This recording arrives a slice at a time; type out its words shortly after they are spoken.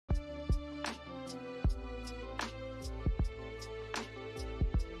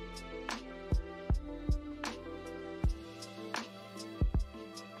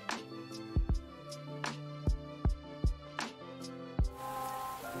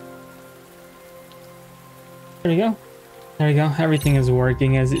There we go. There we go. Everything is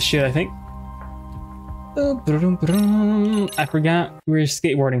working as it should, I think. I forgot we were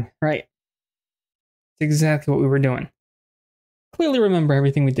skateboarding. Right. That's exactly what we were doing. Clearly remember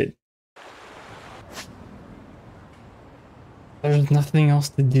everything we did. There's nothing else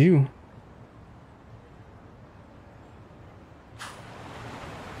to do.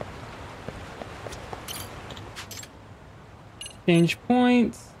 Change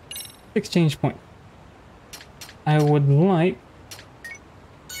points. Exchange point. I would like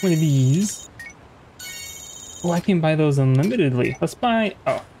one of these. Oh, I can buy those unlimitedly. Let's buy...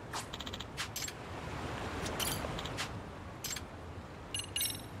 Oh.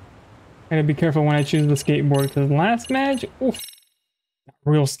 Gotta be careful when I choose the skateboard, because last match, oof,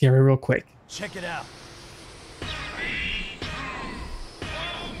 real scary real quick. Check it out.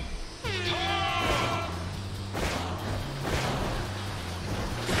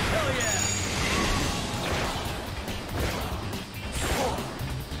 Hell yeah.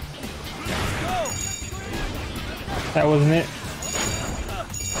 That wasn't it.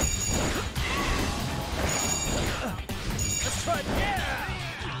 Let's try it. Yeah.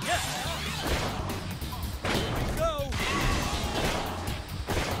 Yes. Here we go.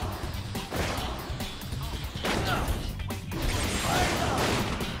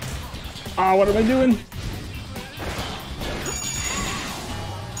 Ah, what am I doing?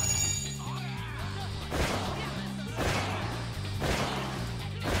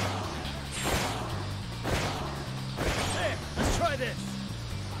 There. Let's try this.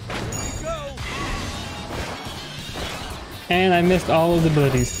 Here we go. And I missed all of the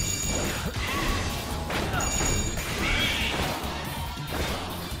abilities.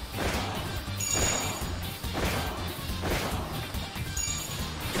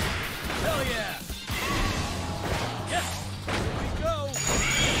 Hell yeah. Yes. Here we go.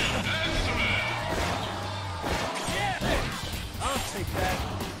 Yeah. I'll take that.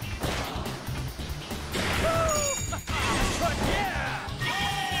 Woo! Let's try. Yeah.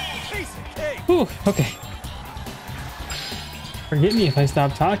 Piece of cake. Whew, okay. Forgive me if I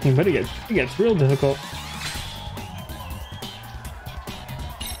stop talking, but it gets real difficult.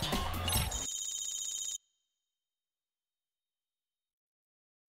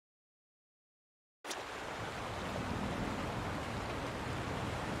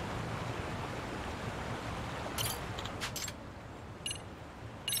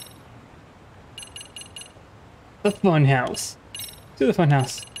 The fun house. Do the fun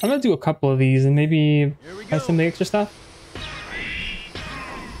house. I'm gonna do a couple of these and maybe Here we buy go. some of the extra stuff.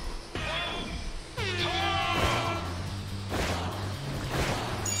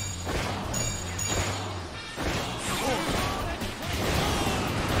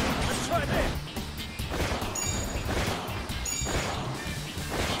 Let's try this.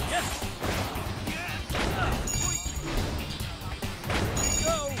 Yes.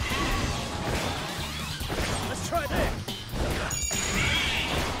 Go. Let's try this.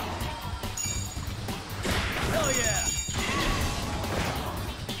 Hell yeah.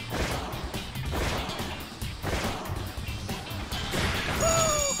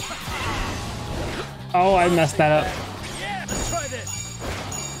 Oh, I messed that up. Yeah. Let's try this.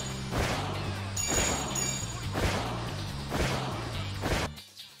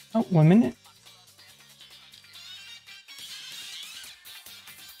 Oh, 1 minute.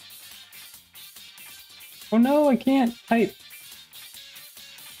 Oh no, I can't type.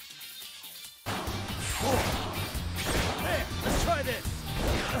 There. Let's try this.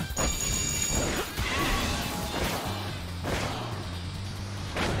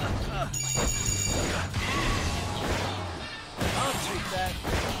 I'll take that.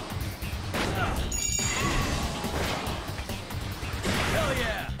 Hell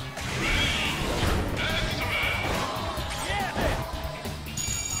yeah. Yeah.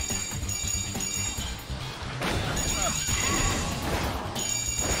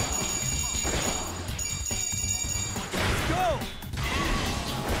 Go.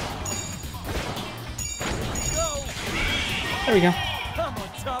 Go. There we go. I'm on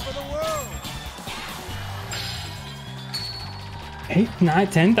top of the world. 8, 9,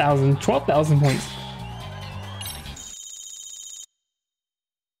 10,000, 12,000 points.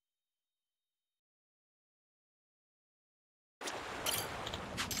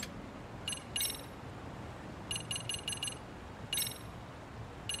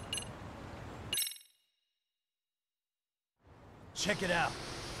 Check it out.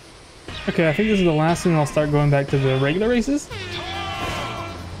 Okay, I think this is the last one. I'll start going back to the regular races.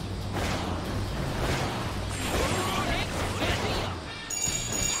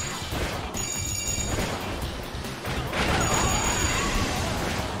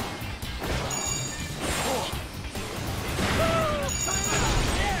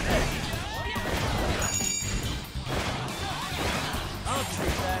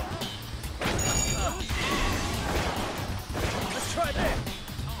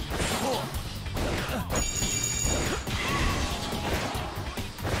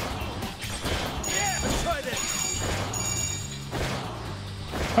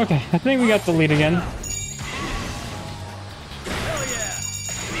 Okay, I think we got the lead again. Hell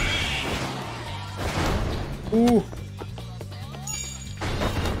yeah! Ooh.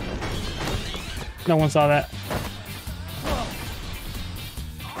 No one saw that.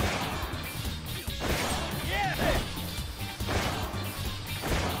 Yeah!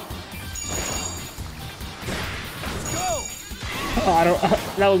 Let's go! Oh, I don't.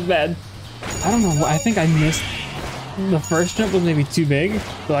 That was bad. I don't know. I think I missed. The first jump was maybe too big,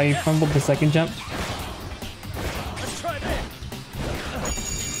 so I fumbled the second jump. Let's try that!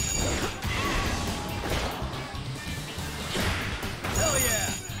 Hell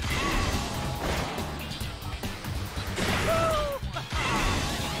yeah!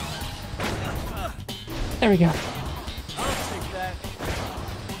 There we go. I'll take that.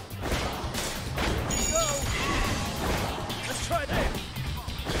 Go! Let's try that!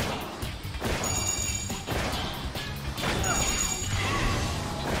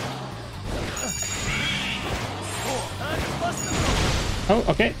 Oh,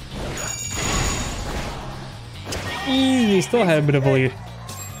 okay. Easy. Still had a bit of a lead.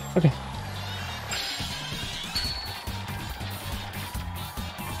 Okay.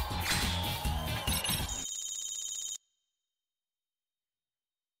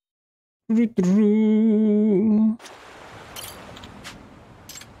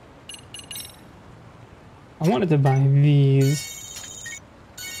 I wanted to buy these.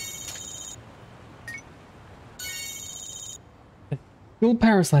 Fuel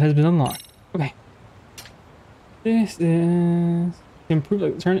power slide has been unlocked. Okay. This is improve the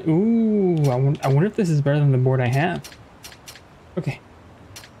turn. Ooh, I wonder if this is better than the board I have. Okay.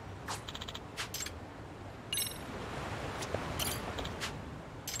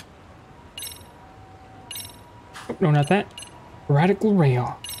 Oh, no, not that. Radical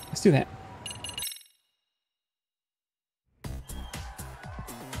rail. Let's do that. I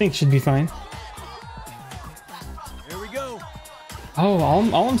think it should be fine. Here we go! Oh,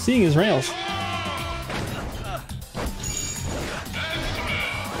 all I'm seeing is rails. Go!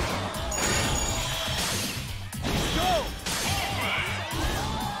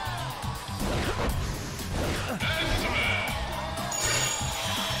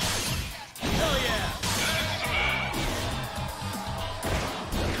 Hell yeah! Hell yeah!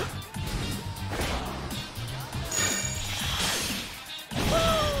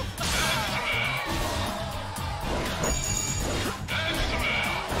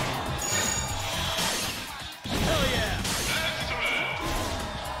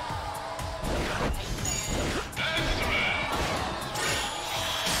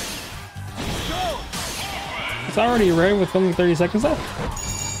 Go! It's already rare with only 30 seconds left.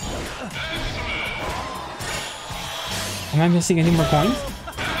 Am I missing any more coins?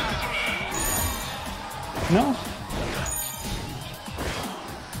 No?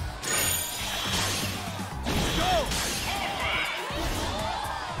 Go!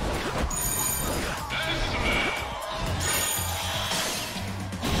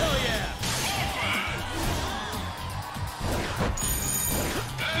 Hell yeah!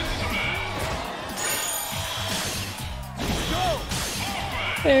 Go!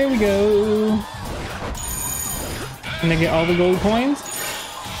 There we go. Can I get all the gold coins?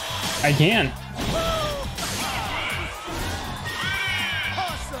 I can.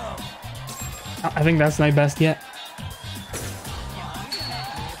 Awesome! I think that's my best yet.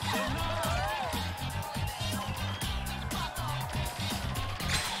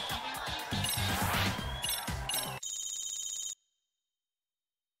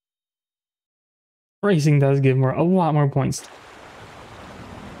 Racing does give a lot more points.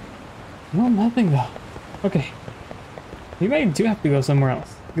 No, nothing though. Okay. Maybe I do have to go somewhere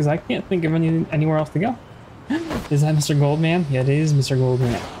else because I can't think of anywhere else to go. Is that Mr. Goldman? Yeah, it is Mr.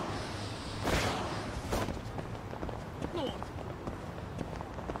 Goldman.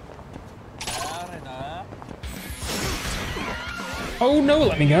 Oh no,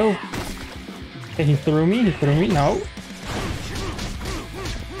 let me go. Okay, he threw me, no.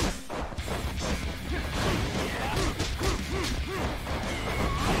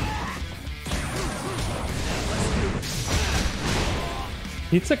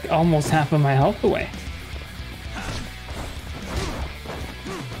 He took almost half of my health away.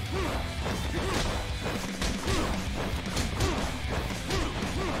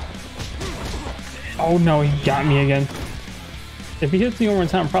 Oh no, he got me again. If he hits me one more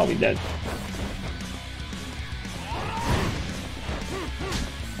time, I'm probably dead.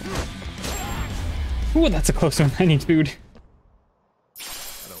 Ooh, that's a close one. I need food.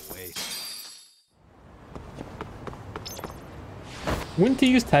 What a waste. When to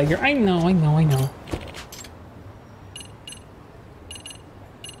use Tiger? I know.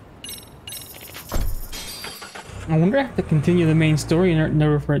 I wonder if I have to continue the main story in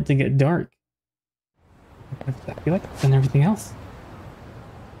order for it to get dark. I feel like I've done everything else.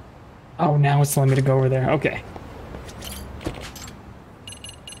 Oh, now it's telling me to go over there. Okay.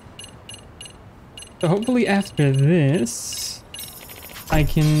 So hopefully after this, I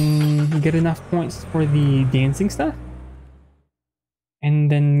can get enough points for the dancing stuff.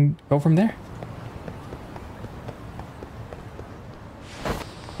 And then go from there.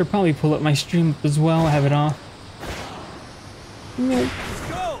 Could probably pull up my stream as well, have it off. Nope.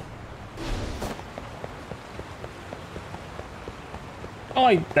 Go! Oh,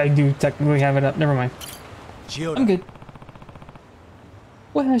 I do technically have it up. Never mind. I'm good.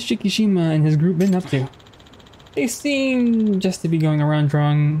 What has Shikishima and his group been up to? They seem just to be going around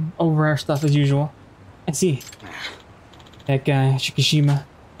drawing over our stuff as usual. I see. That guy, Shikishima.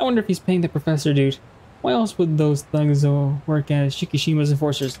 I wonder if he's paying the professor dude. Why else would those thugs work as Shikishima's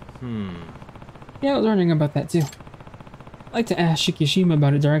enforcers? Yeah, I was wondering about that too. I'd like to ask Shikishima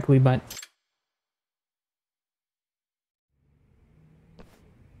about it directly, but...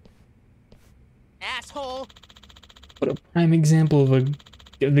 Asshole! What a prime example of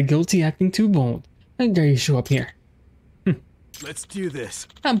the guilty acting too bold. How dare you show up here? Let's do this.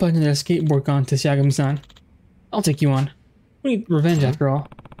 How about another skateboard contest, Yagami-san? I'll take you on. We need revenge after all.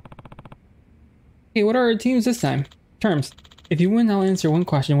 Hey, what are our teams this time? Terms. If you win, I'll answer one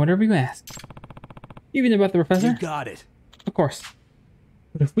question, whatever you ask. Even about the professor? You got it. Of course.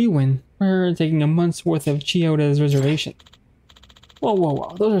 But if we win, we're taking a month's worth of Chiyoda's reservation. Whoa, whoa,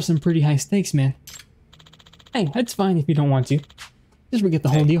 whoa. Those are some pretty high stakes, man. Hey, that's fine if you don't want to. Just forget the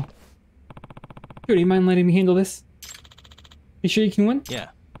whole deal. Here, do you mind letting me handle this? You sure you can win? Yeah.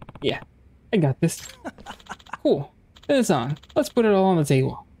 Yeah, I got this. Cool. Then it's on. Let's put it all on the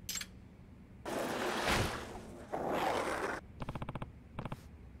table.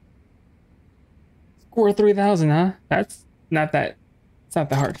 Score 3,000, huh? That's not that... It's not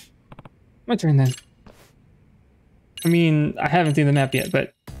that hard. My turn then. I mean, I haven't seen the map yet,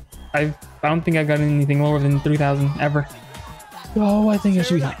 but I don't think I've got anything lower than 3,000 ever. Oh, I think I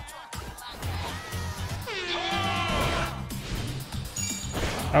should be high.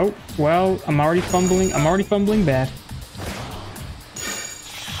 Oh, well, I'm already fumbling. I'm already fumbling bad.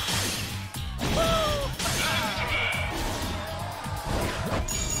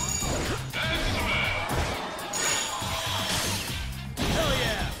 Hell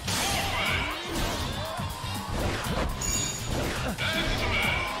yeah!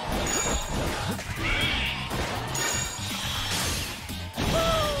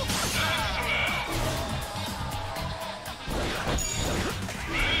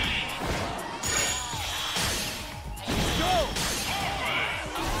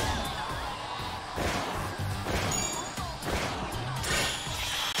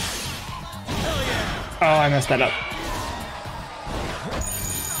 Oh, I messed that up.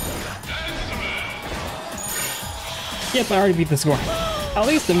 Yep, I already beat the score. At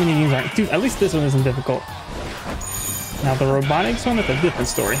least the mini games aren't too. At least this one isn't difficult. Now the robotics one, that's a different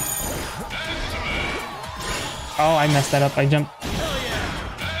story. Oh, I messed that up. I jumped.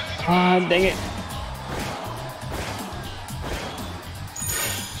 Ah, dang it.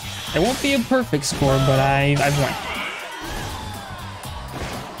 It won't be a perfect score, but I've won.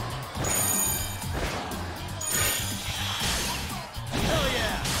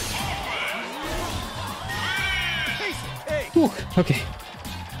 Whew, okay.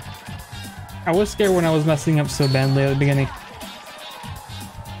 I was scared when I was messing up so badly at the beginning.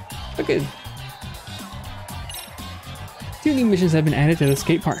 But good. 2 new missions have been added to the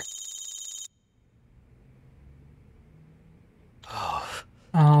skate park.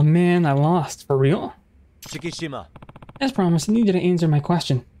 Oh man, I lost. For real? Shikishima, As promised, I need you to answer my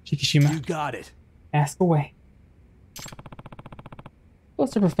question, Shikishima. you got it. Ask away.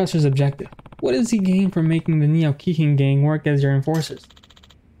 What's the professor's objective? What does he gain from making the Neo Kikin gang work as your enforcers?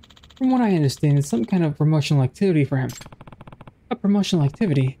 From what I understand, it's some kind of promotional activity for him. A promotional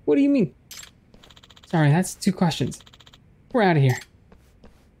activity? What do you mean? Sorry, that's 2 questions. We're out of here.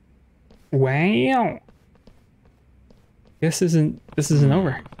 Wow. This isn't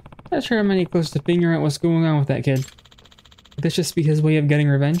over. Not sure I'm any close to figuring out what's going on with that kid. Could this just be his way of getting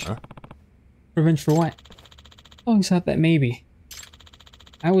revenge? Huh? Revenge for what? I always thought that maybe.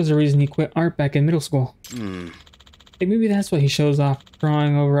 That was the reason he quit art back in middle school. Hey, maybe that's why he shows off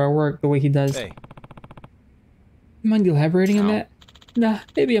drawing over our work the way he does. Hey. You mind elaborating on No. that? Nah,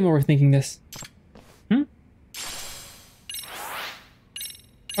 maybe I'm overthinking this.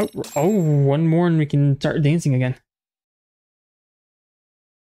 Oh, one more and we can start dancing again.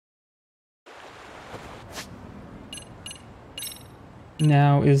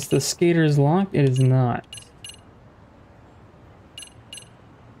 Now, is the skaters locked? It is not.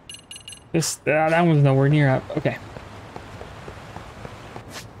 This that one's nowhere near up. Okay.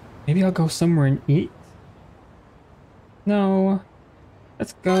 Maybe I'll go somewhere and eat. No.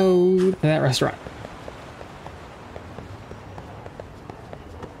 Let's go to that restaurant.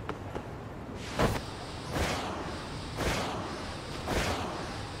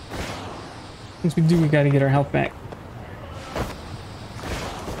 Since we do, we gotta get our health back.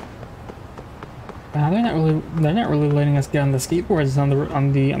 They're not really letting us get on the skateboards on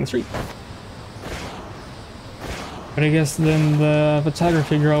the street. But I guess then the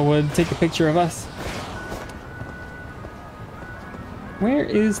photography girl would take a picture of us. Where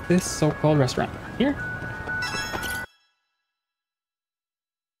is this so-called restaurant? Here?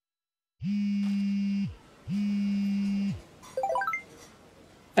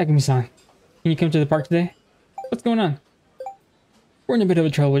 Akemi-san, can you come to the park today? What's going on? We're in a bit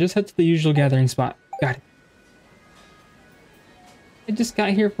of trouble. Just head to the usual gathering spot. Got it. I just got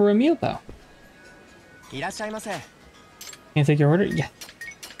here for a meal, though. Can I take your order? Yeah.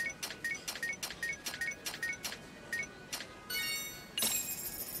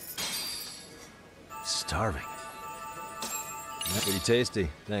 Starving. Pretty tasty,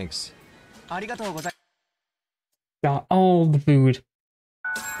 thanks. Got all the food,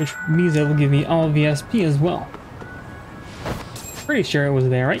 which means it will give me all VSP as well. Pretty sure it was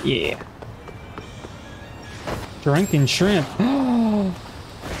there, right? Yeah. Drunken shrimp.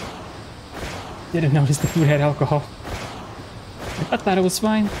 Didn't notice the food had alcohol. I thought it was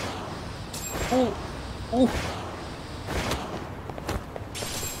fine. Oh, oh.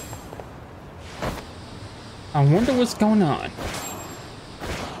 I wonder what's going on.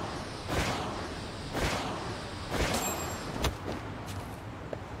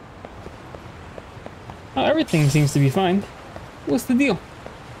 Oh, everything seems to be fine. What's the deal?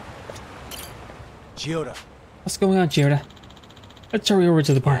 Chiyoda. What's going on, Chiyoda? Let's hurry over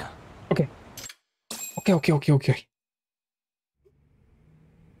to the bar. Okay. Okay.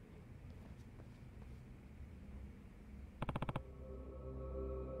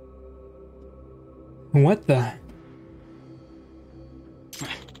 What the?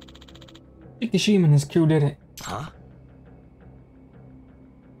 Shikishima and his crew did it. Huh?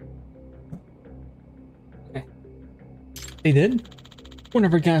 Okay. They did? One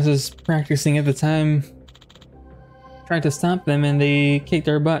of our guys was practicing at the time. Tried to stop them and they kicked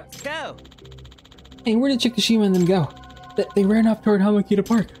our butts. Go. Hey, where did Shikishima and them go? They ran off toward Hamakita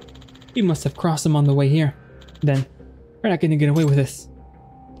Park. We must have crossed them on the way here. Then, we're not gonna get away with this.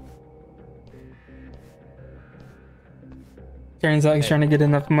 Turns out he's trying to get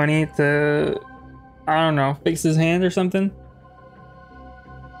enough money to, I don't know, fix his hand or something.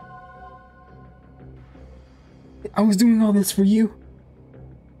 I was doing all this for you.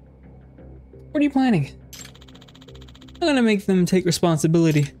 What are you planning? I'm gonna make them take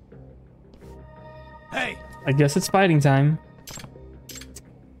responsibility. Hey. I guess it's fighting time.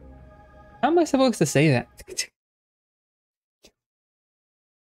 How am I supposed to say that?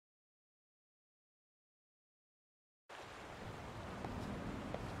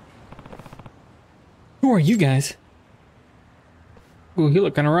 Who are you guys? Ooh, you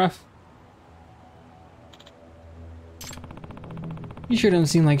look kinda rough. You sure don't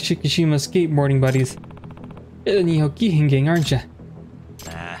seem like Shikishima's skateboarding buddies. You're the Nihonkihin gang, aren't you?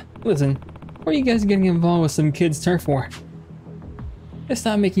 Nah. Listen, what are you guys getting involved with some kids' turf for? It's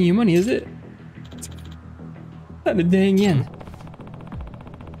not making you money, is it? Not a dang yen.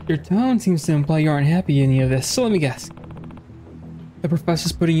 Your tone seems to imply you aren't happy in any of this, so let me guess. The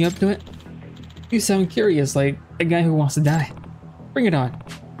professor's putting you up to it? You sound curious, like a guy who wants to die. Bring it on.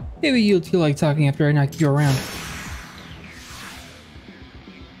 Maybe you'll feel like talking after I knock you around.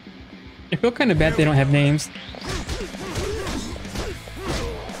 I feel kind of bad they don't have names.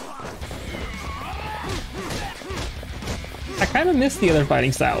 I kind of miss the other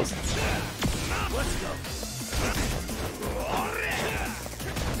fighting styles.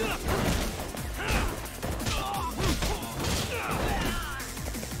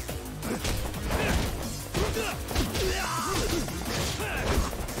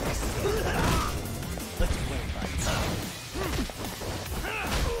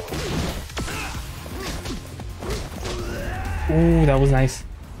 Ooh, that was nice.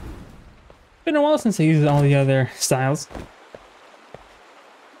 Been a while since I used all the other styles.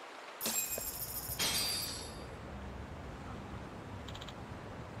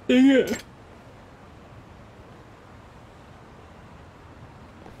 Dang it.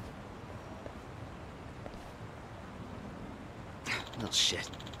 Little shit.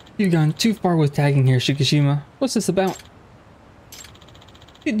 You've gone too far with tagging here, Shikishima. What's this about?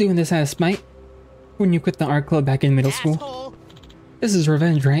 You doing this out of spite? When you quit the art club back in middle school? This is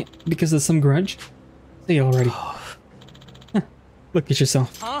revenge, right? Because of some grudge? Say it already. Look at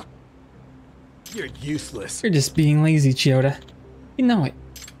yourself. Huh? You're useless. You're just being lazy, Chiyoda. You know it.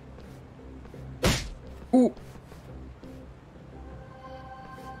 Ooh.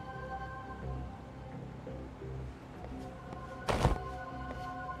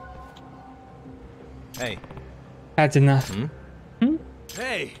 Hey. That's enough.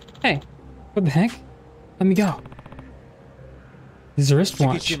 Hey, Hey, what the heck? Let me go. His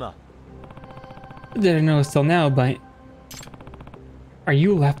wristwatch. Shikishima. I didn't know till now, but... Are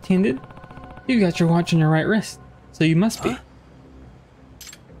you left-handed? You got your watch on your right wrist, so you must be. Huh?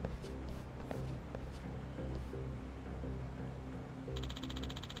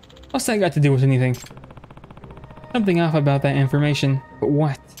 What's that got to do with anything? Something off about that information, but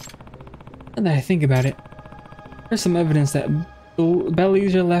what? Now that I think about it, there's some evidence that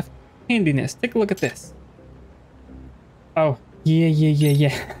bellies your left-handedness. Take a look at this. Oh,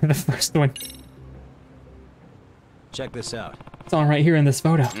 yeah. The first one. Check this out. It's all right here in this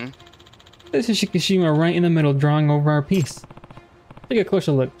photo. This is Shikishima right in the middle drawing over our piece. Take a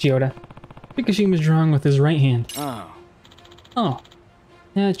closer look, Chiyoda. Shikishima's drawing with his right hand. oh, Oh,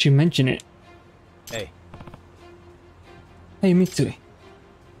 now that you mention it. Hey. Hey, Mitsui.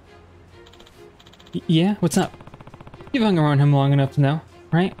 Yeah, what's up? You've hung around him long enough to know,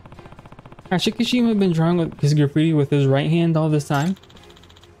 right? Has Shikishima been drawing with his graffiti with his right hand all this time?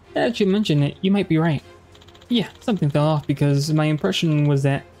 Now that you mention it, you might be right. Yeah, something fell off because my impression was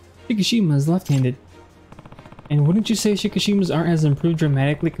that Shikishima is left-handed. And wouldn't you say Shikishima's art has improved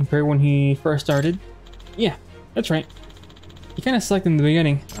dramatically compared when he first started? Yeah, that's right. He kinda sucked in the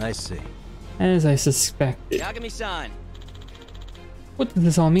beginning, I see. as I suspected. Yagami-san. What does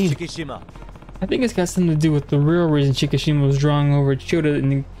this all mean? Shikishima. I think it's got something to do with the real reason Shikishima was drawing over Chiyoda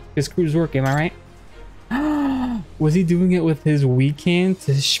in his crew's work, am I right? Was he doing it with his weak hand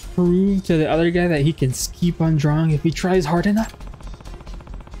to prove to the other guy that he can keep on drawing if he tries hard enough?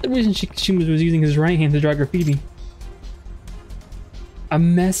 The reason Shikishima was using his right hand to draw graffiti. A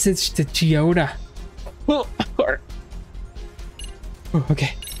message to Chiyoda. Oh,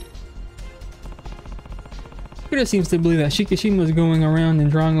 okay. Chiyoda seems to believe that Shikishima was going around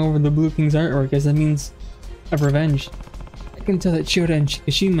and drawing over the Blue King's artwork as a means of revenge. I can tell that Chiyoda and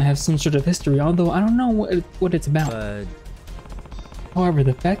Shikishima have some sort of history, although I don't know what it's about. However,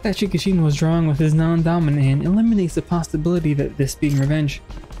 the fact that Shikishima was drawing with his non-dominant hand eliminates the possibility that this being revenge.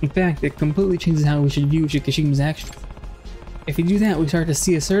 In fact, it completely changes how we should view Shikishima's actions. If we do that, we start to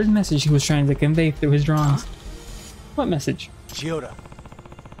see a certain message he was trying to convey through his drawings. What message? Chiyoda.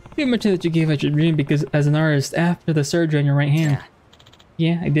 You mentioned that you gave up your dream because as an artist after the surgery on your right hand.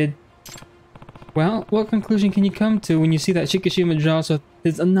 Yeah, I did. Well, what conclusion can you come to when you see that Shikishima draws with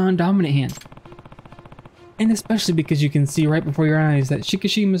his non-dominant hand? And especially because you can see right before your eyes that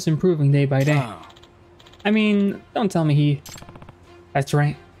Shikishima's improving day by day. Oh. I mean, don't tell me he... That's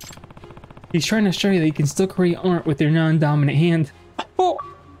right. He's trying to show you that you can still create art with your non-dominant hand. Oh!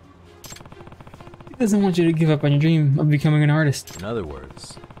 He doesn't want you to give up on your dream of becoming an artist. In other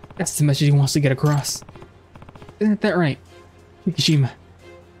words, That's the message he wants to get across. Isn't that right, Shikishima?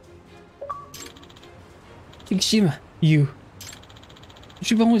 Shikishima, you've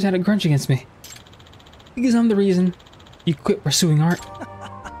always had a grudge against me. Because I'm the reason you quit pursuing art.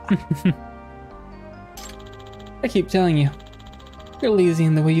 I keep telling you, you're lazy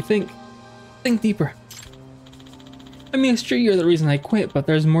in the way you think. Think deeper. I mean, it's true you're the reason I quit, but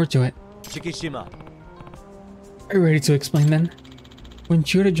there's more to it. Shikishima. Are you ready to explain then? When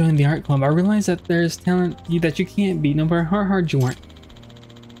Chiyoda joined the art club, I realized that there's talent that you can't beat no matter how hard you work.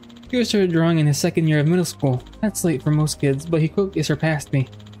 Chiyoda started drawing in his second year of middle school. That's late for most kids, but he quickly surpassed me.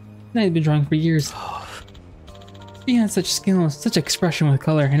 And I had been drawing for years. He had such skill, such expression with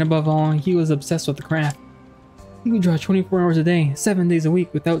color, and above all, he was obsessed with the craft. He would draw 24 hours a day, 7 days a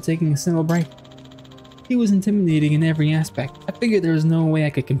week without taking a single break. He was intimidating in every aspect. I figured there was no way I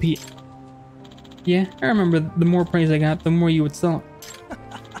could compete. Yeah, I remember the more praise I got, the more you would sell it.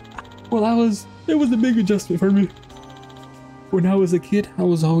 Well, it was a big adjustment for me. When I was a kid, I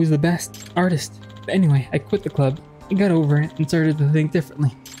was always the best artist. But anyway, I quit the club, I got over it, and started to think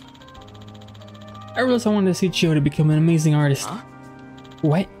differently. I realized I wanted to see Chiyoda become an amazing artist. Huh?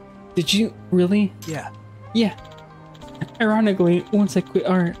 What? Did you really? Yeah. Yeah. Ironically, once I quit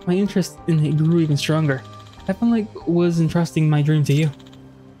art, my interest in it grew even stronger. I felt like was entrusting my dream to you.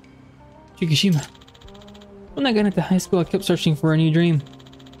 Shikishima. When I got into high school, I kept searching for a new dream.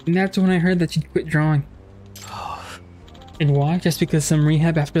 And that's when I heard that you'd quit drawing. And why? Just because some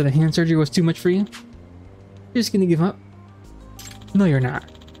rehab after the hand surgery was too much for you? You're just gonna give up? No, you're not.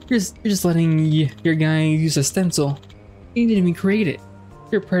 You're just letting your guy use a stencil You didn't even create it.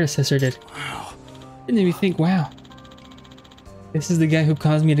 Your predecessor did. Wow. It made me think, wow. This is the guy who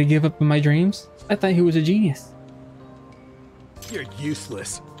caused me to give up on my dreams? I thought he was a genius. You're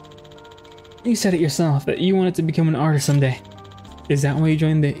useless. You said it yourself that you wanted to become an artist someday. Is that why you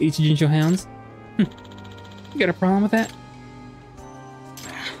joined the Ichijincho Hounds? You got a problem with that?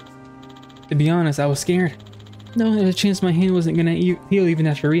 To be honest, I was scared. Knowing there's a chance my hand wasn't gonna heal even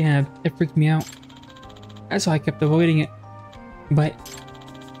after rehab, it freaked me out. That's why I kept avoiding it. But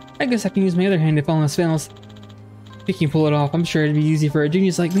I guess I can use my other hand if all else fails. If you can pull it off, I'm sure it'd be easy for a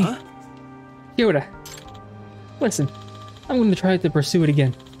genius like me. Huh? Yoda, listen, I'm going to try to pursue it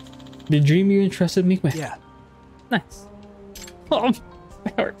again. The dream you entrusted me with. Yeah. Nice. Oh,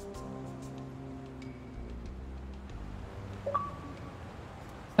 my heart.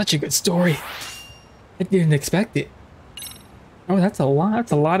 Such a good story. I didn't expect it. Oh, that's a lot.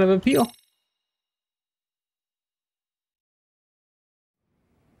 That's a lot of appeal.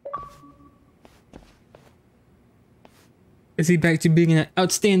 Is he back to being an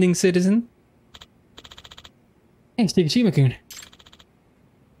outstanding citizen? Hey, Shikishima-kun.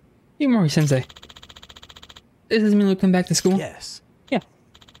 Himori-sensei. Does this mean you'll come back to school? Yes. Yeah.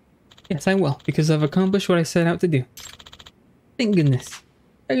 Yes, I will, because I've accomplished what I set out to do. Thank goodness.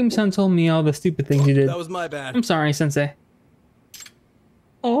 Agami-san told me all the stupid things you did. That was my bad. I'm sorry, Sensei.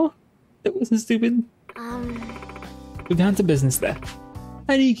 Oh, that wasn't stupid. We're down to business then.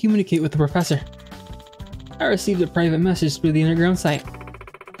 How do you communicate with the professor? I received a private message through the underground site.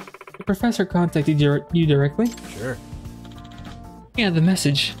 The professor contacted you directly? Sure. Yeah, the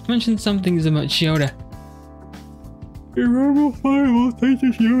message mentioned some things about Chiyoda. Your fire will take to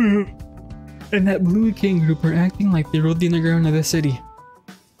Chiyoda. And that Blue King group are acting like they ruled the underground of the city.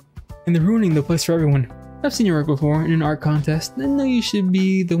 And they're ruining the place for everyone. I've seen your work before in an art contest, and know you should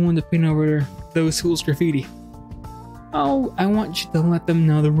be the one to paint over those schools' graffiti. Oh, I want you to let them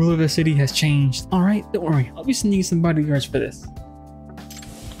know the rule of the city has changed. Alright, don't worry, I'll be sending you some bodyguards for this.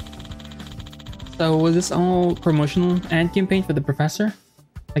 So was this all promotional ad campaign for the professor?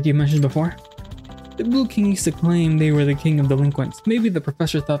 Like you mentioned before? The Blue King used to claim they were the king of delinquents. Maybe the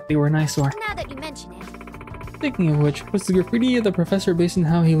professor thought they were an eyesore. Now that you mention it. Speaking of which, was the graffiti of the professor based on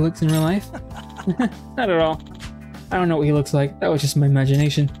how he looks in real life? Not at all. I don't know what he looks like, that was just my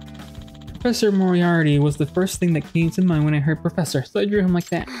imagination. Professor Moriarty was the first thing that came to mind when I heard professor, so I drew him like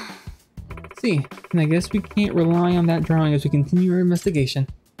that. See, and I guess we can't rely on that drawing as we continue our investigation.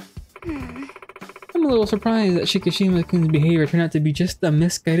 I'm a little surprised that Shikishima-kun's behavior turned out to be just a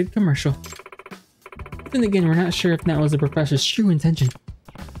misguided commercial. Then again, we're not sure if that was the professor's true intention.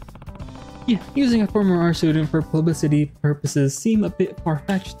 Yeah, using a former art student for publicity purposes seemed a bit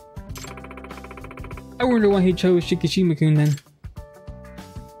far-fetched. I wonder why he chose Shikishima-kun then.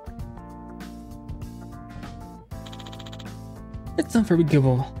 It's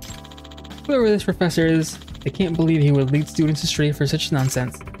unforgivable. Whoever this professor is, I can't believe he would lead students astray for such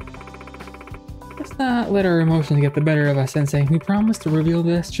nonsense. Let's not let our emotions get the better of us, Sensei. We promise to reveal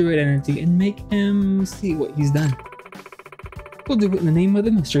this true identity and make him see what he's done. We'll do it in the name of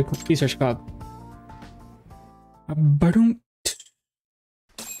the Mystery Research Club. Okie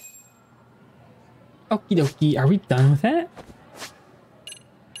dokie, are we done with that?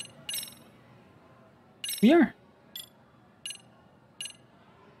 We are.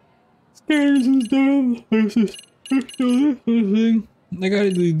 Stairs is done. I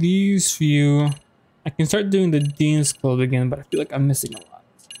gotta do these few. I can start doing the Dean's Club again, but I feel like I'm missing a lot.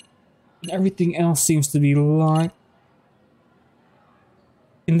 And everything else seems to be locked.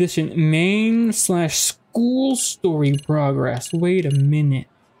 Condition main/school story progress. Wait a minute.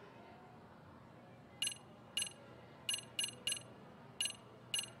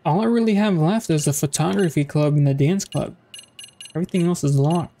 All I really have left is the photography club and the dance club. Everything else is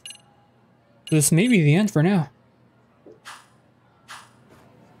locked. This may be the end for now.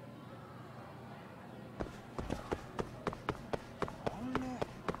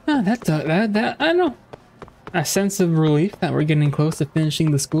 That I don't know. A sense of relief that we're getting close to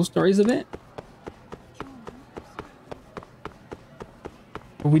finishing the school stories a bit.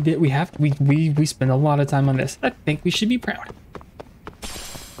 But we spent a lot of time on this. I think we should be proud.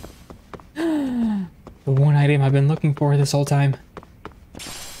 The one item I've been looking for this whole time.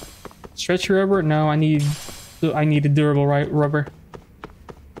 Stretch rubber? No, I need a durable rubber.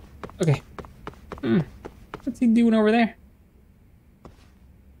 Okay. What's he doing over there?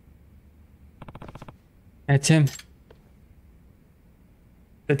 That's him.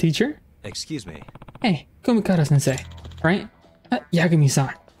 The teacher? Excuse me. Hey, Kumikata-sensei, right?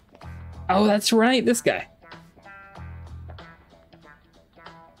 Yagami-san. Oh, that's right, this guy.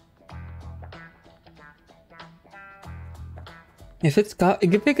 If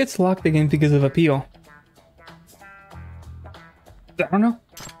it gets locked again because of appeal, I don't know.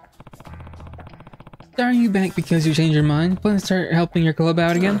 Are you back because you changed your mind? Plan to start helping your club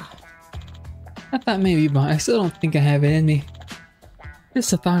out again? I thought maybe, but I still don't think I have it in me.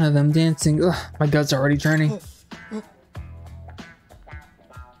 Just the thought of them dancing, ugh, my guts are already turning.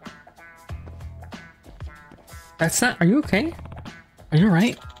 That's not. Are you okay? Are you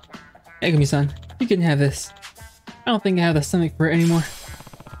alright? Megami-san, you can have this. I don't think I have the stomach for it anymore.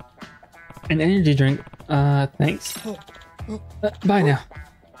 An energy drink. Thanks. Bye now.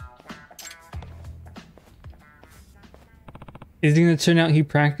 Is it gonna turn out he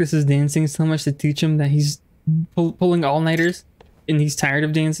practices dancing so much to teach him that he's pulling all-nighters and he's tired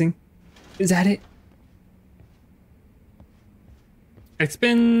of dancing? Is that it? It's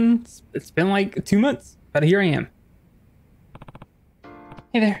been like 2 months, but here I am.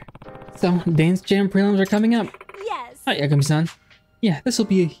 Hey there. So, Dance Jam prelims are coming up. Yes. Hi, Megami-san. Yeah, this will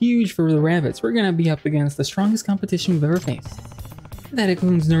be huge for the rabbits. We're gonna be up against the strongest competition we've ever faced. That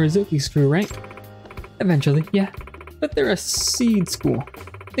includes Norizuki's crew, right? Eventually, yeah. But they're a seed school.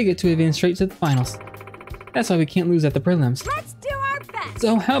 They get to advance straight to the finals. That's why we can't lose at the prelims. Let's do our best.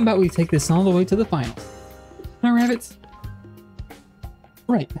 So how about we take this all the way to the finals? Huh, rabbits?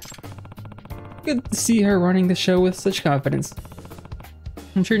 Right. Good to see her running the show with such confidence.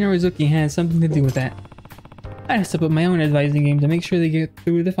 I'm sure Norizuki has something to do with that. I have to put my own advising game to make sure they get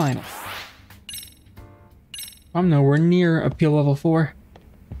through the finals. I'm nowhere near appeal level 4.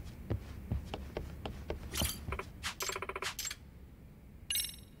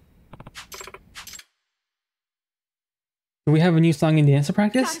 Do we have a new song and dance to Got a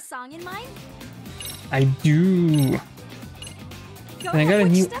practice? song in mind? I do. Go And I got a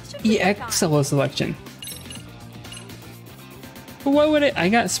ahead, new which steps should we work on? EX solo selection. But what would it? I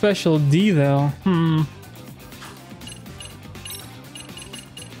got special D though.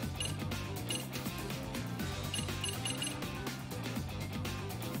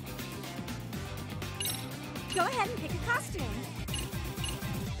 Go ahead and pick a costume.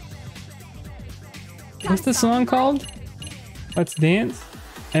 Got What's a the song in mind? called? Let's Dance?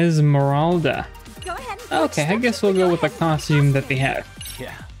 Esmeralda. Go ahead and pick Okay, I which guess steps we'll should we go with the ahead and pick a costume that they costume? have.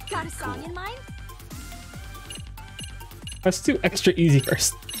 Yeah. Got a song in mind? Let's do extra easy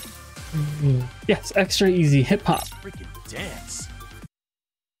first. Yes, extra easy hip hop. Freaking dance.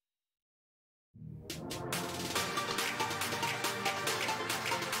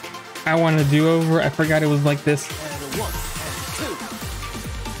 I want a do-over. I forgot it was like this. And a 1, and a 2.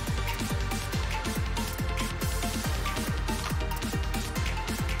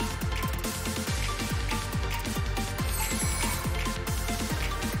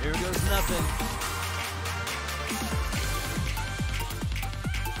 Here goes nothing.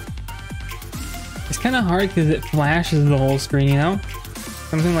 It's kind of hard because it flashes the whole screen, you know?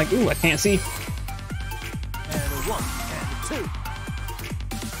 Something like, ooh, I can't see. And a 1, and a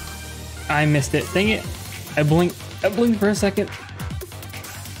 2. I missed it. Dang it. I blinked for a second.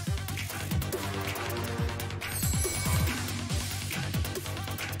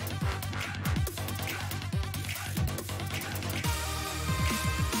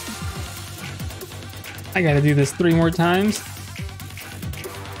 I gotta do this 3 more times.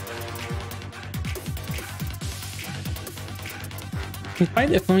 I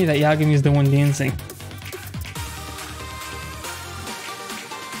find it funny that Yagami is the one dancing.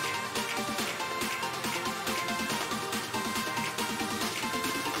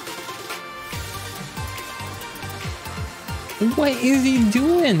 What is he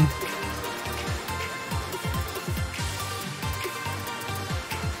doing?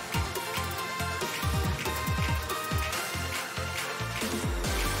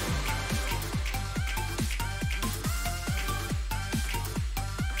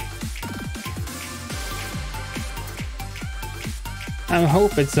 I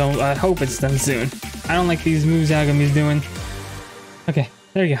hope it's done soon. I don't like these moves Yagami's doing. Okay,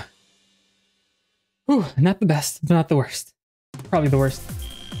 there you go. Whew, not the best, but not the worst. Probably the worst.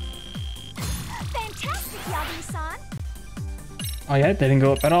 Fantastic, Yagami-san. Oh yeah, it didn't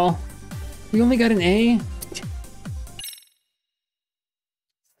go up at all. We only got an A.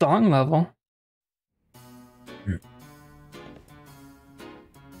 Song level.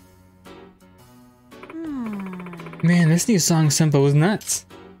 Man, this new song Simpo is nuts.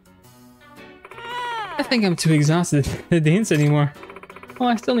 I think I'm too exhausted to dance anymore. Well,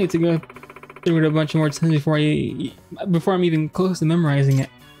 I still need to go through it a bunch more times before I'm even close to memorizing it.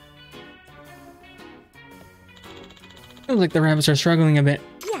 Feels like the rabbits are struggling a bit.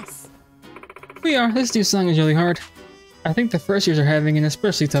 Yes. We are. This new song is really hard. I think the first years are having an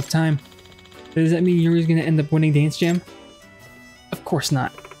especially tough time. Does that mean Yuri's gonna end up winning Dance Jam? Of course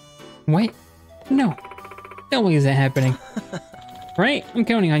not. What? No. No way is that happening. Right? I'm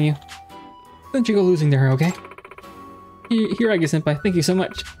counting on you. Don't you go losing to her, okay? Hiragi-senpai, thank you so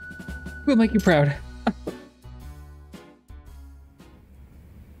much. We'll make you proud.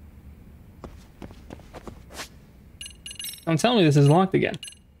 Don't tell me this is locked again.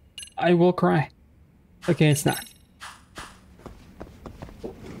 I will cry. Okay, it's not.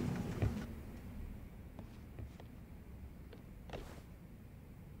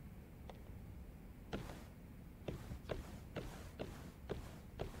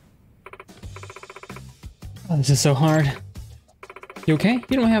 Oh, this is so hard. You okay?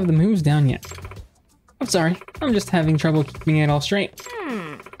 You don't have the moves down yet. I'm sorry. I'm just having trouble keeping it all straight.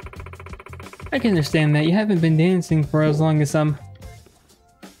 I can understand that. You haven't been dancing for as long as some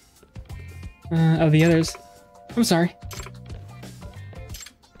of the others. I'm sorry.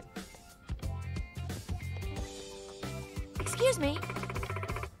 Excuse me.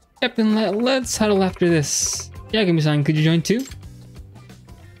 Captain, let's huddle after this. Yagami-san, could you join too?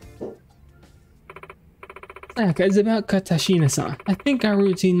 Sayaka, it's about Katashina-san. I think our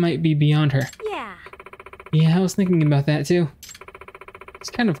routine might be beyond her. Yeah. Yeah, I was thinking about that too. She's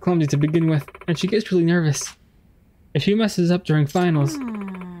kind of clumsy to begin with, and she gets really nervous. If she messes up during finals,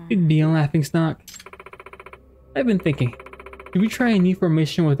 it'd be a laughing stock. I've been thinking, should we try a new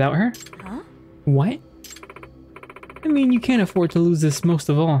formation without her? Huh? What? I mean, you can't afford to lose this most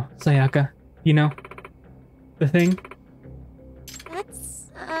of all, Sayaka. You know? The thing? That's,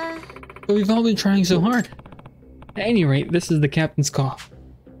 But we've all been trying so hard. At any rate, this is the captain's call.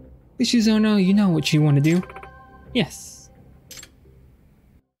 Ishizono, you know what you want to do? Yes.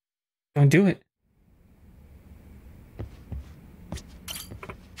 Don't do it.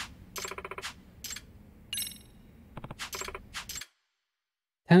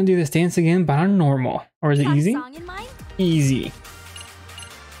 Time to do this dance again, but on normal. Or is it got easy? a song in mind? Easy.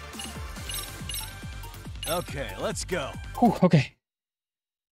 Okay, let's go. Oh, okay.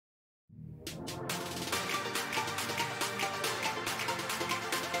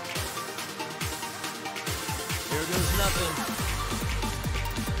 Here goes nothing.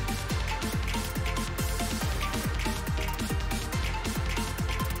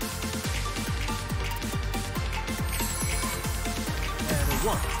 And a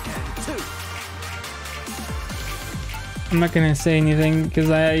 1 and 2. I'm not gonna say anything because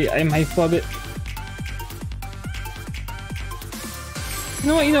I might flub it. You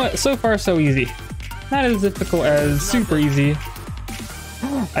know what? You know what? So far, so easy. Not as difficult as super easy.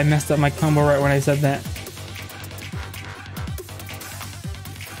 I messed up my combo right when I said that.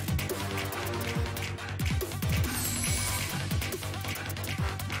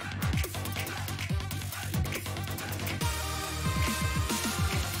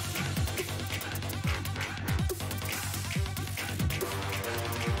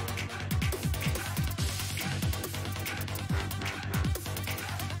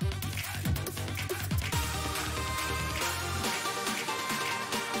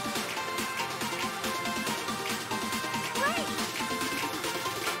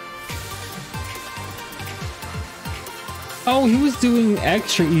 Oh, he was doing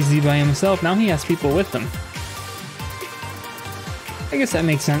extra easy by himself. Now he has people with him. I guess that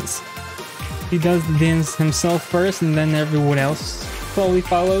makes sense. He does the dance himself first, and then everyone else slowly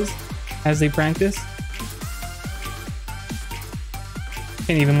follows as they practice.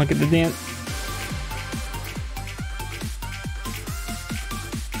 Can't even look at the dance.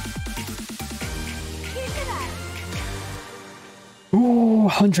 Ooh,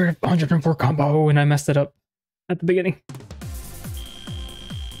 104 combo, and I messed it up at the beginning.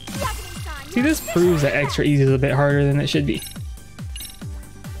 See, this proves that extra easy is a bit harder than it should be.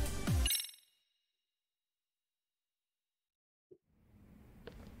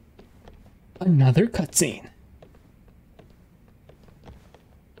 Another cutscene.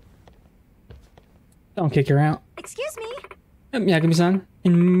 Don't kick her out. Excuse me. Yagami-san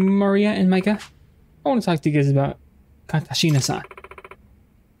and Maria and Micah, I want to talk to you guys about Katashina-san.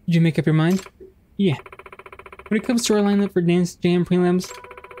 Did you make up your mind? Yeah. When it comes to our lineup for Dance Jam prelims,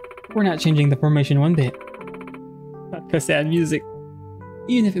 we're not changing the formation one bit. Cause sad music.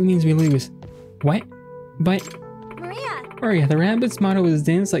 Even if it means we lose. What? But Maria, the Rabbit's motto is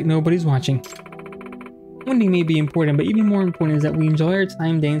dance like nobody's watching. Winning may be important, but even more important is that we enjoy our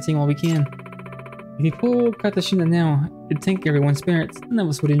time dancing while we can. If you pull Katashina now, it'd tank everyone's spirits. None of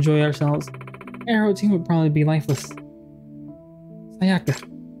us would enjoy ourselves. Our whole team would probably be lifeless. Sayaka,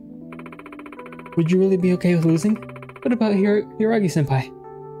 would you really be okay with losing? What about Hiragi-senpai?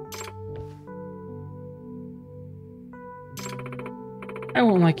 I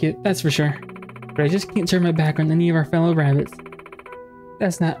won't like it, that's for sure. But I just can't turn my back on any of our fellow rabbits.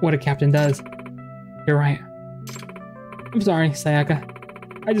 That's not what a captain does. You're right. I'm sorry, Sayaka.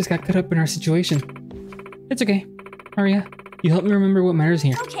 I just got caught up in our situation. It's okay. Arya, you help me remember what matters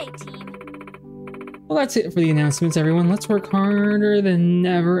here. Okay, team. Well, that's it for the announcements, everyone. Let's work harder than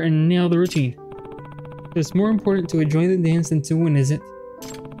ever and nail the routine. It's more important to enjoy the dance than to win, is it?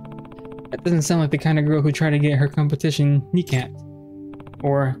 That doesn't sound like the kind of girl who tried to get her competition kneecapped.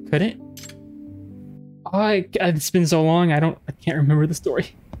 Or could it? Oh, it's been so long, I can't remember the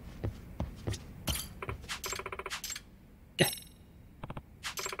story. Yeah.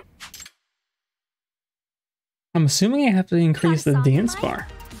 I'm assuming I have to increase the dance bar.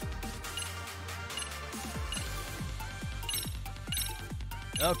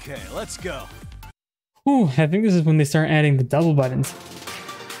 Okay, let's go. Ooh, I think this is when they start adding the double buttons.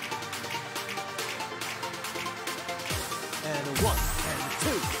 And 1 and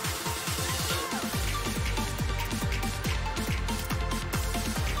 2.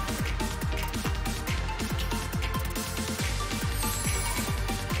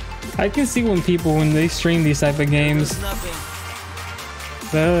 I can see when they stream these type of games, Nothing.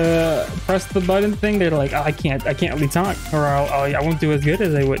 the press the button thing, they're like, oh, I can't really talk, or I won't do as good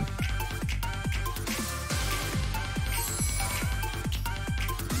as I would.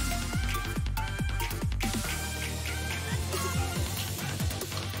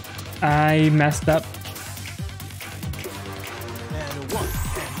 I messed up. And 1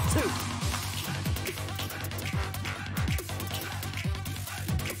 and 2.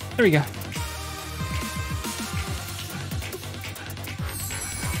 There we go.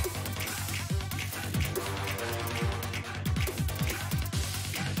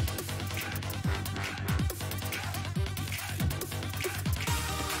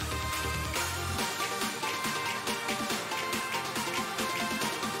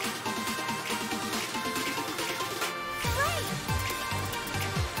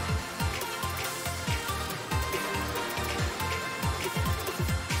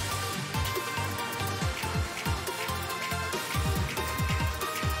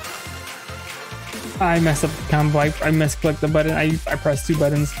 I messed up the combo. I misclicked the button. I pressed 2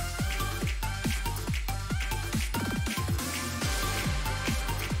 buttons.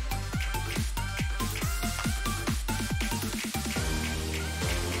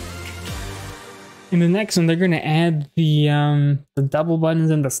 In the next one, they're gonna add the double buttons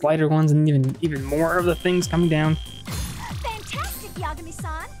and the slider ones, and even more of the things coming down. Fantastic,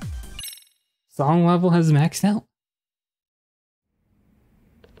 Yagami-san. Song level has maxed out.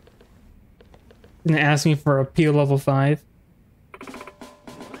 Gonna ask me for a Peel level 5.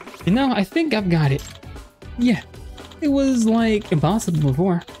 You know, I think I've got it. Yeah, it was like impossible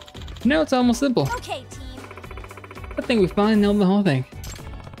before. Now it's almost simple. Okay, team. I think we finally nailed the whole thing.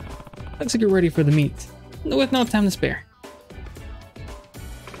 Let's get ready for the meet, with no time to spare.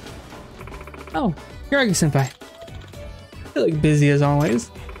 Oh, Hiragi-senpai. You look busy as always.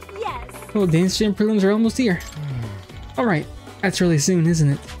 Yes. Well, dance jam prelims are almost here. Alright, that's really soon,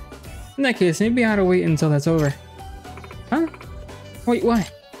 isn't it? In that case, maybe I ought to wait until that's over. Huh? Wait, why?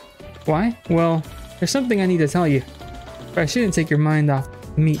 Why? Well, there's something I need to tell you. But I shouldn't take your mind off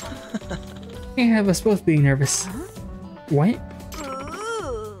the meet. Can't have us both being nervous. What?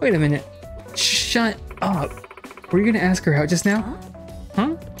 Ooh. Wait a minute. Shut up. Were you gonna ask her out just now?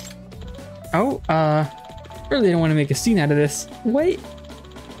 Huh? Oh, really don't want to make a scene out of this. Wait.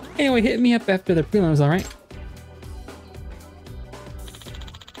 Anyway, hit me up after the prelims, alright?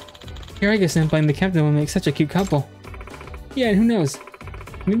 Hiragi-senpai and the captain will make such a cute couple. Yeah, and who knows?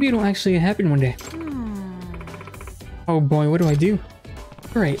 Maybe it'll actually happen one day. Oh boy, what do I do?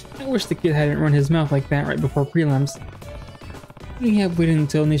 Great, I wish the kid hadn't run his mouth like that right before prelims. We have waited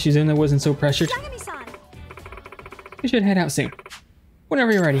until Nishizuna wasn't so pressured. Yagami-san. We should head out soon.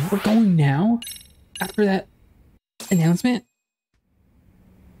 Whenever you're ready. We're going now? After that announcement?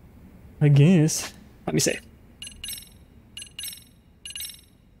 I guess. Let me see.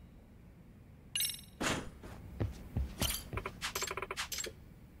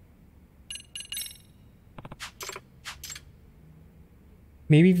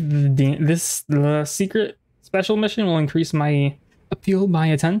 Maybe the secret special mission will increase my appeal by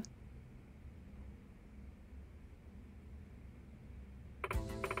a ton.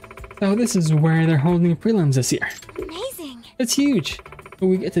 So this is where they're holding prelims this year. Amazing. It's huge.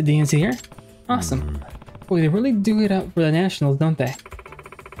 We get to dance here. Awesome. Boy, they really do it up for the nationals, don't they?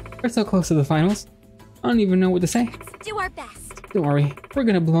 We're so close to the finals. I don't even know what to say. Let's do our best. Don't worry, we're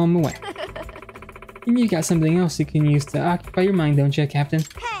gonna blow them away. And you got something else you can use to occupy your mind, don't you, Captain?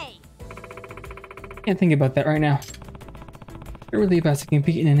 Hey. Can't think about that right now. You're really about to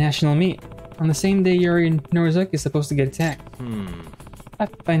compete in a national meet on the same day Yuri Norizuki is supposed to get attacked. I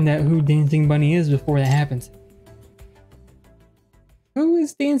have to find out who Dancing Bunny is before that happens. Who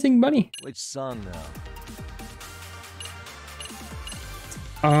is Dancing Bunny? Which song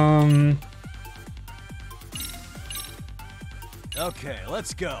now? Okay,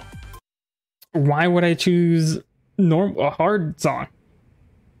 let's go. Why would I choose a hard song?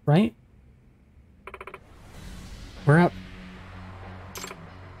 Right? We're up.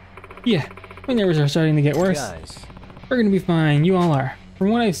 Yeah, my nerves are starting to get worse. Guys, We're gonna be fine, you all are. From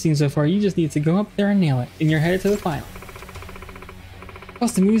what I've seen so far, you just need to go up there and nail it, and you're headed to the final.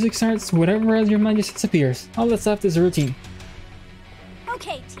 Once the music starts, whatever else your mind just disappears. All that's left is a routine.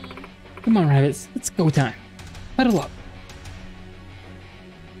 Okay, team. Come on, rabbits, it's go time. Huddle up.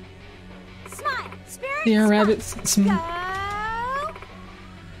 Smile. Spirit. There, smile. rabbits. Go.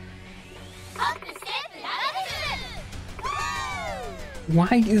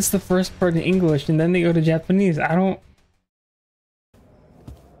 Why is the first part in English and then they go to Japanese? I don't...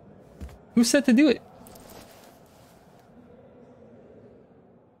 Who said to do it?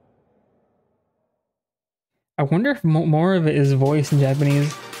 I wonder if more of it is voiced in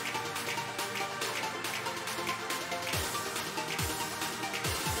Japanese.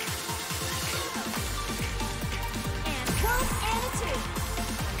 And 1 and a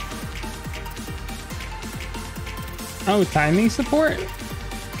 2. Oh, timing support?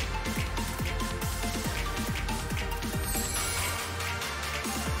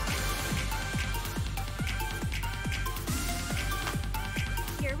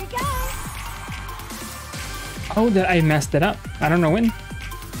 Here we go. Oh, that I messed it up. I don't know when.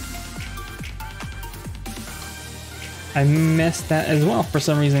 I messed that as well for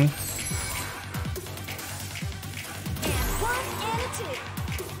some reason. And 1 and a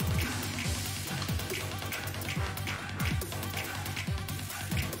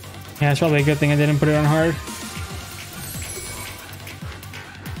 2. Yeah, it's probably a good thing I didn't put it on hard.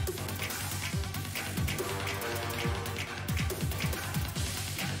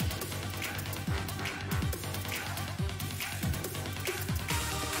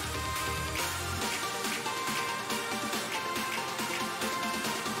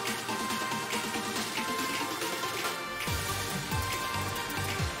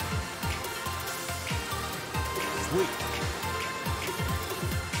 sweet.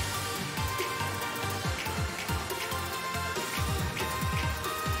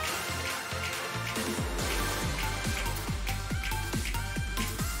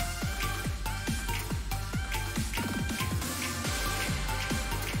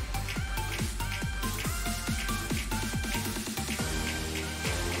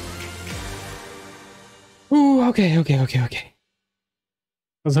 Ooh, okay. I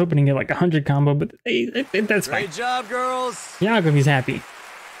was hoping to get like 100 combo, but that's fine. Great job, girls. Yagami's happy.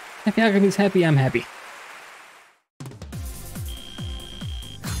 If Yagami's happy, I'm happy.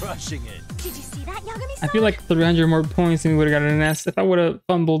 Crushing it. Did you see that, Yagami-san? I feel like 300 more points and we would have gotten an S if I would have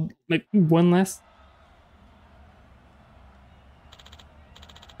fumbled like one less.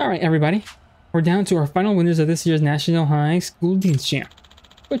 Alright, everybody. We're down to our final winners of this year's National High School Dance Champ.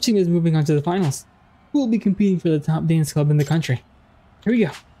 Which team is moving on to the finals? Who will be competing for the top dance club in the country? Here we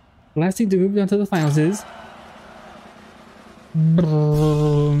go. The last team to move on to the finals is...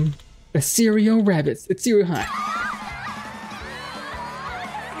 the Serio Rabbits. It's Serio High.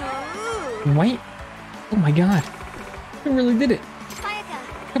 Ooh. Wait. Oh my god. We really did it.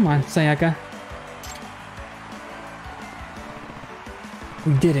 Sayaka. Come on, Sayaka.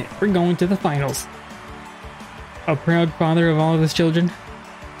 We did it. We're going to the finals. A proud father of all of his children.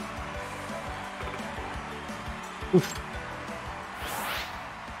 Oof.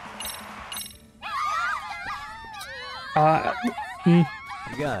 You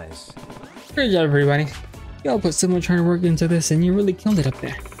guys. Great job, everybody. Y'all put so much hard work into this and you really killed it up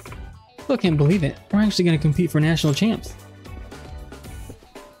there. Still can't believe it. We're actually going to compete for national champs.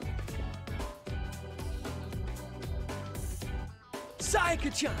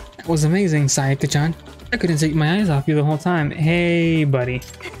 Sayaka-chan. That was amazing, Sayaka-chan. I couldn't take my eyes off you the whole time. Hey, buddy.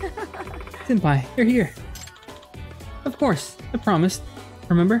 Senpai, you're here. Of course, I promised.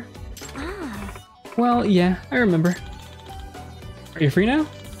 Remember? Ah. Well, yeah, I remember. Are you free now?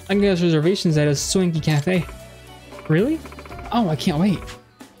 I can get us reservations at a swanky cafe. Really? Oh, I can't wait.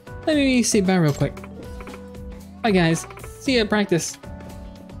 Let me say bye real quick. Bye, guys. See you at practice.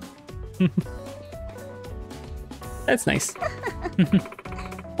 That's nice.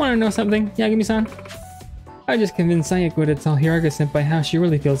 Wanna know something, Yagami-san? I just convinced Sayako to tell Hiraga-senpai how she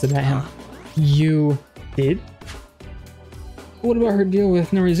really feels about him. You did? What about her deal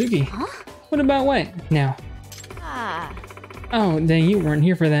with Norizuki? Huh? What about what? Now. Ah. Oh, dang, you weren't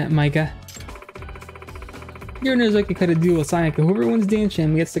here for that, Micah. Your Nezuki cut a deal with Sayaka. Whoever wins Dance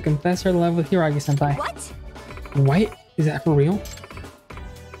Jam gets to confess her love with Hiragi-senpai. What? What? Is that for real?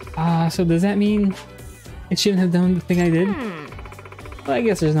 So does that mean I shouldn't have done the thing I did? Well, I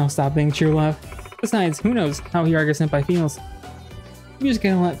guess there's no stopping true love. Besides, who knows how Hiragi-senpai feels? You just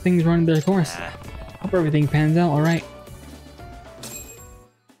gotta let things run their course. Hope everything pans out alright.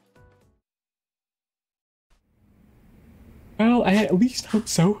 Well, I at least hope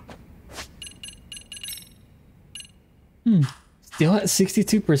so. Still at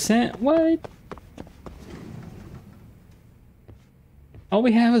 62%? What? All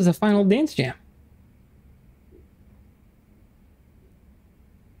we have is a final Dance Jam.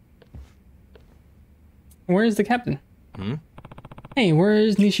 Where's the captain? Hey,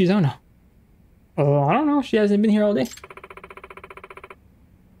 where's Nishizono? Oh, I don't know. She hasn't been here all day.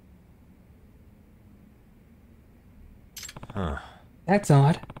 That's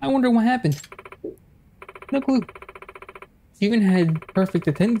odd. I wonder what happened. No clue. Steven had perfect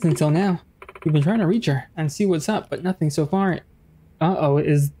attendance until now. We've been trying to reach her and see what's up, but nothing so far. Uh-oh,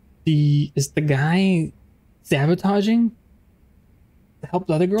 is the guy sabotaging to help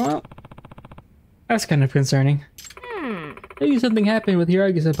the other girl out? That's kind of concerning. Maybe something happened with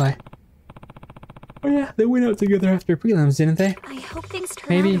Hiragi-senpai. Oh yeah, they went out together after prelims, didn't they? I hope things turn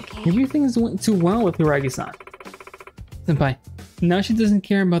Maybe, out okay. maybe things went too well with Hiragi-san. Senpai, now she doesn't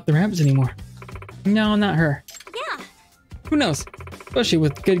care about the raps anymore. No, not her. Yeah. Who knows? Especially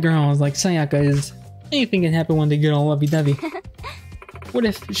with good girls like Sayaka is. Anything can happen when they get all lovey-dovey. What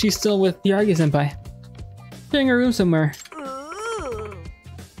if she's still with Hiragi-senpai? Sharing a room somewhere. Ooh.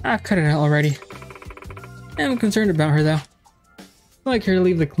 Ah, cut it out already. I'm concerned about her though. I like her to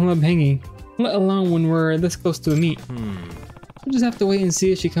leave the club hanging, let alone when we're this close to a meet. We'll just have to wait and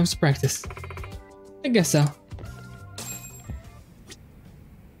see if she comes to practice. I guess so.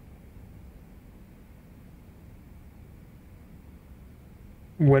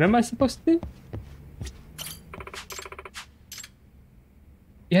 What am I supposed to do?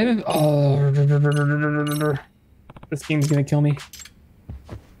 You haven't. Oh, this game's gonna kill me.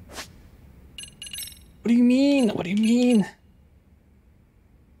 What do you mean? What do you mean?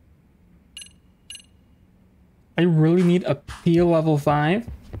 I really need a P level 5?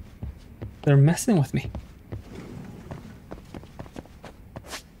 They're messing with me.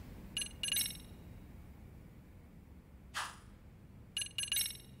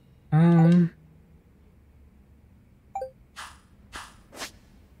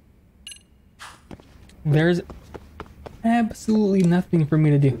 There's absolutely nothing for me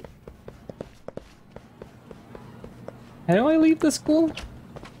to do. How do I leave the school?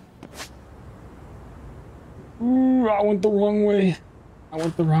 Ooh, I went the wrong way. I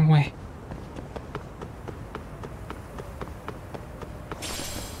went the wrong way.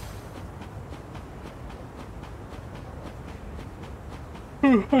 I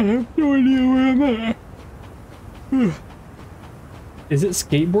have no idea where I'm at. Is it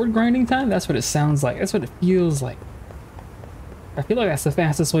skateboard grinding time? That's what it sounds like. That's what it feels like. I feel like that's the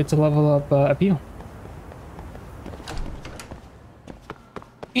fastest way to level up Appeal.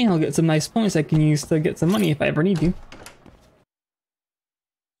 And I'll get some nice points I can use to get some money if I ever need to.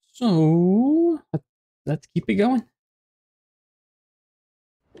 So, let's keep it going.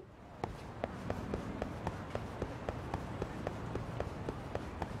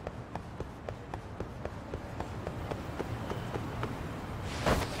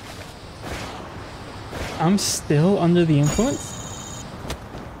 I'm still under the influence?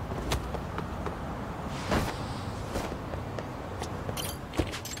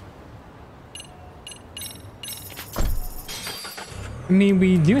 I mean,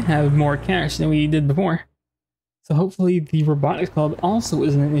 we do have more cash than we did before. So hopefully the robotics club also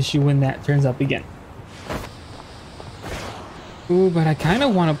isn't an issue when that turns up again. Ooh, but I kind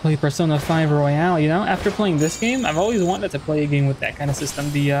of want to play Persona 5 Royale, you know? After playing this game, I've always wanted to play a game with that kind of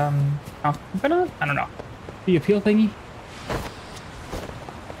system. The, I don't know. The appeal thingy.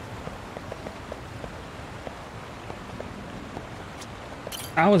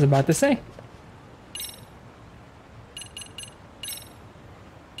 I was about to say.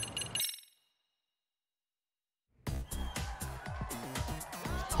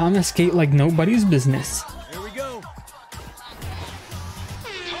 Thomas skate like nobody's business. Here we go.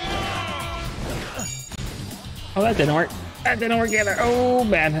 Oh, that didn't work. That didn't work either. Oh,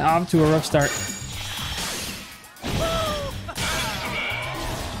 bad. Off to a rough start.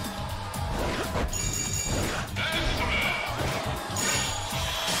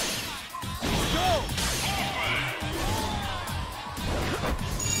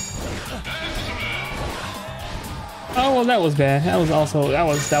 Oh, well, that was bad. That was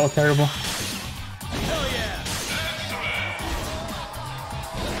terrible. Hell yeah.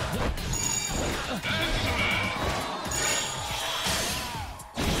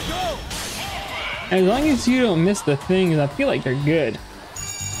 As long as you don't miss the things, I feel like you're good.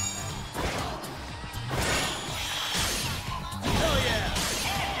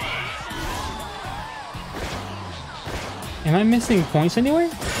 Am I missing points anywhere?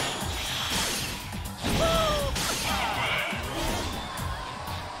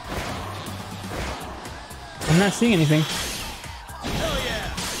 I'm not seeing anything.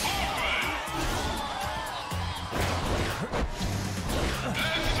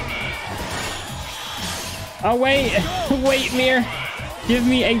 Oh wait, wait, Mir. Give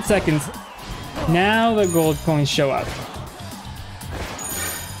me 8 seconds. Now the gold coins show up.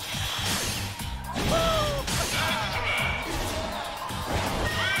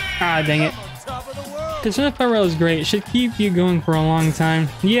 Ah, dang it. Persona 5 Royal is great. It should keep you going for a long time.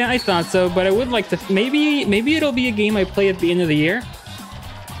 Yeah, I thought so, but I would like to. Maybe it'll be a game I play at the end of the year.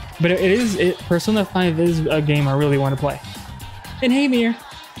 But Persona 5 is a game I really want to play. And hey, Mir,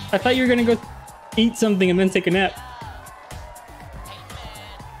 I thought you were gonna go eat something and then take a nap.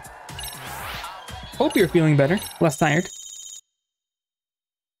 Hope you're feeling better, less tired.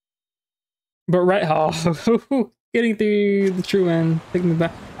 But right, oh, getting through the true end, taking me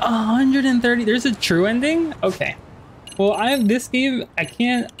back. 130. There's a true ending. Okay. Well, this game.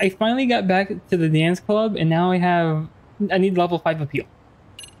 I finally got back to the dance club, and now I need level 5 appeal,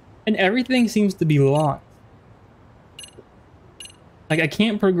 and everything seems to be locked. Like I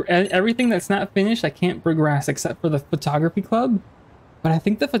can't progress. Everything that's not finished, I can't progress except for the photography club. But I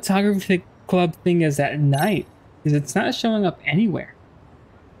think the photography club thing is at night because it's not showing up anywhere.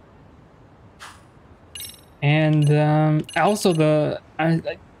 And also I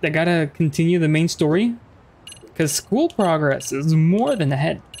gotta continue the main story because school progress is more than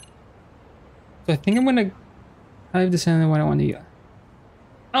ahead. So I think I've decided what I want to eat.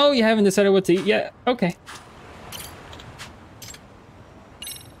 Oh, you haven't decided what to eat yet? Okay.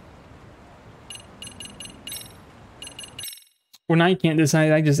 Well, now you can't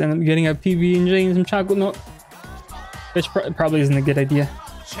decide. I just end up getting a PB&J and some chocolate milk, which probably isn't a good idea.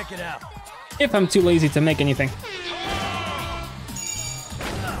 Check it out. If I'm too lazy to make anything.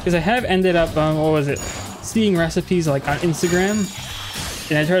 Because I have ended up, what was it? Seeing recipes like on Instagram.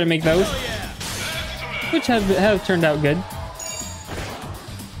 And I try to make those. Which have turned out good.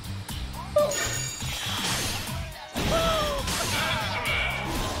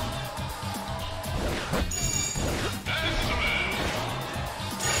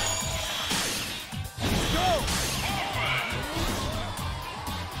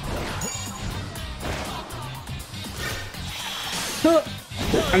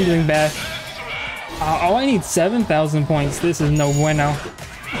 I'm doing bad. Oh, I need 7,000 points. This is no bueno.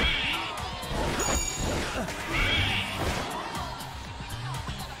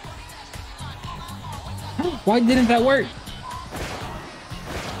 Why didn't that work?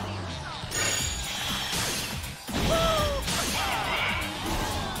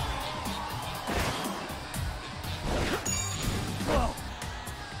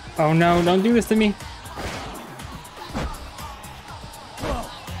 Oh no, don't do this to me.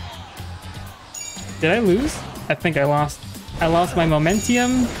 Did I lose? I think I lost. I lost my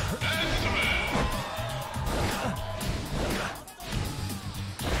momentum.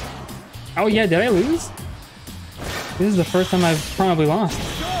 Oh yeah, did I lose? This is the first time I've probably lost.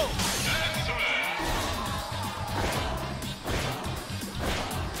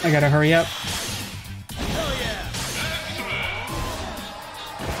 I gotta hurry up.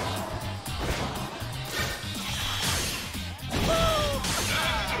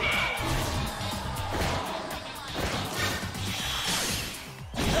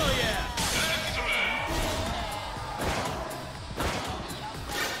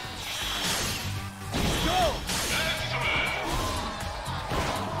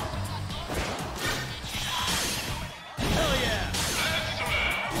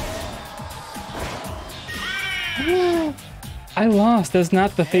 I lost. That's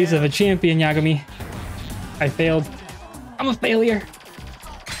not the face of a champion, Yagami. I failed. I'm a failure.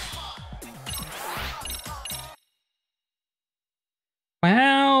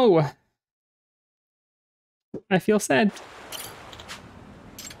 Wow. I feel sad.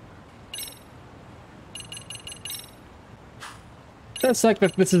 That sucks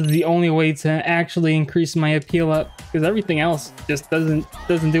that this is the only way to actually increase my appeal up, because everything else just doesn't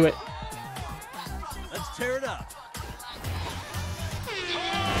do it. Let's tear it up.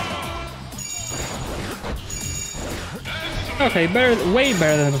 Okay, way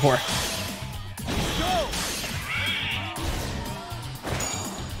better than before.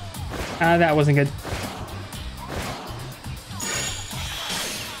 That wasn't good.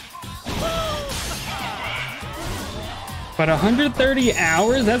 But 130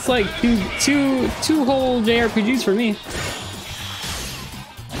 hours? That's like two whole JRPGs for me.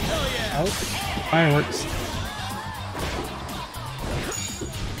 Oh, fireworks.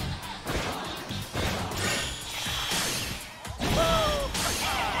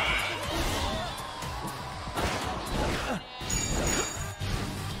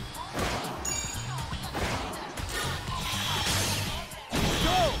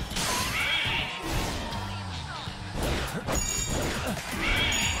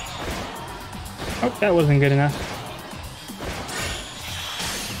 Oh, that wasn't good enough.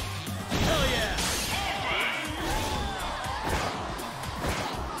 Hell yeah!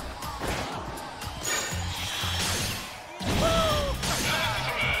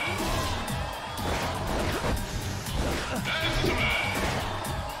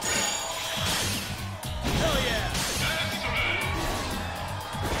 Hell yeah!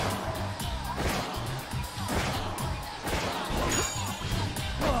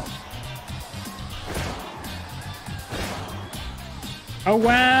 Oh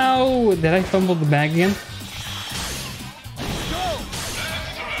wow! Did I fumble the bag again? Go!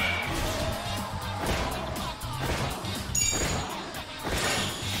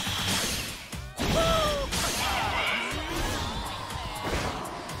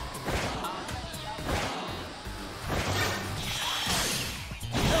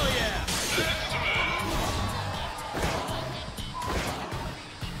 Hell yeah!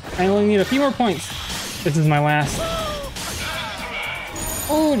 I only need a few more points. This is my last.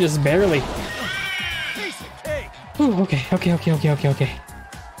 Oh, just barely. Piece of cake! Ooh, okay.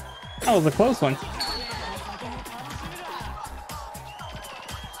 That was a close one.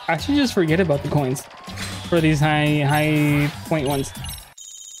 I should just forget about the coins for these high point ones.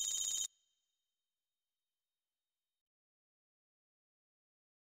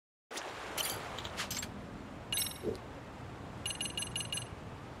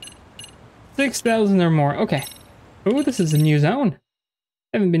 $6,000 or more. Okay. Oh, this is a new zone.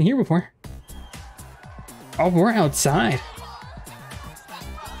 Haven't been here before. Oh, we're outside.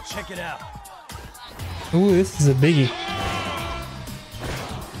 Check it out. Ooh, this is a biggie.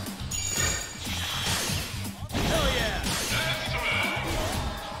 Hell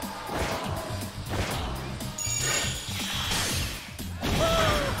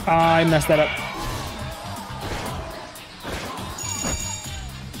yeah! I messed that up.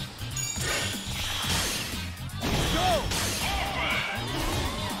 Go!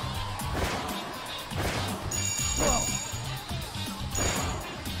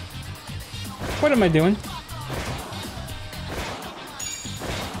 What am I doing?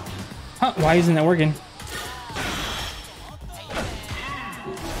 Huh, why isn't it working?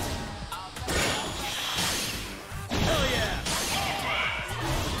 Hell yeah!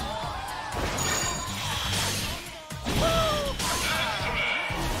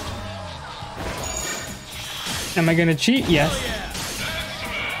 Am I gonna cheat? Yes. Yeah!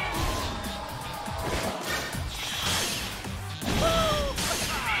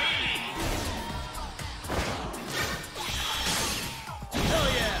 Hell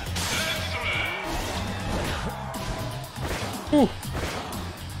yeah! Ooh.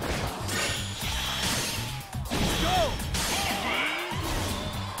 Go!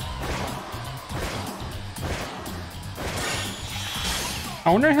 I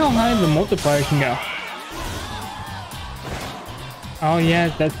wonder how high the multiplier can go. Oh yeah,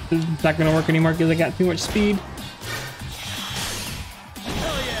 that's not gonna work anymore because I got too much speed.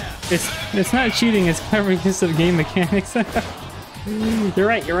 Hell yeah! It's not cheating, it's clever use of game mechanics. You're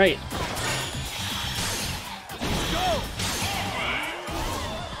right, you're right. Go!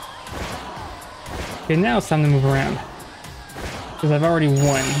 Okay, now it's time to move around. Because I've already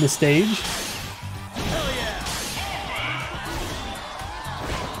won the stage. Hell yeah!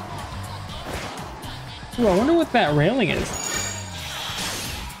 Ooh, I wonder what that railing is.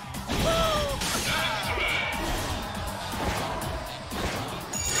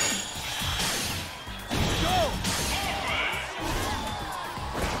 Go!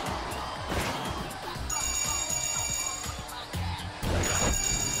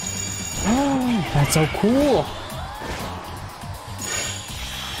 Oh, that's so cool.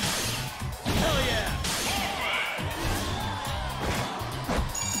 Hell yeah!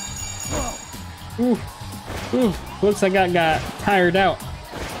 Ooh, ooh, looks like I got tired out. Go!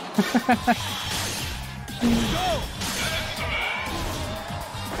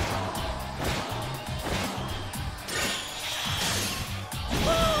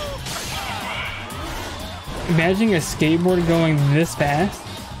 Imagine a skateboard going this fast.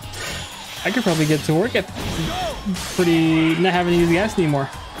 I could probably get to work at not having to use gas anymore.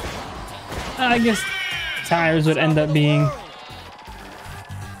 I guess tires would end up being.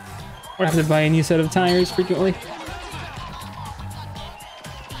 Or have to buy a new set of tires frequently.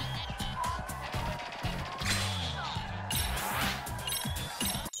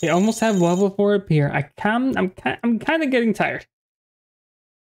 They almost have level 4 up here. I'm kind of getting tired.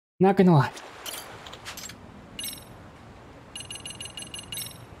 Not gonna lie.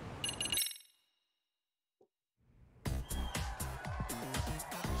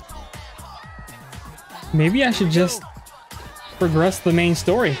 Maybe I should just progress the main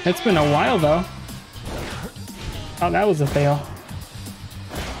story. It's been a while though. Oh, that was a fail.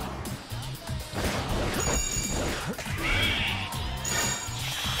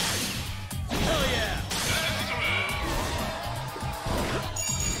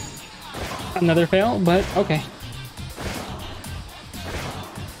 Another fail, but okay.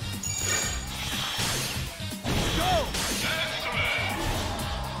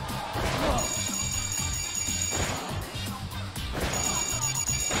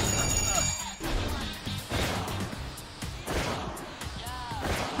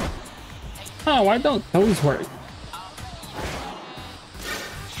 Oh, why don't those work?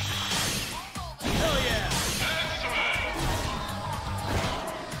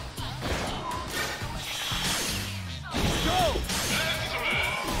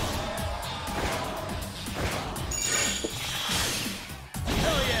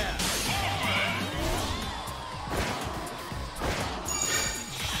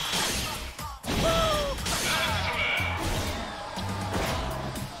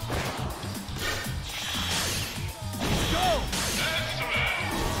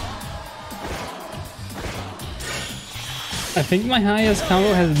 I think my highest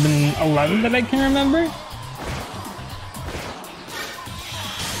combo has been 11 that I can remember.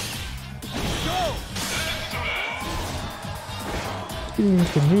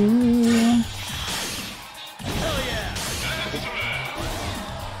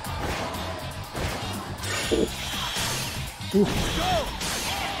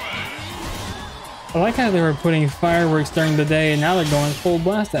 I like how they were putting fireworks during the day and now they're going full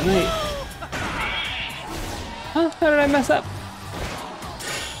blast at night. Huh? How did I mess up?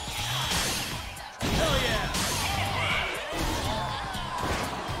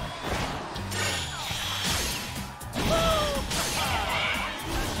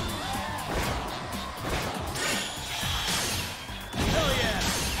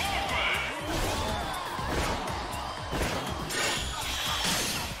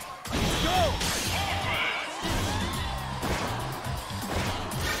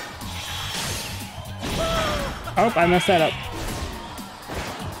 Oh, I messed that up.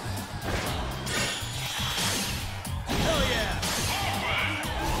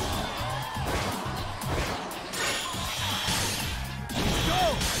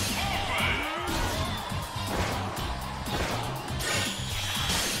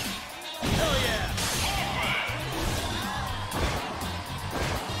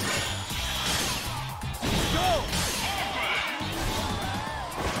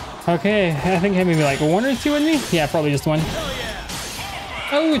 Okay, I think I had maybe like 1 or 2 in me. Yeah, probably just 1.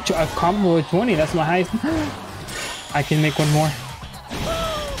 Oh, a combo of 20. That's my highest. I can make 1 more.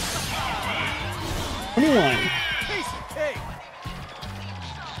 21.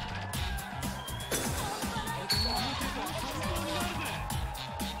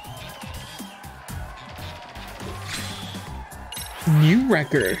 New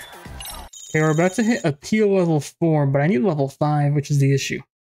record. Okay, we're about to hit appeal level 4, but I need level 5, which is the issue.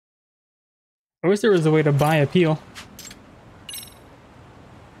 I wish there was a way to buy appeal.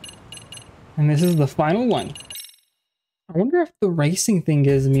 And this is the final one. I wonder if the racing thing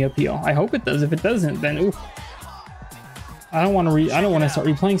gives me appeal. I hope it does. If it doesn't, then oof. I don't want to start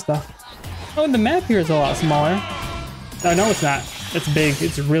replaying stuff. Oh, the map here is a lot smaller. Oh, no, it's not. It's big.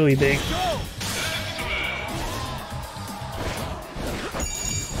 It's really big.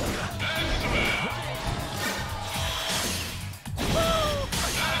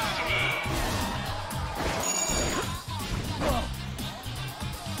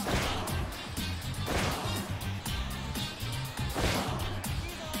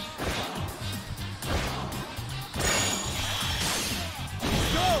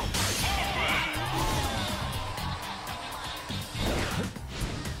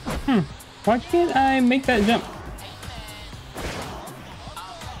 Why can't I make that jump?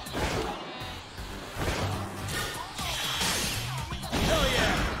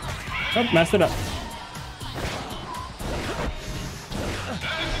 Oh, messed it up.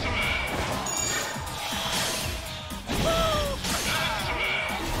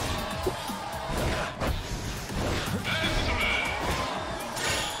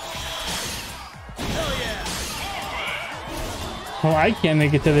 Hell yeah! Oh, I can't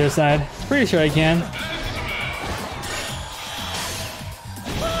make it to their side. Pretty sure I can.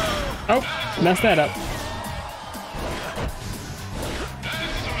 Oh, messed that up.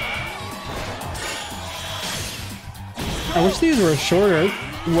 I wish these were shorter.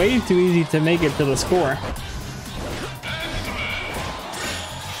 Way too easy to make it to the score.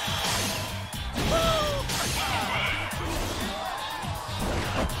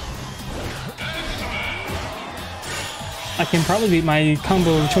 I can probably beat my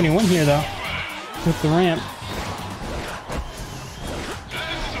combo of 21 here though, with the ramp.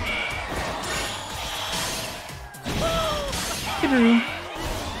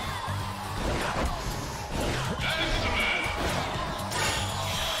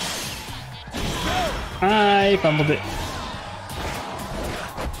 I fumbled it.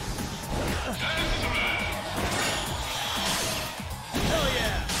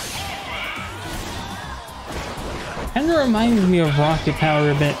 Kind of reminds me of Rocket Power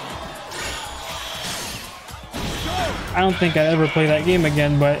a bit. I don't think I'd ever play that game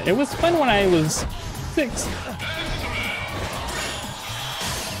again, but it was fun when I was 6.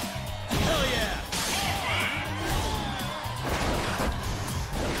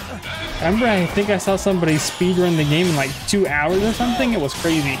 Remember, I think I saw somebody speedrun the game in like 2 hours or something? It was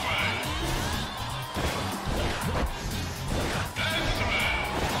crazy.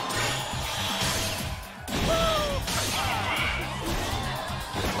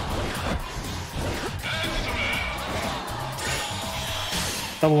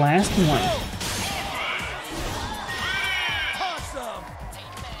 The last one. Awesome.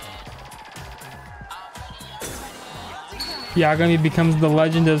 Yagami becomes the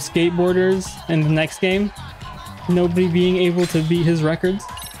legend of skateboarders in the next game. Nobody being able to beat his records.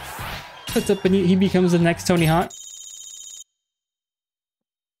 Puts up and he becomes the next Tony Hawk.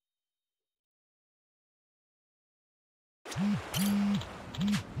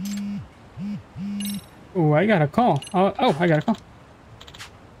 Oh, I got a call. Oh, I got a call.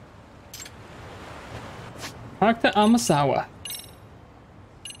 Talk to Amasawa.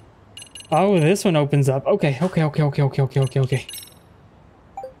 Oh, this one opens up. Okay. When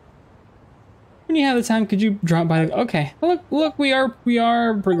you have the time, could you drop by? Okay, look, we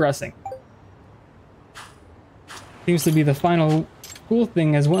are progressing. Seems to be the final cool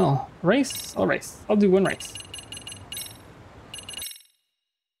thing as well. Race? I'll race. I'll do one race.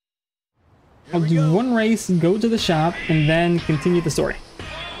 I'll do one race, go to the shop, and then continue the story.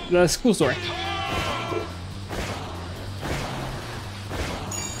 The school story.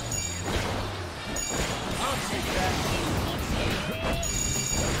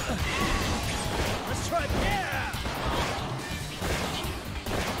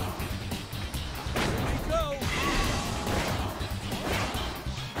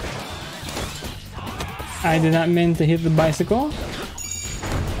 I did not mean to hit the bicycle. Let's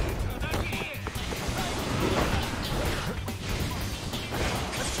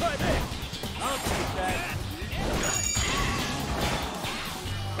try that. I'll take that.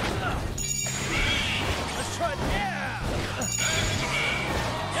 Let's try that.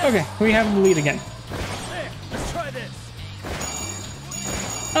 Okay, we have the lead again. There. Let's try this.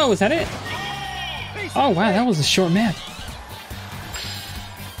 Oh, is that it? Oh wow, that was a short map.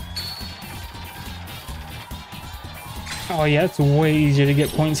 Oh yeah, it's way easier to get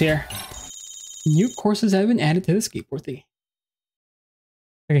points here. New courses have been added to the skateboard thing.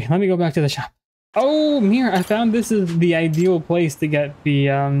 Okay, let me go back to the shop. Oh, Mir, I found this is the ideal place to get the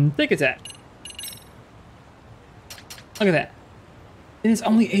tickets at. Look at that. And it's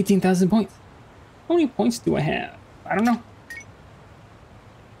only 18,000 points. How many points do I have? I don't know.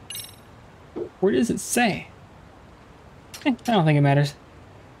 Where does it say? I don't think it matters.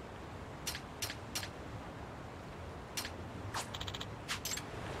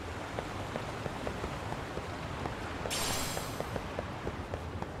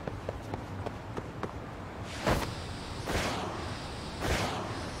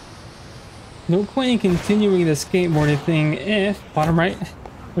 No point in continuing the skateboarding thing if, bottom right,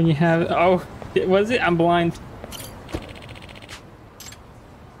 when you have, oh, was it? I'm blind.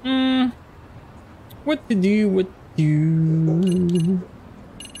 What to do,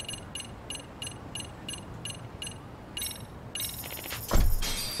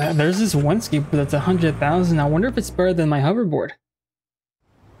 there's this one skateboard that's 100,000. I wonder if it's better than my hoverboard.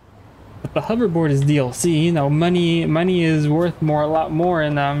 But the hoverboard is DLC, you know, money is worth a lot more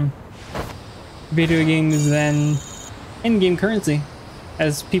in video games than in-game currency,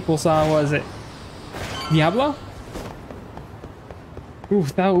 as people saw. Was it Diablo?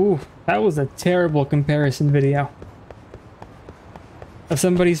 That was a terrible comparison video of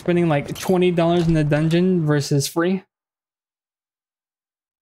somebody spending like $20 in the dungeon versus free.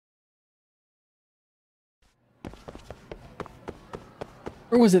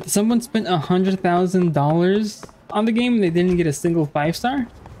 Or was it someone spent $100,000 on the game and they didn't get a single 5-star?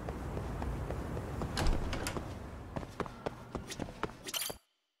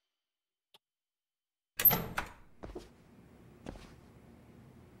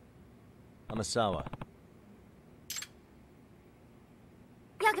 Amasawa.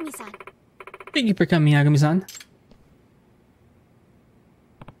 Yagami-san. Thank you for coming, Yagami-san.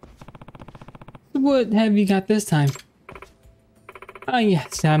 What have you got this time? Ah,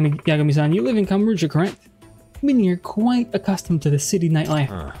 yes, Yagami-san, you live in Kamurocho, correct? Meaning you're quite accustomed to the city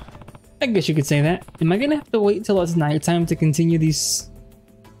nightlife. I guess you could say that. Am I gonna have to wait till it's nighttime to continue these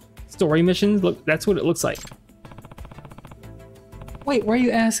story missions? Look, that's what it looks like. Wait, why are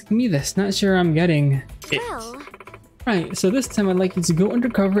you asking me this? Not sure I'm getting it. Well, Right, so this time I'd like you to go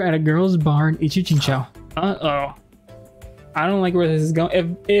undercover at a girls' bar in Ichijincho. Uh-oh. I don't like where this is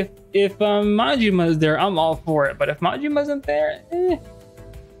going. If Majima's there, I'm all for it. But if Majima isn't there,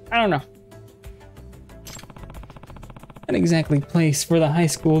 I don't know. Not exactly place for the high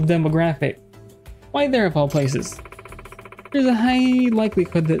school demographic. Why there of all places? There's a high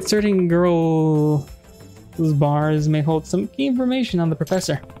likelihood that certain girls' bars may hold some key information on the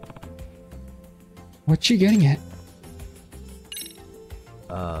professor. What you getting at?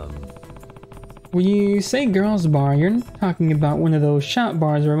 When you say girls' bar, you're talking about one of those shop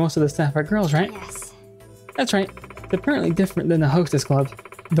bars where most of the staff are girls, right? yes. That's right. It's apparently different than the hostess club.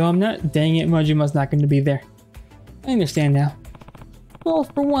 Though I'm not, dang it, Majima's not going to be there. I understand now. Well,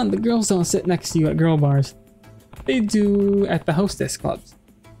 for one, the girls don't sit next to you at girl bars. They do at the hostess clubs.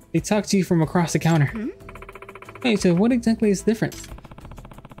 They talk to you from across the counter. Hey, so what exactly is the difference?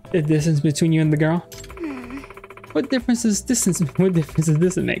 The distance between you and the girl? What difference does distance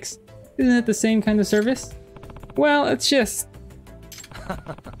makes? Isn't it the same kind of service? Well, it's just...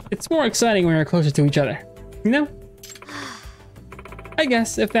 it's more exciting when you're closer to each other. You know? I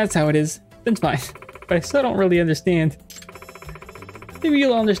guess if that's how it is, then fine. But I still don't really understand. Maybe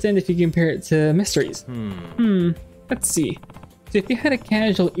you'll understand if you compare it to mysteries. Let's see. So if you had a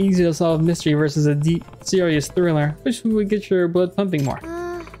casual, easy to solve mystery versus a deep, serious thriller, which would get your blood pumping more?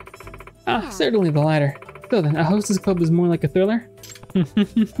 Certainly the latter. So then, a hostess club is more like a thriller?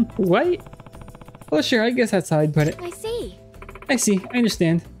 What? Well, sure, I guess that's how I'd put it. I see. I see, I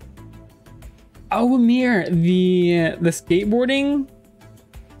understand. Oh, Amir, the skateboarding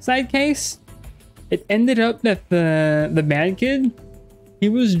side case? It ended up that the bad kid, he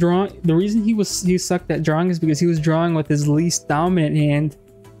was drawing. The reason he sucked at drawing is because he was drawing with his least dominant hand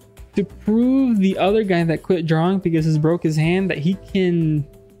to prove the other guy that quit drawing because he broke his hand that he can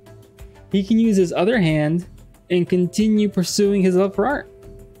use his other hand and continue pursuing his love for art.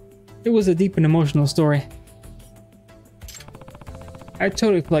 It was a deep and emotional story. I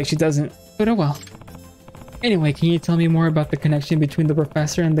totally feel like she doesn't, but oh well. Anyway, can you tell me more about the connection between the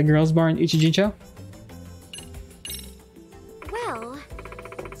professor and the girls' bar in Ichijincho? Well,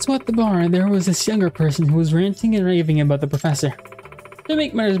 So at the bar, there was this younger person who was ranting and raving about the professor. To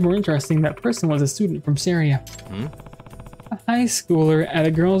make matters more interesting, that person was a student from Seria. A high schooler at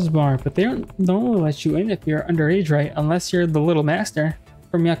a girls' bar, but they don't really let you in if you're underage, right? Unless you're the little master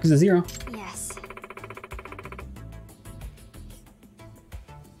from Yakuza 0. yes.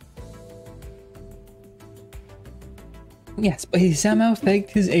 Yes, but he somehow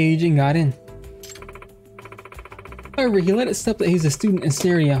faked his age and got in. However, he let it slip that he's a student in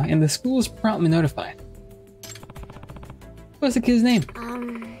Seria, and the school is promptly notified. What's the kid's name?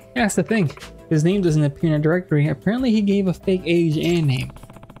 Yeah, that's the thing. His name doesn't appear in a directory. Apparently he gave a fake age and name.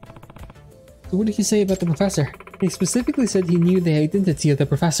 So what did he say about the professor? He specifically said he knew the identity of the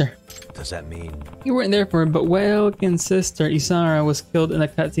professor. Does that mean? You weren't there for it, but Welkin's sister, Isara, was killed in a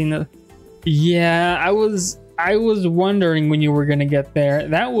cutscene. Yeah, I was wondering when you were gonna get there.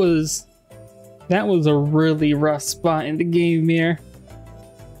 That was a really rough spot in the game here.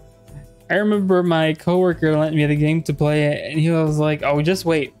 I remember my coworker lent me the game to play it, and he was like, "Oh, just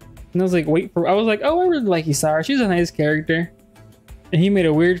wait." And I was like, I was like, "Oh, I really like Isara. She's a nice character." And he made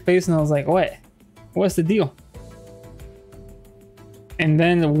a weird face, and I was like, "What? What's the deal?" And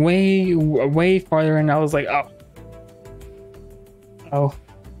then way farther in, I was like, "Oh."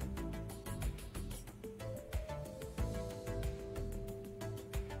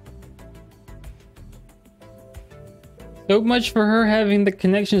 So much for her having the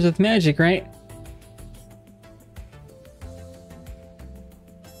connections with magic, right?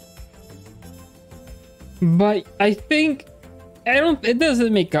 But I think it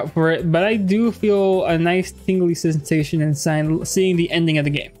doesn't make up for it, but I do feel a nice tingly sensation inside seeing the ending of the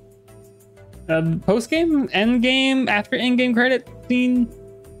game. Post game, end game, after end game credit scene,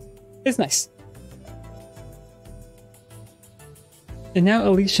 it's nice. And now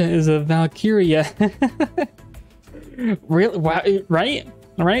Alicia is a Valkyria. Really? Wow, right?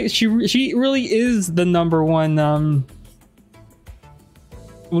 Right? She really is the number one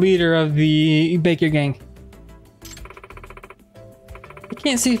leader of the Baker gang. I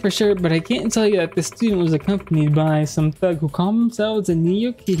can't say for sure, but I can't tell you that the student was accompanied by some thug who call themselves a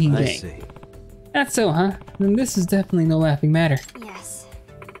Neo Kidding I gang. see. That's so, huh? Then this is definitely no laughing matter. Yes.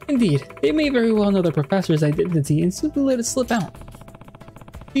 Indeed, they may very well know the professor's identity and simply let it slip out.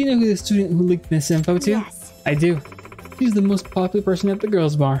 Do you know who the student who leaked this info to? Yes. I do. She's the most popular person at the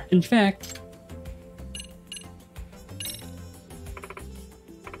girls' bar. In fact,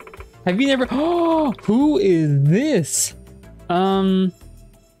 have you never? Oh, who is this?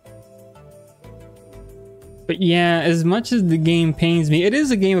 But yeah, as much as the game pains me, it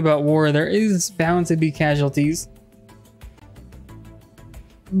is a game about war. There is bound to be casualties.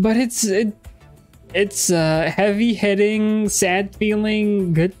 But it's a heavy-hitting, sad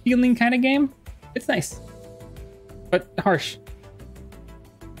feeling, good feeling kind of game. It's nice, but harsh.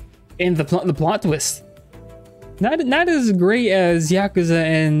 And the plot twist, not as great as Yakuza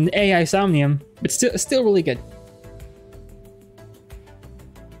and AI Somnium, but still really good.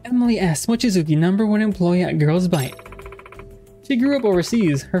 Emily asks, Mochizuki, #1 employee at Girls Bite. She grew up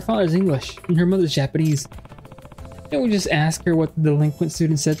overseas. Her father's English and her mother's Japanese. Can't we just ask her what the delinquent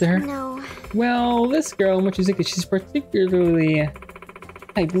student said to her? No. Well, this girl, Mochizuki, she's particularly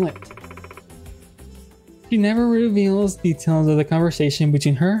tight-lipped. She never reveals details of the conversation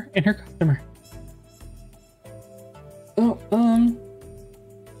between her and her customer.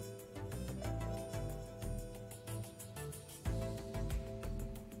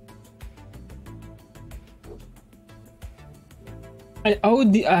 Oh,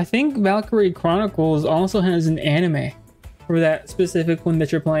 I think Valkyrie Chronicles also has an anime for that specific one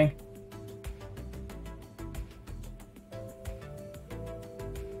that you're playing.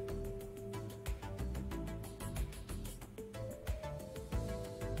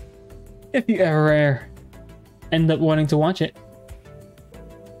 If you ever end up wanting to watch it.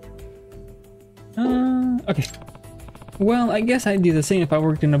 Okay. Well, I guess I'd do the same if I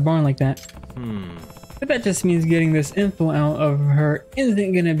worked in a barn like that. But that just means getting this info out of her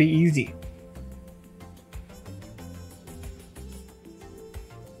isn't gonna be easy.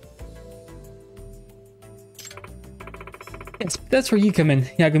 Yes, that's where you come in,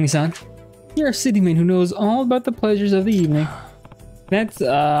 Yagami-san. You're a city man who knows all about the pleasures of the evening. That's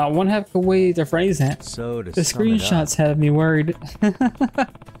one heck of a way to phrase that. So to The sum it up, screenshots have me worried.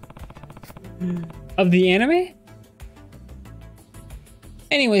 Of the anime?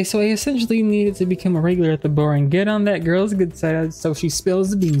 Anyway, so I essentially needed to become a regular at the bar and get on that girl's good side so she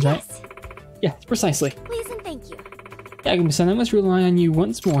spills the beans, right? Yes. Yeah, precisely. Please and thank you. Yagami-san, I must rely on you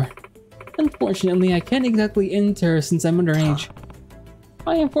once more. Unfortunately, I can't exactly enter since I'm underage.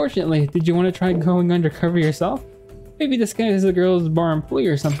 Why unfortunately? Did you want to try going undercover yourself? Maybe disguise as a girl's bar employee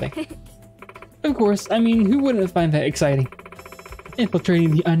or something. Of course, I mean, who wouldn't find that exciting?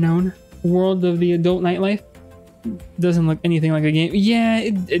 Infiltrating the unknown world of the adult nightlife? Doesn't look anything like a game. Yeah,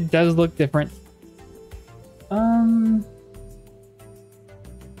 it does look different. I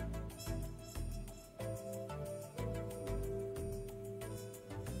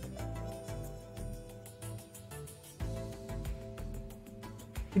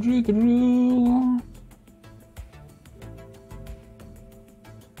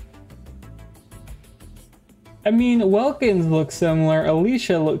mean, Welkins looks similar.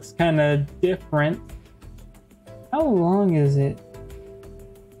 Alicia looks kind of different. How long is it?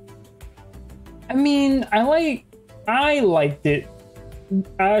 I mean, I liked it.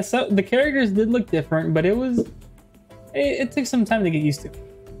 So the characters did look different, but it took some time to get used to.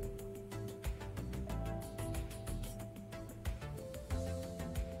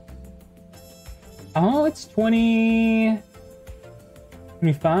 Oh, it's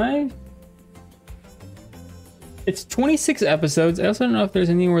 25? It's 26 episodes. I also don't know if there's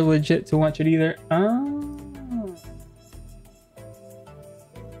anywhere legit to watch it either.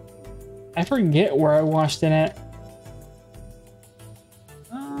 I forget where I watched it at.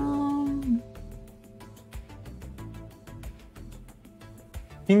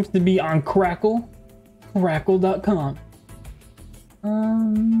 Seems to be on Crackle. Crackle.com.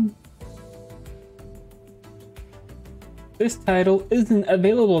 This title isn't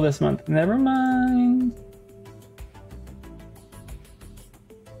available this month. Never mind.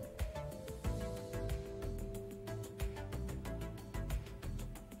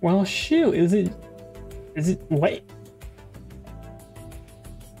 Well, shoot, is it, wait.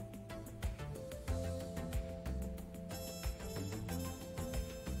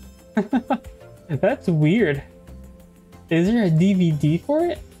 That's weird. Is there a DVD for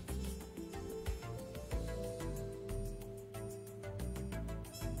it?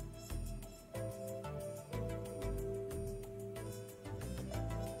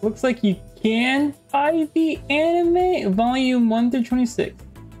 Looks like you can buy the anime volume 1 through 26.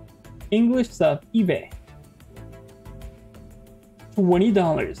 English sub, eBay.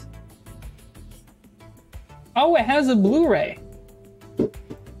 $20. Oh, it has a Blu-ray.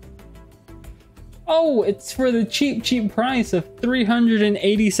 Oh, it's for the cheap price of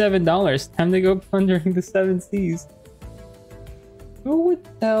 $387. Time to go plundering the 7 seas. Who would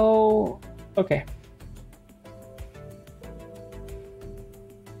tell? Okay.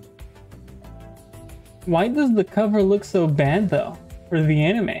 Why does the cover look so bad though for the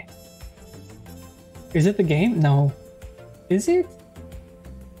anime? Is it the game? No. Is it?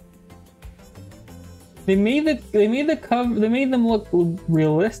 They made the cover, they made them look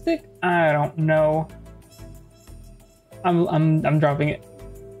realistic? I don't know. I'm dropping it.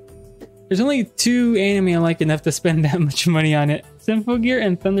 There's only 2 anime I like enough to spend that much money on it. Symphogear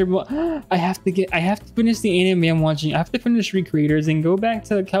and Thunderbolt. I have to finish the anime I'm watching. I have to finish Recreators and go back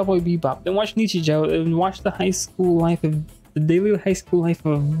to Cowboy Bebop, then watch Nichijou, and watch the daily high school life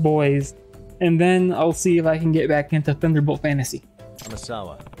of boys. And then I'll see if I can get back into Thunderbolt Fantasy.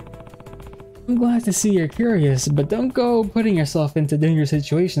 Amasawa. I'm glad to see you're curious, but don't go putting yourself into dangerous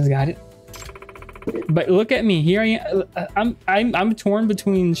situations, got it? But look at me, here I am. I'm torn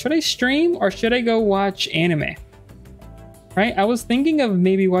between should I stream or should I go watch anime? Right? I was thinking of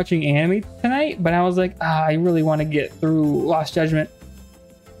maybe watching anime tonight, but I was like, I really want to get through Lost Judgment.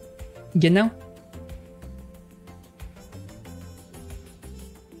 You know?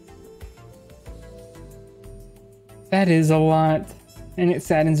 That is a lot, and it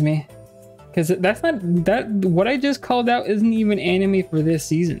saddens me. Because that's not that what I just called out isn't even anime for this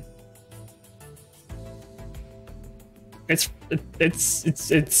season. It's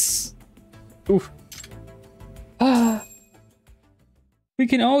oof. We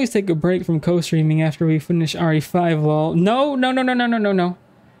can always take a break from co-streaming after we finish RE5, lol. No. No.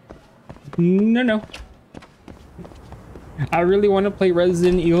 I really want to play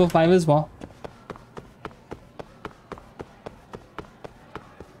Resident Evil 5 as well.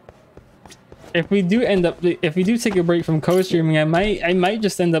 If we do take a break from co-streaming, I might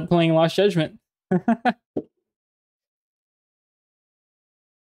just end up playing Lost Judgment.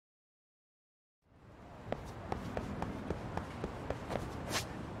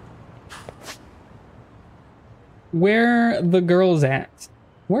 Where the girls at?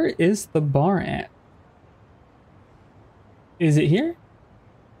 Where is the bar at? Is it here?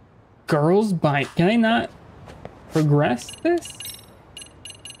 Girls Bite. Can I not progress this?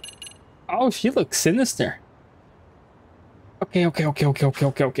 Oh, she looks sinister. Okay.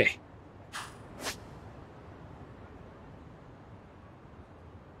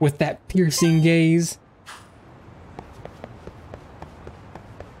 With that piercing gaze.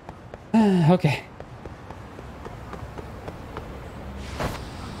 Okay.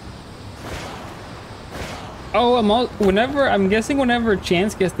 Oh, I'm guessing whenever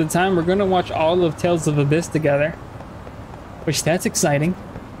Chance gets the time, we're gonna watch all of Tales of Abyss together. Which, that's exciting.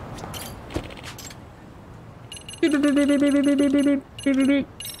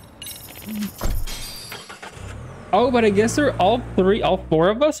 Oh, but I guess all 4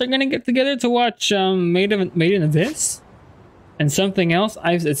 of us are gonna get together to watch Made in Abyss? And something else.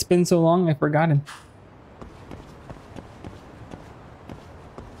 It's been so long, I've forgotten.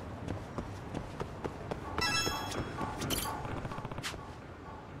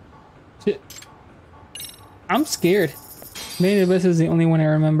 I'm scared. Made in Abyss is the only one I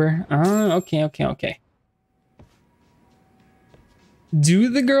remember. Okay. Do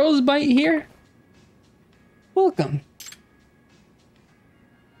the girls bite here? Welcome.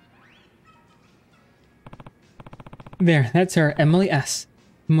 There, that's her, Emily S.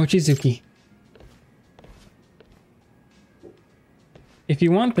 Mochizuki. If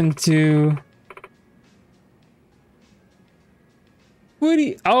you want them to... What do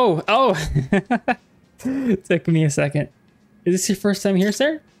you... Oh! Took me a second. Is this your first time here,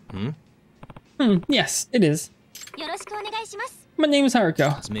 sir? Yes, it is. My name is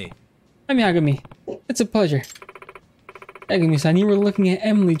Haruko. It's me. I'm Yagami. It's a pleasure. Yagami-san, you were looking at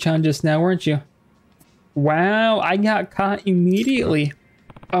Emily-chan just now, weren't you? Wow, I got caught immediately.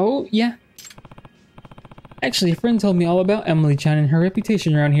 Oh, yeah. Actually, a friend told me all about Emily-chan and her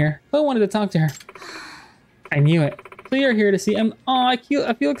reputation around here, so I wanted to talk to her. I knew it. So you're here to see Oh, I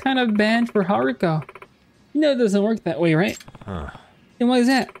feel kind of bad for Haruko. You know it doesn't work that way, right? Huh. And why is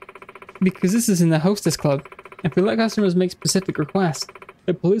that? Because this is in the hostess club. If we let customers make specific requests,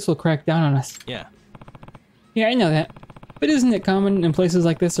 the police will crack down on us. Yeah. Yeah, I know that. But isn't it common in places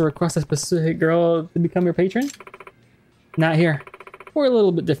like this to request a specific girl to become your patron? Not here. We're a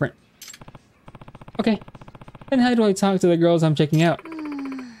little bit different. Okay. Then how do I talk to the girls I'm checking out?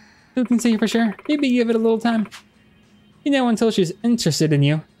 Who can say for sure? Maybe give it a little time. You know, until she's interested in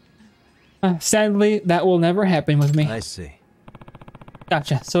you. Sadly, that will never happen with me. I see.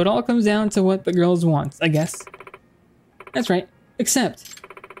 Gotcha. So it all comes down to what the girls want, I guess. That's right. Except,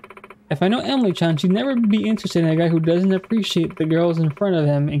 if I know Emily-chan, she'd never be interested in a guy who doesn't appreciate the girls in front of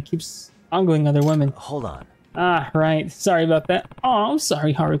him and keeps ogling other women. Hold on. Ah, right. Sorry about that. Oh, I'm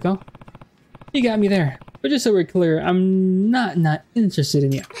sorry, Haruko. You got me there. But just so we're clear, I'm not interested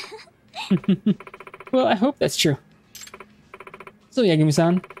in you. Well, I hope that's true. So,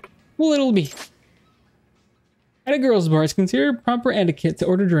 Yagami-san, well, it'll be. At a girls' bar, it's considered proper etiquette to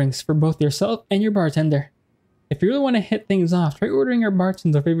order drinks for both yourself and your bartender. If you really want to hit things off, try ordering your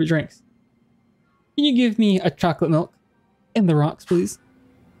bartender's favorite drinks. Can you give me a chocolate milk? And the rocks, please.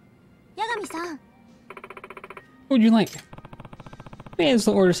 Yagami-san. What would you like? May as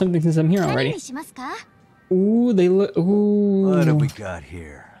well order something since I'm here already. 何にしますか? Ooh, they look. Ooh. What do we got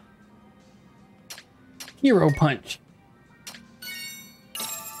here? Hero Punch.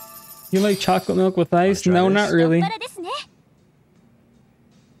 You like chocolate milk with ice? Wanna try No, this? not really. 太っ腹ですね。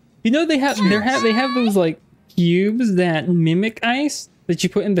 You know they have those like cubes that mimic ice that you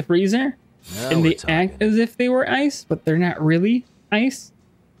put in the freezer, Now and we're they talking. act as if they were ice, but they're not really ice,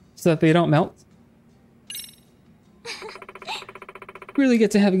 so that they don't melt. Really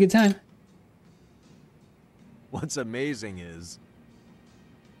get to have a good time. What's amazing is...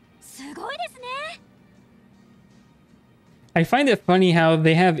 すごいですね。 I find it funny how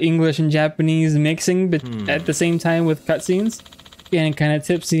they have English and Japanese mixing, but at the same time with cutscenes. Getting kind of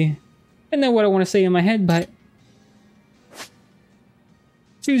tipsy. I know what I want to say in my head, but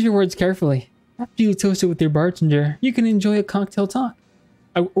choose your words carefully. After you toast it with your bartender, you can enjoy a cocktail talk.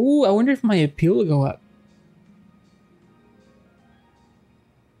 I wonder if my appeal will go up.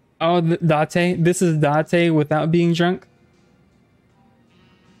 Oh, Date. This is Date without being drunk.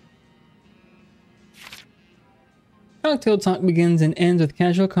 Cocktail talk begins and ends with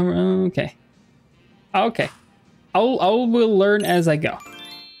casual Okay. Okay. I will learn as I go.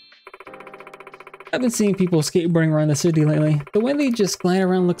 I've been seeing people skateboarding around the city lately. The way they just glide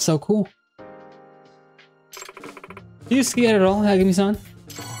around looks so cool. Do you skate at all, Hagami-san?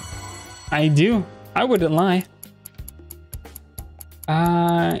 I do. I wouldn't lie.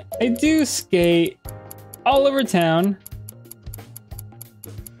 I do skate all over town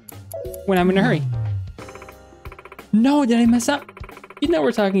when I'm in a hurry. No, did I mess up? You know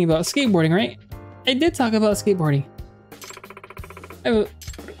we're talking about skateboarding, right? I did talk about skateboarding.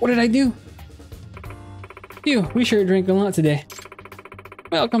 What did I do? Phew, we sure drank a lot today.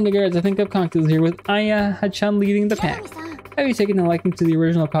 Welcome to Guards. I think of cocktails here with Aya Hachan leading the pack. ヤガミさん。 Have you taken a liking to the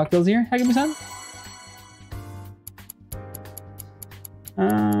original cocktails here, Hagami-san?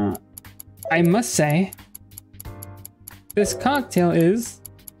 I must say, this cocktail is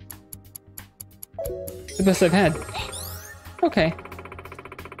the best I've had. Okay.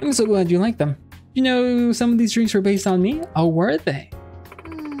 I'm so glad you like them. You know, some of these drinks were based on me? Oh, were they?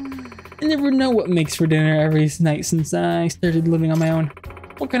 I never know what makes for dinner every night since I started living on my own.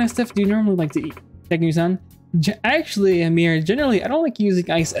 What kind of stuff do you normally like to eat, Hagami-san? Actually, Amir, generally I don't like using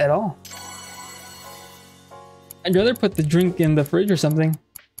ice at all. I'd rather put the drink in the fridge or something.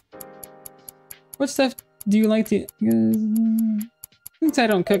 What stuff do you like to... Since I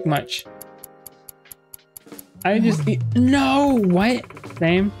don't cook much. I just eat... No! What?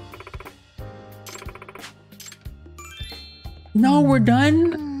 Same. No, we're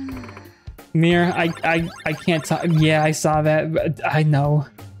done? Mir, I can't talk. Yeah, I saw that, but I know.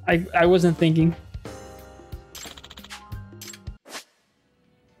 I wasn't thinking.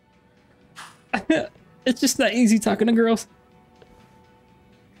 It's just not easy talking to girls.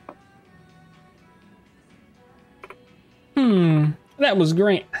 That was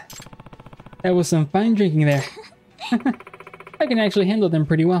great. That was some fine drinking there. I can actually handle them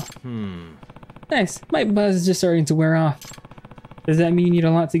pretty well. Nice. My buzz is just starting to wear off. Does that mean you need a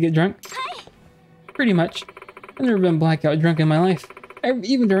lot to get drunk? Pretty much. I've never been blackout drunk in my life.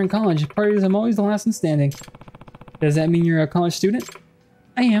 Even during college, parties I'm always the last one standing. Does that mean you're a college student?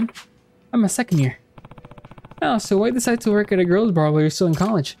 I am. I'm a second year. Oh, so why decide to work at a girls' bar while you're still in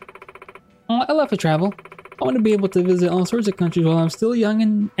college? Oh, I love to travel. I want to be able to visit all sorts of countries while I'm still young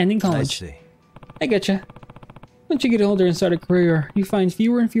and in I college. see. I getcha. Once you get older and start a career, you find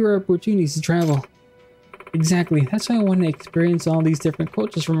fewer and fewer opportunities to travel. Exactly. That's why I want to experience all these different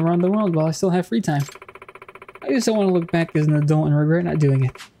cultures from around the world while I still have free time. I just don't want to look back as an adult and regret not doing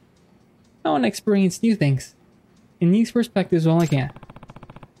it. I want to experience new things. in these perspectives all I can.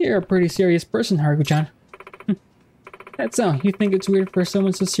 You're a pretty serious person, Haruko-chan. That's so. You think it's weird for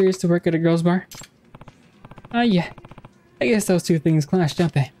someone so serious to work at a girls' bar? Yeah. I guess those two things clash,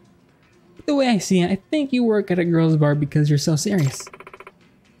 don't they? The way I see it, I think you work at a girls' bar because you're so serious.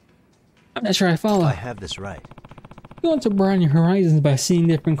 I'm not sure I follow. I have this right. You want to broaden your horizons by seeing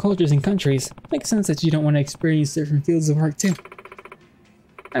different cultures and countries. Makes sense that you don't want to experience different fields of work too.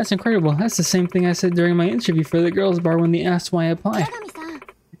 That's incredible. That's the same thing I said during my interview for the girls' bar when they asked why I applied. 八神さん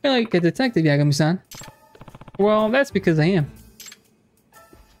You're like a detective, Yagami-san. Well, that's because I am.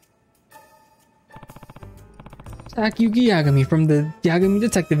 Takayuki Yagami from the Yagami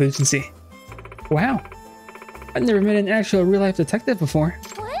Detective Agency. Wow. I've never met an actual real-life detective before.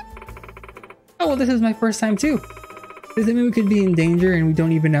 What? Oh, well, this is my first time too. Does it mean we could be in danger and we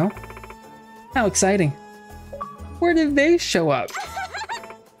don't even know? How exciting. Where did they show up?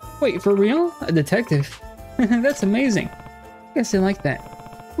 Wait, for real? A detective? That's amazing. I guess I like that.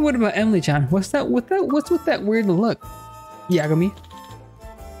 But what about Emily-chan? What's with that weird look? Yagami?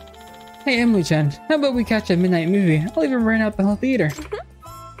 Hey Emily-chan, how about we catch a midnight movie? I'll even rent out the whole theater.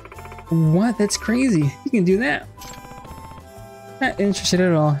 What? That's crazy. You can do that. Not interested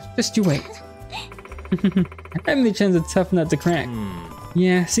at all. Just you wait. Emily-chan's a tough nut to crack.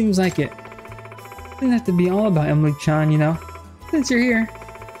 Yeah, seems like it. Doesn't have to be all about Emily-chan, you know. Since you're here,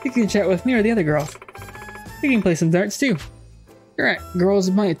 you can chat with me or the other girls. We can play some darts too. You're right, girls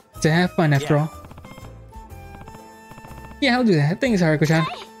might to have fun after all. Yeah, I'll do that. Thanks, Haruko-chan.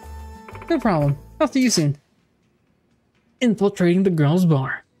 No problem. I'll see you soon. Infiltrating the girls'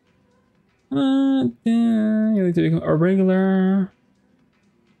 bar. A regular.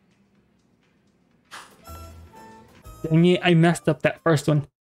 Dang it, I messed up that first one.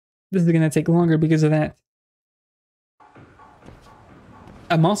 This is gonna take longer because of that.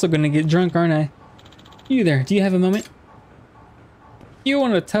 I'm also gonna get drunk, aren't I? You there, do you have a moment? You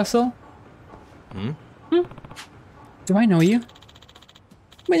want to tussle? Do I know you?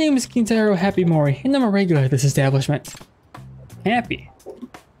 My name is Kintaro Happy Mori, and I'm a regular at this establishment. Happy?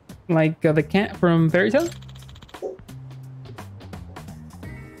 Like the cat from Fairy Tail?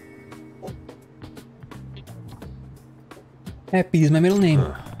 Happy is my middle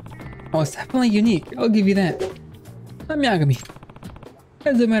name. Oh, it's definitely unique, I'll give you that. I'm Yagami.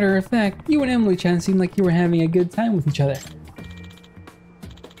 As a matter of fact, you and Emily-chan seemed like you were having a good time with each other.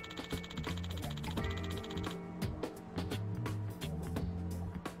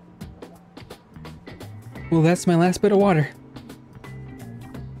 Well, that's my last bit of water.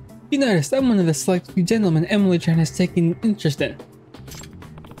 You noticed I'm one of the select few gentlemen Emily-chan has taken interest in.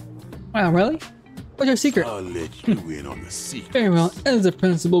 Wow, really? What's your secret? I'll let you in on the secret. Very well, as a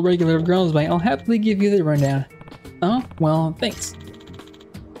principal regular of Girls' Bite, I'll happily give you the rundown. Oh, well, thanks.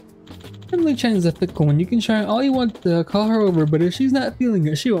 Emily-chan is a fickle one. You can try all you want to call her over, but if she's not feeling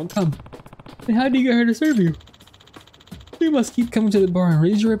it, she won't come. And how do you get her to serve you? You must keep coming to the bar and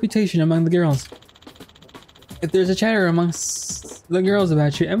raise your reputation among the girls. If there's a chatter amongst the girls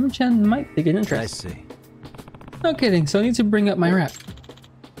about you, Emily-chan might take an interest. I see. No kidding, so I need to bring up my rep.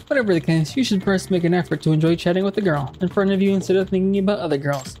 Whatever the case, you should first make an effort to enjoy chatting with the girl in front of you instead of thinking about other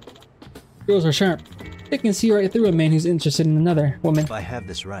girls. Girls are sharp. They can see right through a man who's interested in another woman. If I have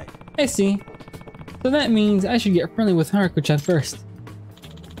this right. I see. So that means I should get friendly with Haruko-chan first.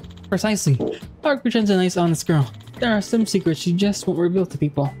 Precisely. Haruko-chan's a nice, honest girl. There are some secrets she just won't reveal to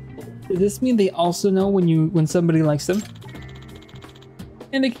people. Does this mean they also know when somebody likes them?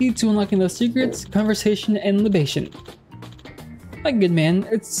 And the key to unlocking those secrets, conversation, and libation. My good man,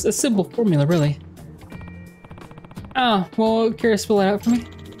 it's a simple formula, really. Ah, well, care to spell it out for me?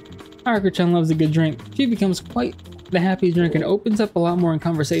 Haruko-chan loves a good drink. She becomes quite the happy drink and opens up a lot more in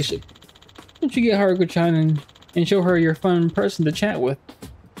conversation. Once you get Haruko-chan and show her you're a fun person to chat with,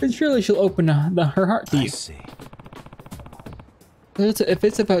 then surely she'll open her heart to I you. see. If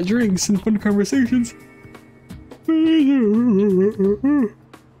it's about drinks and fun conversations.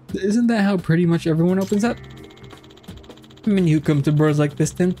 Isn't that how pretty much everyone opens up? Men who come to bars like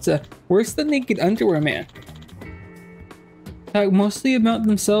this tend to worse than naked underwear man. Talk mostly about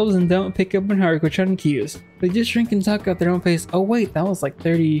themselves and don't pick up on Haruko-chan cues. They just drink and talk out their own pace. Oh wait, that was like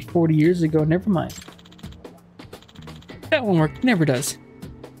 30-40 years ago, never mind. That won't work, never does.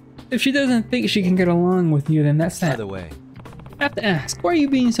 If she doesn't think she can get along with you, then that's By that. the way, I have to ask, why are you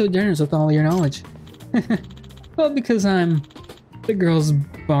being so generous with all your knowledge? Well, because I'm the girls'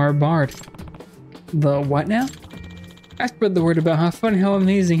 bar bard. The what now? I spread the word about how fun, how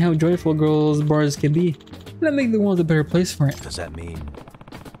amazing, how joyful girls' bars can be, and I make the world a better place for it. does that mean?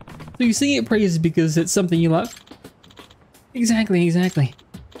 So you sing it praised because it's something you love? Exactly.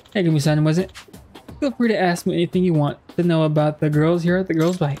 Yagami-san, was it? Feel free to ask me anything you want to know about the girls here at the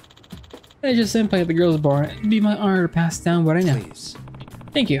Girls Bite. I just senpai at the Girls Bar. It'd be my honor to pass down what I know. Please.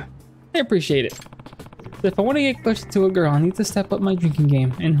 Thank you. I appreciate it. So if I want to get closer to a girl, I need to step up my drinking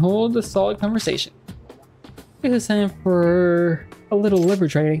game and hold a solid conversation. Guess it's time for a little liver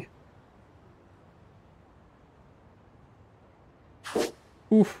trading.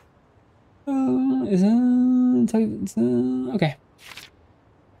 Oof. Okay.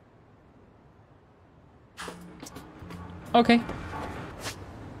 Okay.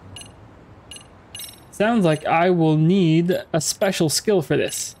 Sounds like I will need a special skill for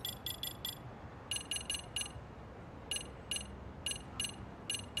this.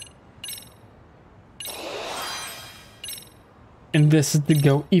 And this is to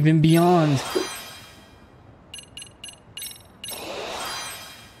go even beyond.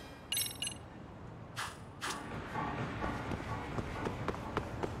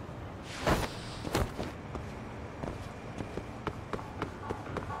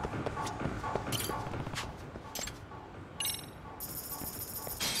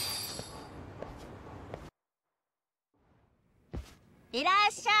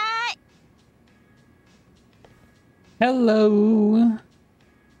 Hello.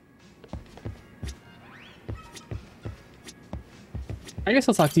 I guess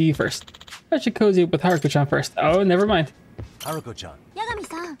I'll talk to you first. I should cozy up with Haruko-chan first. Oh, never mind. Haruko-chan, 八神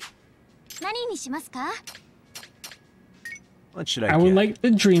さん、何にしますか？ what should I I get? would like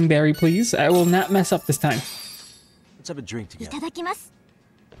the Dreamberry, please. I will not mess up this time. Let's have a drink い together. ただきます。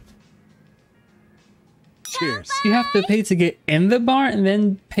 Cheers. You have to pay to get in the bar and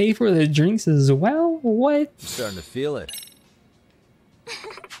then pay for the drinks as well? What? I'm starting to feel it.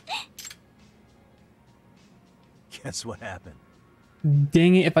 Guess what happened?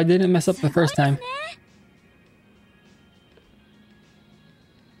 Dang it, if I didn't mess up the first time.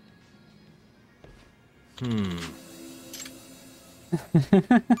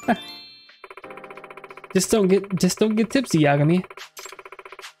 Just don't get tipsy, Yagami.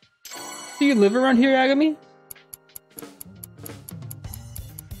 Do you live around here, Yagami?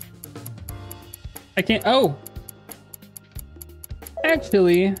 I can't. Oh,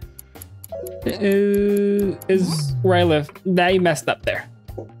 actually, is where I live. Now you messed up there.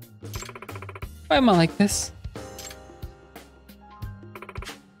 Why am I like this?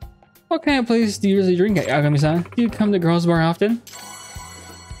 What kind of place do you usually drink at, Yagami-san? Do you come to Girls Bar often?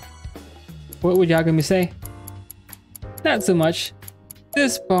 What would Yagami say? Not so much.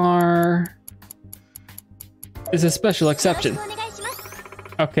 This bar is a special よろし exception. くお願いします。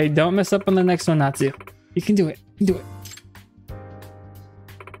 Okay, don't mess up on the next one, Natsu. You can do it. You can do it.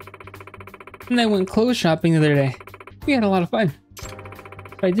 And I went clothes shopping the other day. We had a lot of fun.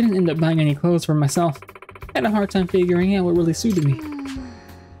 But I didn't end up buying any clothes for myself. I had a hard time figuring out what really suited me.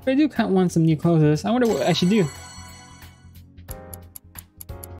 But I do kind of want some new clothes. I wonder what I should do.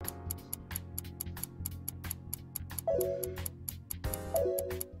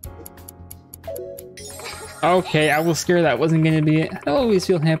 Okay, I was scared that wasn't gonna be it. I always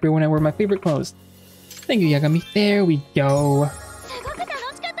feel happier when I wear my favorite clothes. Thank you, Yagami. There we go. すごく楽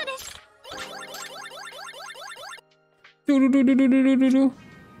しかったです。 Do-do-do-do-do-do-do-do.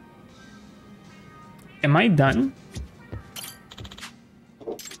 Am I done?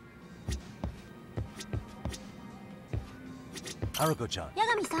 Haruko-chan, 八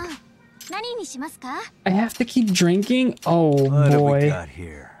神さん、何にしますか？ I have to keep drinking? Oh what have we boy. got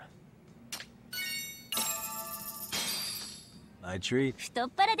here? My treat. 太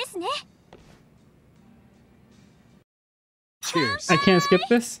っ腹ですね。 Cheers. I can't skip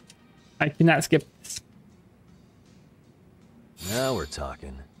this? I cannot skip this. Now we're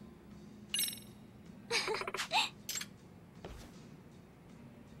talking.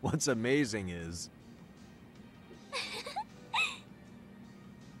 What's amazing is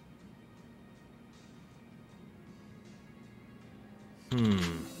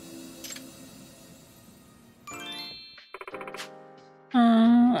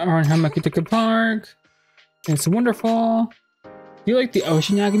Around Hamakitaka Park. It's wonderful. Do you like the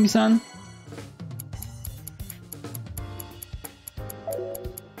ocean, Yagami-san?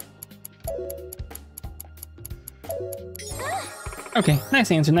 Okay,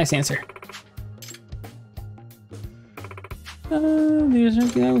 nice answer, nice answer.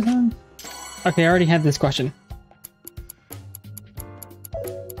 Okay, I already had this question.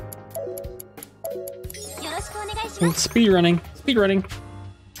 よろしくお願いします。 Speed running, speed running. す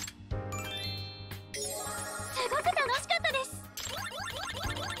ごく楽しかったです。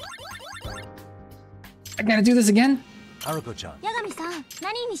 I gotta do this again? Haruko-chan, 八神さん、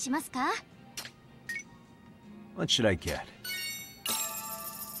何にしますか？ what should I get?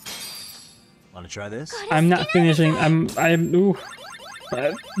 Want to try this? I'm not finishing. Ooh.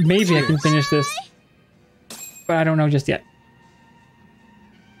 Maybe I can finish this. But I don't know just yet.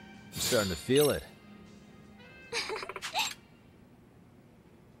 I'm starting to feel it.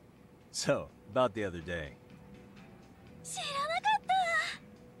 So, about the other day. 知らなかった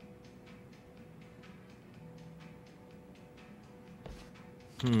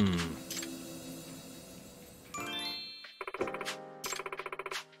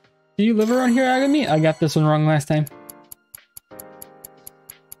Do you live around here, Agami? I got this one wrong last time.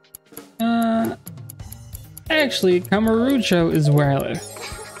 Actually, Kamurocho is where I live.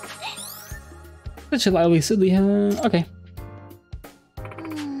 Such a lively city, okay.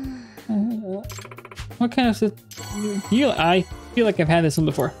 What kind of stuff? I feel like I've had this one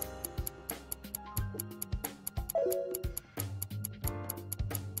before.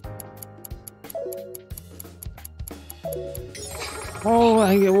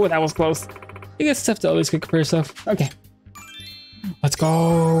 Oh, that was close. You get stuff to always cook for yourself. Okay. Let's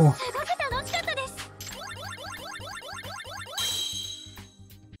go. すごく楽しかったです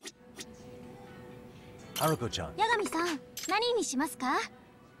Haruko-chan, 八神さん何にしますか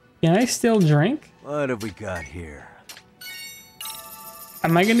Can I still drink? what have we got here?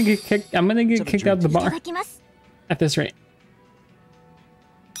 Am I gonna get kicked? I'm gonna get kicked out the いた bar だきます at this rate.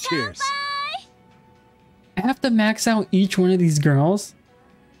 Cheers. I have to max out each one of these girls.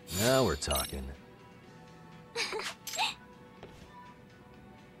 Now we're talking.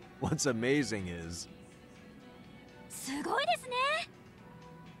 What's amazing is すごいですね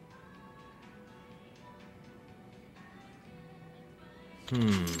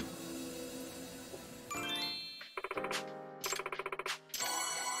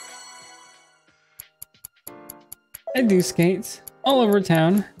I do skates all over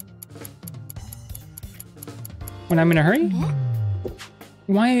town. When I'm in a hurry?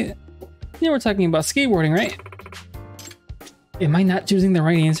 Why? You know we're talking about skateboarding, right? Am I not choosing the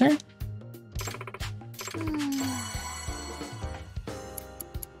right answer?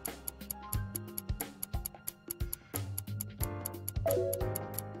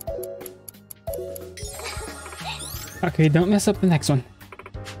 Okay, don't mess up the next one.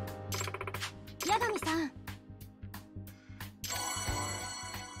 八神さん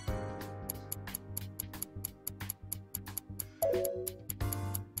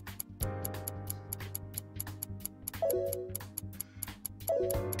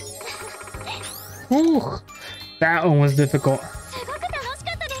Ooh, that one was difficult. すごく楽し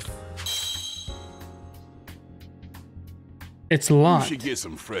かったです It's You locked. should get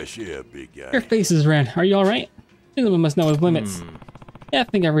some fresh air, big guy. Your face is red. Are you alright? Anyone must know his limits. Yeah, I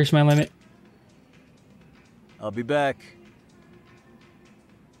think I've reached my limit. I'll be back.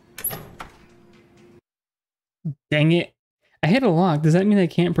 Dang it. I hit a lock. Does that mean I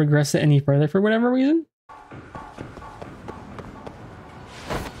can't progress it any further for whatever reason?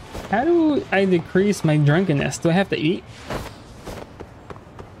 How do I decrease my drunkenness? Do I have to eat?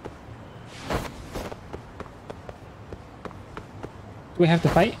 Do we have to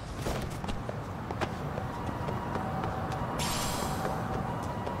fight?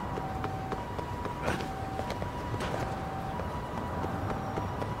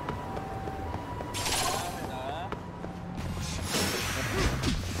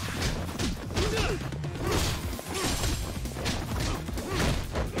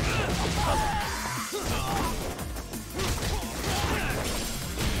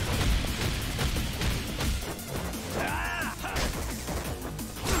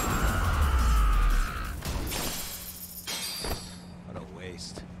 What a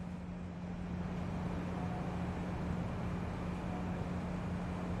waste.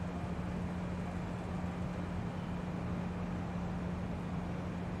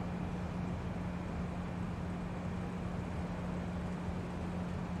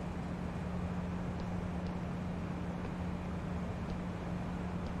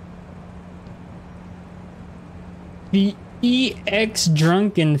 The EX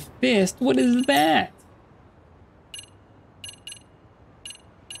Drunken Fist? What is that?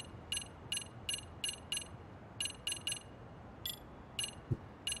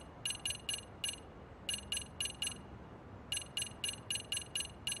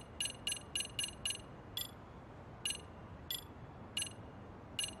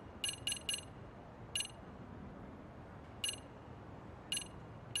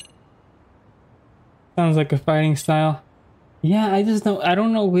 Sounds like a fighting style. Yeah, I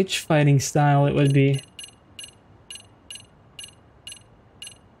don't know which fighting style it would be.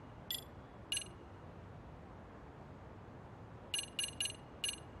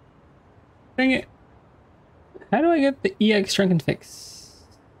 Dang it. How do I get the EX Drunken Fist?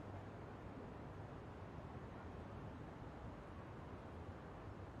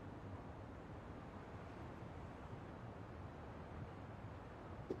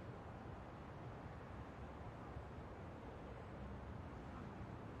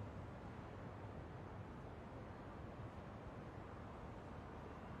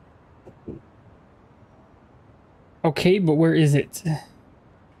 Okay, but where is it?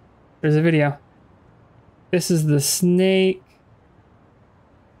 There's a video. This is the snake.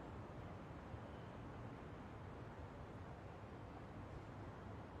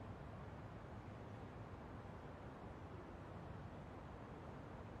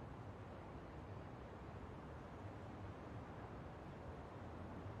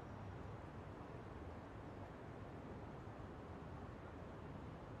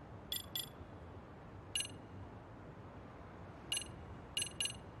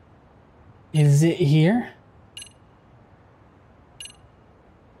 Is it here?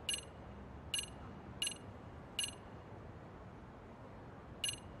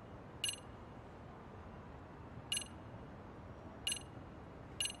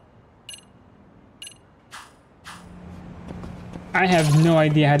 I have no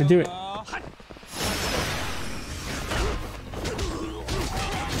idea how to do it.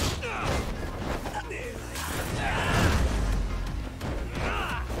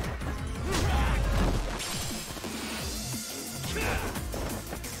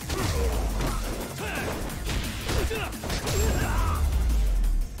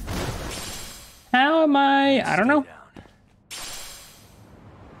 How am I don't know.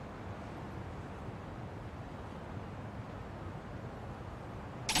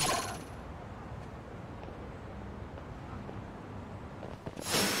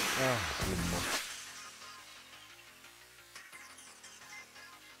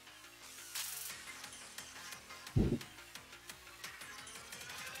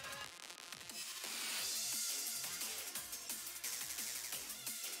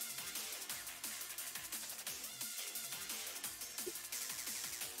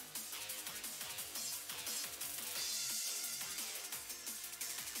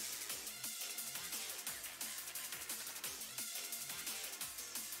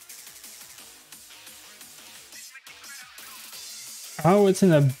 Oh, it's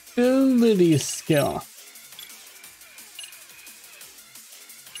an ability skill.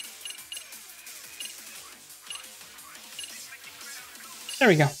 There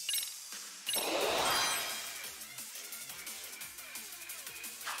we go.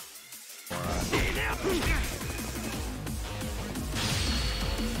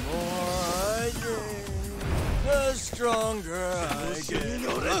 The stronger I get.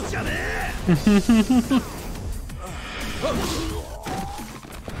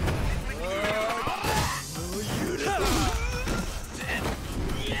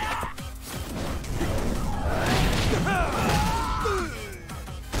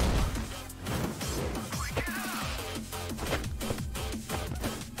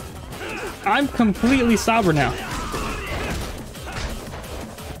 I'm completely sober now.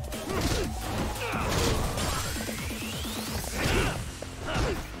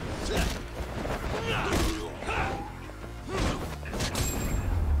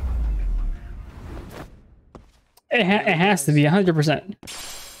 It has to be 100%.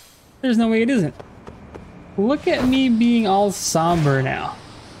 There's no way it isn't. Look at me being all somber now.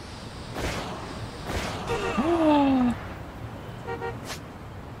 Oh.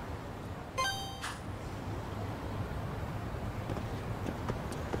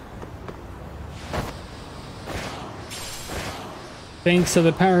 Thanks to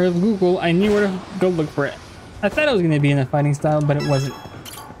the power of Google, I knew where to go look for it. I thought it was going to be in a fighting style, but it wasn't.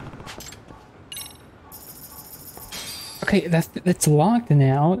 Okay, that's locked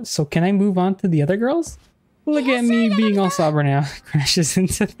now. So can I move on to the other girls? Look at me being all sober now. Crashes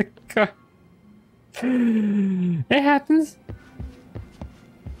into the car. It happens.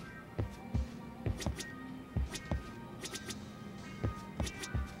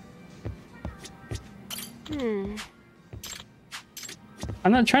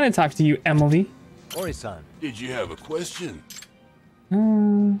 I'm not trying to talk to you, Emily. Ori-san. Did you have a question?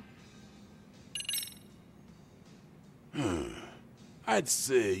 I'd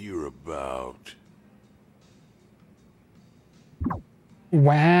say you're about...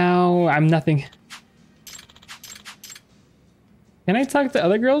 Wow, I'm nothing. Can I talk to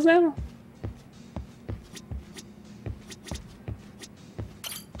other girls now?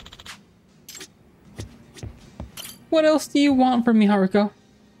 What else do you want from me, Haruko?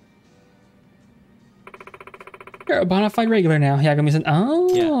 You're a bona fide regular now, Yagami-san.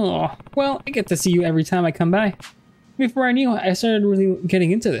 Oh, yeah. Well, I get to see you every time I come by. Before I knew it, I started really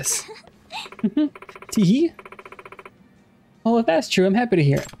getting into this. Teehee? Well, if that's true, I'm happy to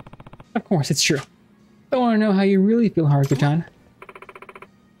hear it. Of course, it's true. I want to know how you really feel, Haruko-chan.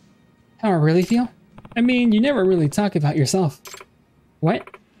 How I really feel? I mean, you never really talk about yourself. What?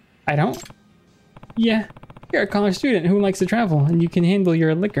 I don't? Yeah, you're a college student who likes to travel, and you can handle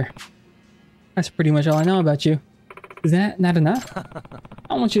your liquor. That's pretty much all I know about you. Is that not enough?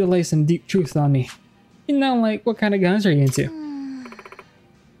 I want you to lay some deep truth on me. You know, like, what kind of guns are you into?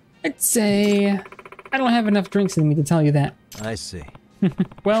 I'd say I don't have enough drinks in me to tell you that. I see.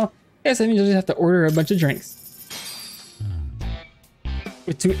 Well, I guess that means you'll just have to order a bunch of drinks.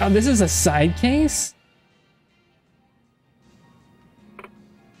 Oh, this is a side case?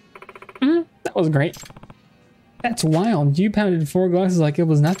 That was great. That's wild. You pounded 4 glasses like it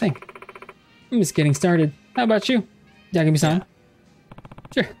was nothing. I'm just getting started. How about you? Yeah, give me some.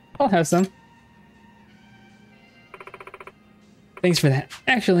 Sure, I'll have some. Thanks for that.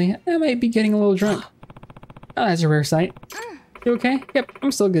 Actually, I might be getting a little drunk. Oh, that's a rare sight. You okay? Yep,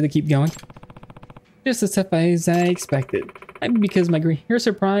 I'm still good to keep going. Just as tough as I expected. Maybe because my Your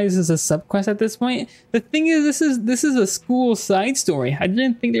surprise is a subquest at this point. The thing is, this is a school side story. I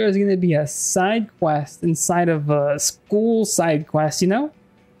didn't think there was going to be a side quest inside of a school side quest, you know?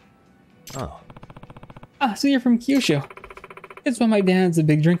 Oh. Ah, so you're from Kyushu. It's why my dad's a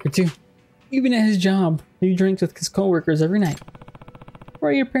big drinker too. Even at his job, he drinks with his coworkers every night.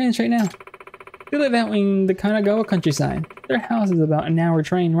 Where are your parents right now? They live out in the Kanagawa countryside. Their house is about an hour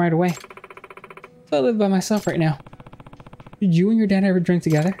train right away. So I live by myself right now. Did you and your dad ever drink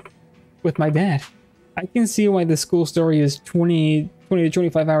together? With my dad. I can see why the school story is 20 to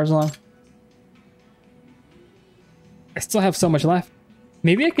 25 hours long. I still have so much left.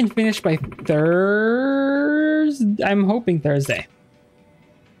 Maybe I can finish by Thursday. I'm hoping Thursday.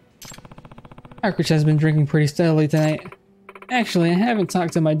 Arkwich has been drinking pretty steadily tonight. Actually, I haven't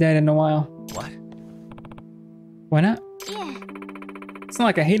talked to my dad in a while. What? Why not? Yeah. It's not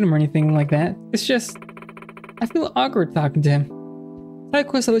like I hate him or anything like that. It's just, I feel awkward talking to him. Side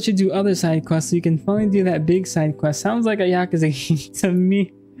quests will let you do other side quests so you can finally do that big side quest. Sounds like a Yakuza to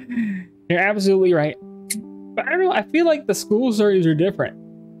me. You're absolutely right. But I don't know, I feel like the school stories are different.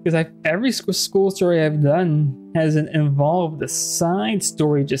 Because every school story I've done hasn't involved a side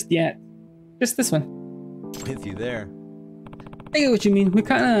story just yet. Just this one. With you there. I get what you mean. We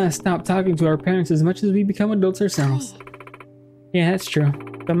kind of stopped talking to our parents as much as we become adults ourselves. Yeah, that's true.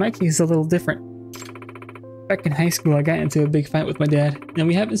 But my case is a little different. Back in high school, I got into a big fight with my dad, and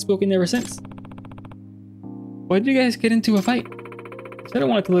we haven't spoken ever since. Why did you guys get into a fight? I said I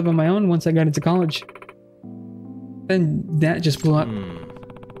wanted to live on my own once I got into college. Then that just blew up.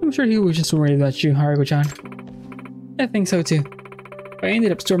 I'm sure he was just worried about you, Haruko-chan. I think so too. I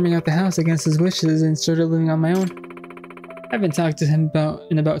ended up storming out the house against his wishes and started living on my own. I haven't talked to him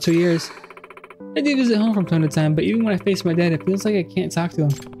in about 2 years. I do visit home from time to time, but even when I face my dad, it feels like I can't talk to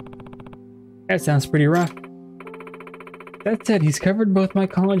him. That sounds pretty rough. That said, he's covered both my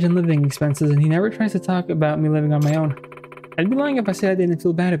college and living expenses, and he never tries to talk about me living on my own. I'd be lying if I said I didn't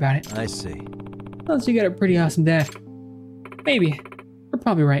feel bad about it. I see. Unless you got a pretty awesome dad. Maybe. You're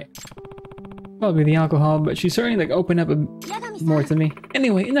probably right. Probably the alcohol, but she's starting to open up more to me.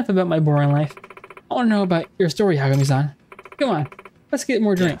 Anyway, enough about my boring life. I want to know about your story, Hagami-san. Come on, let's get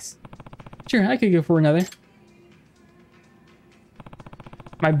more drinks. Sure, I could go for another.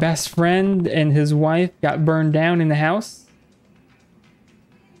 My best friend and his wife got burned down in the house.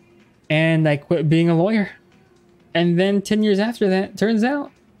 And I quit being a lawyer. And then 10 years after that, turns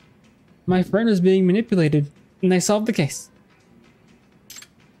out my friend was being manipulated, and I solved the case.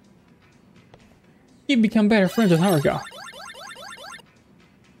 You've become better friends with Haruko.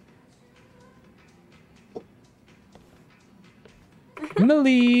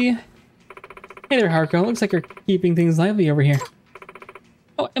 Emily! Hey there, Haruko. Looks like you're keeping things lively over here.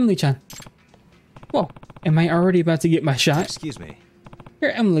 Oh, Emily-chan. Whoa, am I already about to get my shot? Excuse me.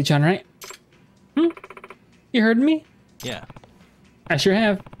 You're Emily-chan, right? You heard me? Yeah, I sure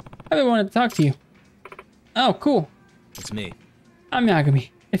have. I've been wanting to talk to you. Oh, cool. it's me. I'm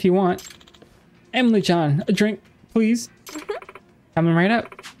Yagami, if you want. Emily-chan, a drink, please. Coming right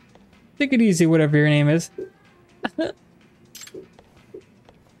up. Take it easy, whatever your name is.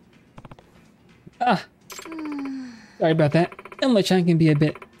 Sorry about that. Emily-chan can be a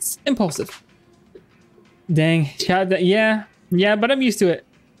bit impulsive. Dang, shot that. Yeah, but I'm used to it.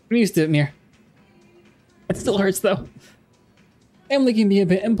 I'm used to it, Mir. It still hurts though. Emily can be a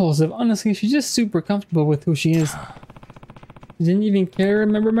bit impulsive. Honestly, she's just super comfortable with who she is. She didn't even care to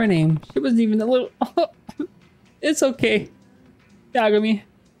remember my name. She wasn't even a little... It's okay. Yagami,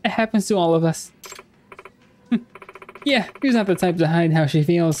 it happens to all of us. Yeah, she's not the type to hide how she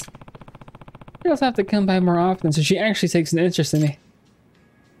feels. Girls have to come by more often, so she actually takes an interest in me.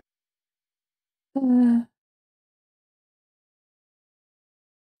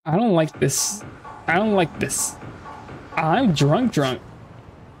 I don't like this. I don't like this. I'm drunk. Time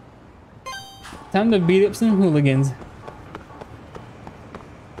to beat up some hooligans.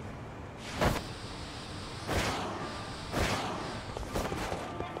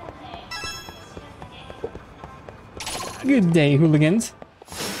 Good day, hooligans.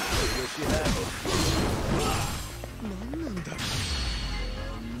 Wish you had it.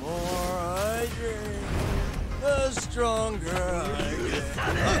 The more I drink, the stronger I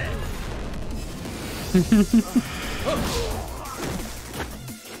get.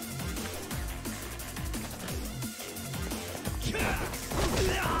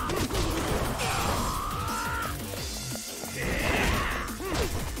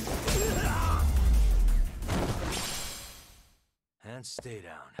 And stay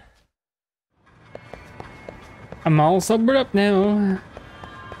down. I'm all sobered up now.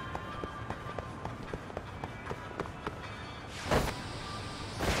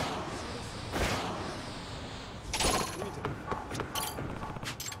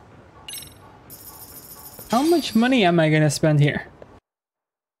 How much money am I gonna spend here?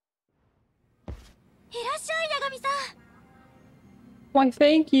 いらっしゃい、八神さん。 Why,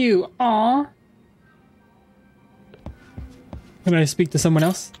 thank you. Aw. Can I speak to someone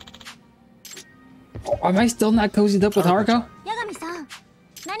else? Oh, am I still not cozied up with Haruko? 八神さん、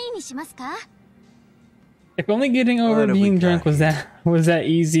何にしますか？ If only getting over What have we being drunk got was that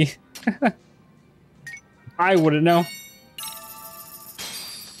easy. I wouldn't know.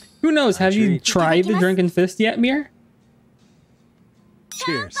 Who knows? Have you treat. tried the Drunken Fist yet, Mir?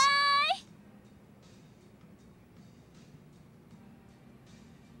 Cheers.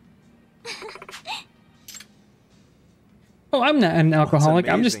 Oh, I'm not an alcoholic.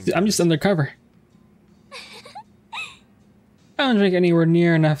 I'm amazing just undercover. I don't drink anywhere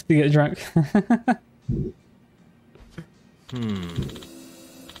near enough to get drunk.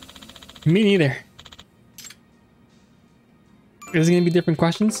 Me neither. Is it gonna be different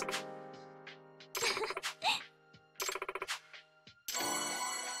questions?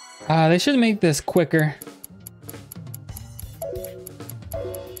 They should make this quicker.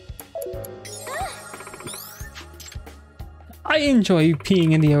 I enjoy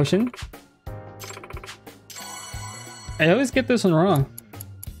peeing in the ocean. I always get this one wrong.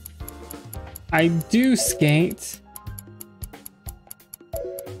 I do skate.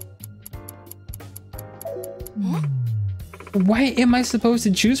 Why am I supposed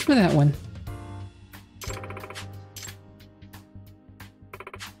to choose for that one?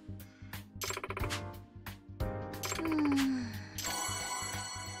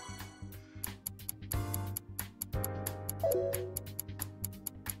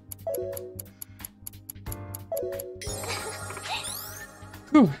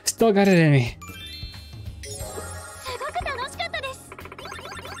 Whew, still got it in me. すごく楽しかったです。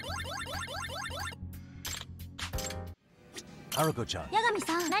 Haruko-chan, 八神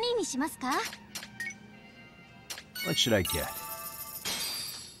さん、何にしますか？ what should I get?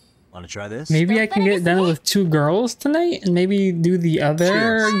 Wanna try this? Maybe I can get done with 2 girls tonight and maybe do the other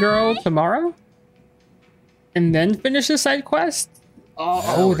Cheers. girl tomorrow? And then finish the side quest?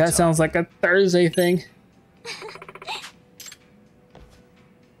 Oh, that sounds like a Thursday thing.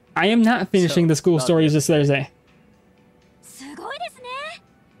 I am not finishing the school not stories this Thursday. すごいですね。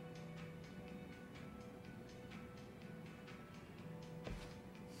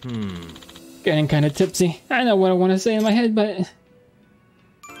 Getting kind of tipsy. I know what I want to say in my head, but... よ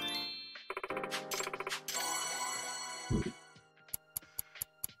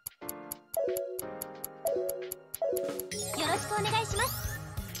ろしくお願いします。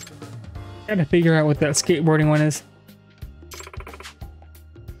 Gotta figure out what that skateboarding one is.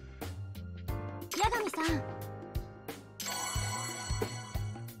 八神さん、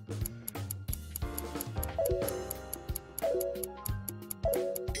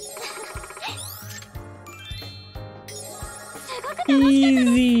 すごく楽しかったです。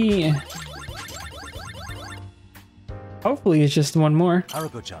 Easy! Hopefully it's just one more.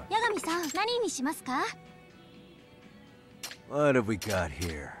 Haruko-chan, 八神さん、何にしますか？ what have we got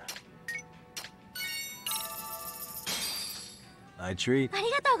here? I treat. あり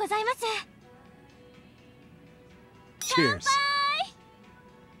がとうございます。 Cheers.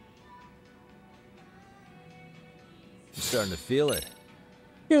 I'm starting to feel it.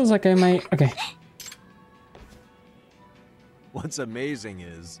 Feels like I might... Okay. What's amazing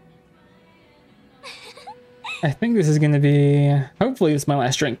is I think this is gonna be... Hopefully it's my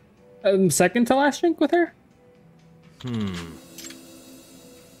last drink. Second to last drink with her?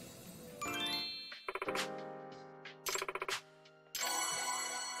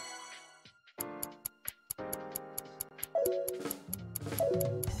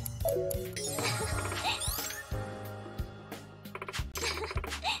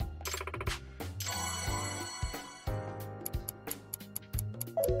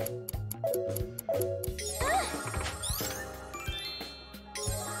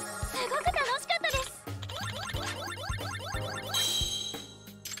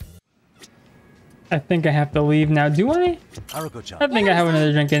 I think I have to leave now. Do I? Haruko-chan, I think I have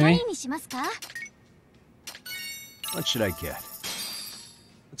another drink in me. 何にしますか？ what should I get?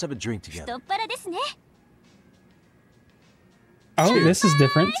 Let's have a drink 太 together. っ腹ですね。 Oh, this is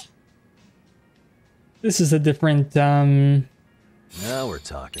different. This is a different Now we're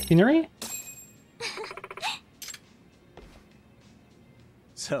talking. scenery.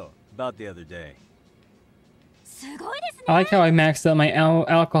 So, about the other day. すごいですね。 I like how I maxed out my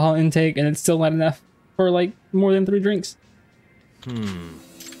alcohol intake and it's still not enough for like more than 3 drinks.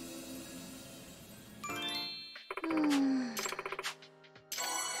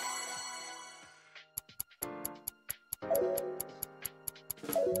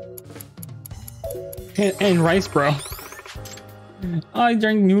 And rice, bro. I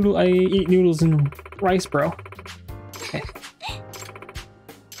eat noodles and rice, bro. Okay.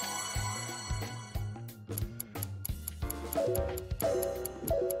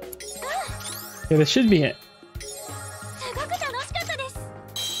 Yeah, this should be it. すごく楽しかったです。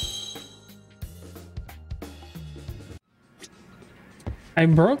 I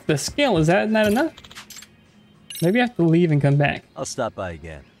broke the scale. Is that not enough? Maybe I have to leave and come back I'll stop by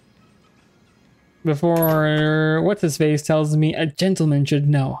again. before what's his face tells me a gentleman should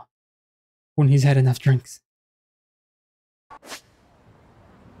know when he's had enough drinks.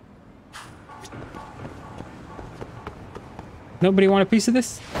 Nobody want a piece of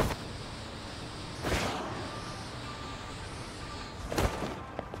this?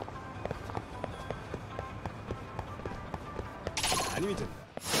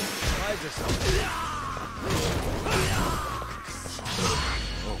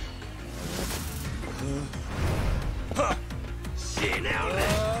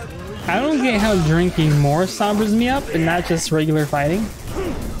 I don't get how drinking more sombers me up and not just regular fighting.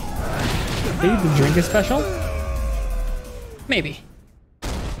 Maybe the drink is special? Maybe.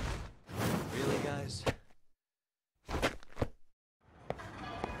 Really, guys?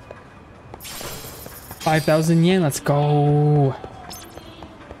 5,000 yen, let's go.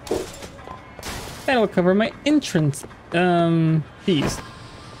 That'll cover my entrance fees.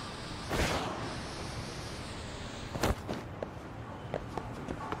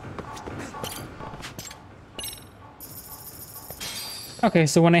 Okay,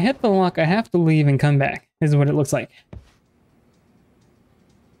 so when I hit the lock, I have to leave and come back, is what it looks like.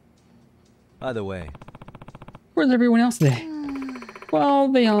 By the way, Where's everyone else today? Well,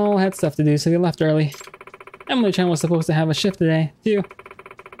 they all had stuff to do, so they left early. Emily-chan was supposed to have a shift today, too.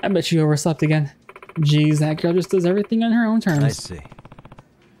 I bet she overslept again. Geez, that girl just does everything on her own terms. I see.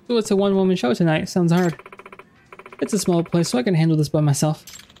 So it's a one-woman show tonight. Sounds hard. It's a small place, so I can handle this by myself.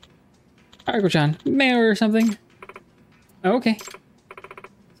 Haruko-chan, may I order something? Okay.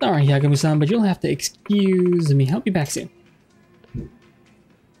 Sorry, Yagami-san, but you'll have to excuse me. I'll be back soon.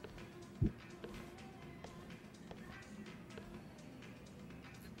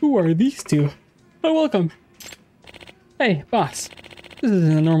 Who are these two? Oh, welcome. Hey, boss. This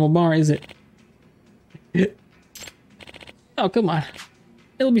isn't a normal bar, is it? Oh, come on.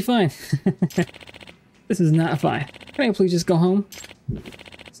 It'll be fine. This is not fine. Can I please just go home?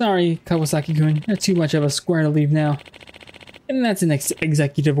 Sorry, Kawasaki-kun. You're too much of a square to leave now. And that's an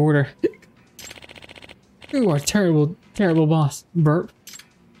executive order. You are terrible, terrible boss. Burp.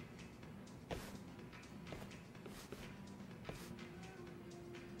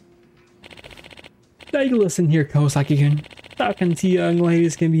 Now you listen here, Kawasaki-kun. Talking to young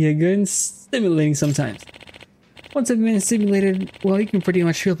ladies can be a good and stimulating sometimes. Once I've been stimulated, well, you can pretty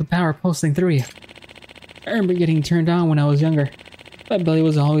much feel the power pulsing through you. I remember getting turned on when I was younger. My belly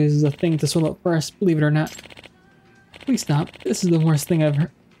was always the thing to swell up first, believe it or not. Please stop. This is the worst thing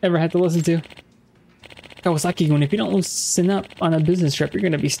I've ever had to listen to. Kawasaki-kun, if you don't loosen up on a business trip, you're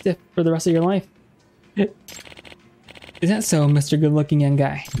gonna be stiff for the rest of your life. Is that so, Mr. Good-looking young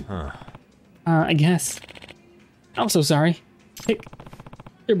guy? Huh. I guess. I'm so sorry. Hey,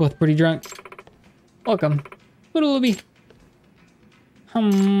 you're both pretty drunk. Welcome. What'll it be?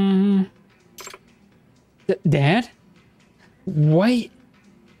 Dad? Wait.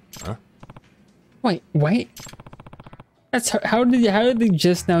 Huh? Wait. That's how did they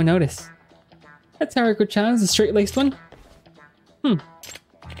just now notice? That's Haruko-chan's, the straight-laced one?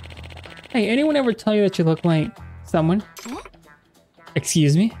 Hey, anyone ever tell you that you look like someone?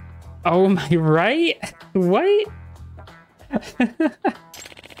 Excuse me? Oh, am I right? What?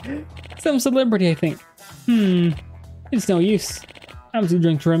 Some celebrity, I think. It's no use. I'm too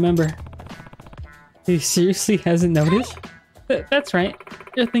drunk to remember. He seriously hasn't noticed? That's right.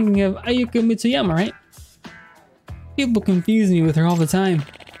 You're thinking of Ayuko Mitsuyama, right? People confuse me with her all the time.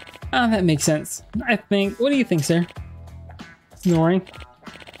 Ah, that makes sense. I think... What do you think, sir? Snoring?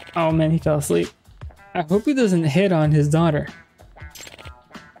 Oh man, he fell asleep. I hope he doesn't hit on his daughter.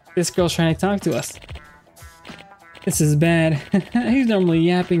 This girl's trying to talk to us. This is bad. He's normally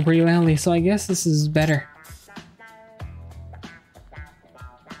yapping pretty loudly, so I guess this is better.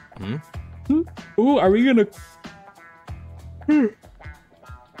 Ooh, are we gonna...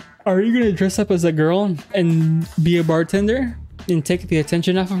 Are you gonna dress up as a girl and be a bartender and take the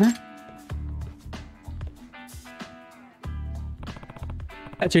attention off of her?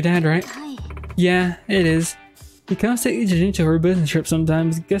 That's your dad, right? Yeah, it is. He comes to Ijijincho for a business trip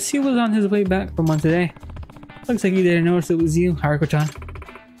sometimes. Guess he was on his way back from one today. Looks like he didn't notice it was you, Haruko-chan.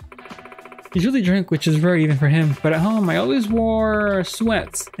 He usually drink, which is rare even for him, but at home I always wore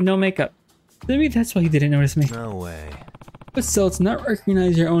sweats and no makeup. Maybe that's why he didn't notice me. No way. But still, to not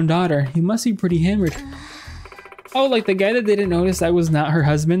recognize your own daughter, he must be pretty hammered. Oh, like the guy that didn't notice I was not her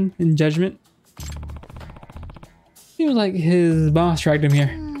husband in Judgment? Seems like his boss dragged him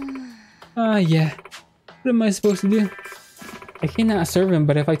here. Yeah. What am I supposed to do? I cannot serve him,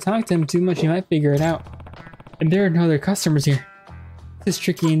 but if I talk to him too much, he might figure it out. And there are no other customers here. This is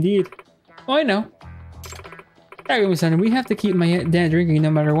tricky indeed. Oh, I know. Yagami-san, we have to keep my dad drinking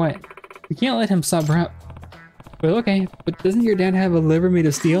no matter what. We can't let him sober up. Well, okay, but doesn't your dad have a liver made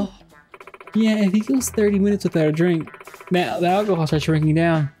of steel? Yeah, if he goes 30 minutes without a drink, the alcohol starts shrinking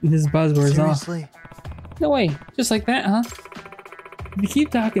down and his buzz wears off. Seriously? No way, just like that, huh? If you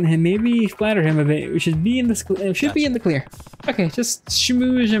keep talking to him, maybe flatter him a bit. We should be in the be in the clear. Okay, just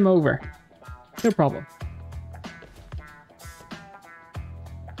schmooze him over. No problem.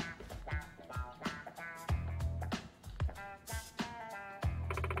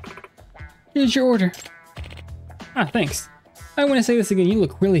 Here's your order. Ah, thanks. I want to say this again, you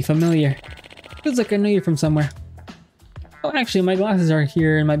look really familiar. Feels like I know you from somewhere. Oh, actually, my glasses are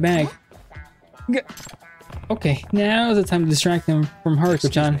here in my bag. Okay, now's the time to distract him from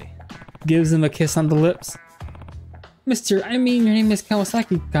Haruko-chan. Gives him a kiss on the lips. Mister, I mean your name is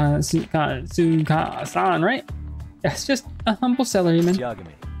Kawasaki-san, right? Yes, just a humble salaryman.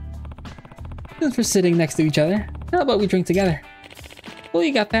 Yagami. Thanks for sitting next to each other. How about we drink together? Well,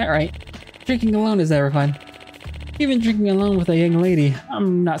 you got that right. Drinking alone is never fun. Even drinking alone with a young lady,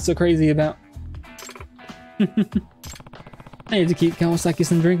 I'm not so crazy about. I need to keep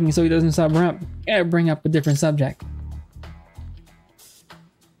Kawasaki-san drinking so he doesn't sober up. Gotta bring up a different subject.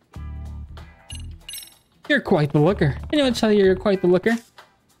 You're quite the looker. Anyone tell you you're quite the looker?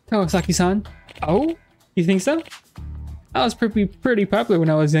 Kawasaki-san? Oh? You think so? I was pretty popular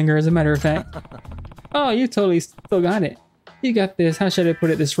when I was younger, as a matter of fact. Oh, you totally still got it. You got this, how should I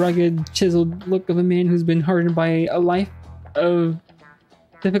put it, this rugged, chiseled look of a man who's been hardened by a life of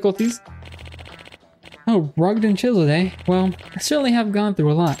difficulties. Oh, rugged and chiseled, eh? Well, I certainly have gone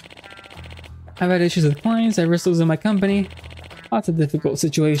through a lot. I've had issues with clients, I've risked losing my company, lots of difficult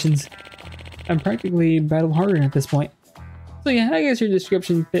situations. I'm practically battle-hardened at this point. So yeah, I guess your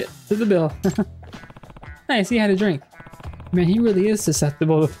description fit to the bill. Nice, he had a drink. Man, he really is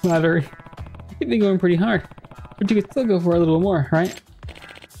susceptible to flattery. You've been going pretty hard. But you could still go for a little more, right?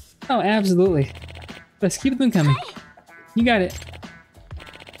 Oh, absolutely. Let's keep them coming. You got it.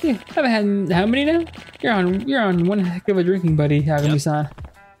 Yeah, I've had how many now? You're on one heck of a drinking buddy, Yagami-san.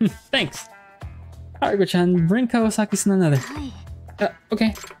 Thanks. Haruko-chan, bring Kawasaki-san another.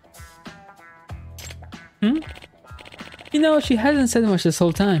 Okay. You know, she hasn't said much this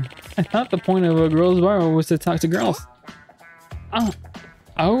whole time. I thought the point of a girls' bar was to talk to girls. I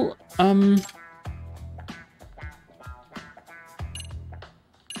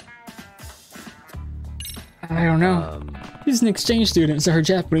don't know. She's an exchange student, so her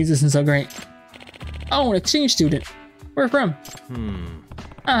Japanese isn't so great. Oh, an exchange student. Where from?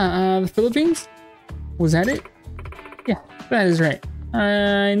 The Philippines? Was that it? Yeah, that is right.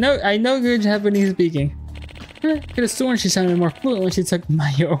 I know good Japanese speaking. Could have sworn she sounded more fluent when she took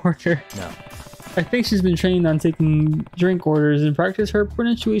my order. No. I think she's been trained on taking drink orders and practice her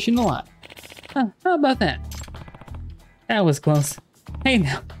pronunciation a lot. How about that? That was close. Hey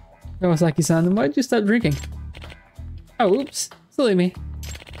now, Kawasaki-san, why'd you stop drinking? Oh, oops. Silly me.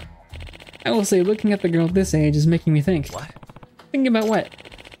 I will say, looking at the girl at this age is making me think. What? Thinking about what?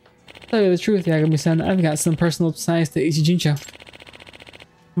 Tell you the truth, Yagami-san, I've got some personal ties to Ijijincho.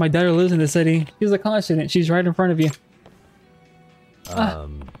 My daughter lives in the city. She's a college student. She's right in front of you.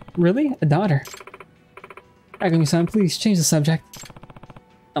 Really? A daughter? Yagami-san, please change the subject.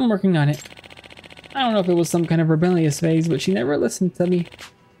 I'm working on it. I don't know if it was some kind of rebellious phase, but she never listened to me.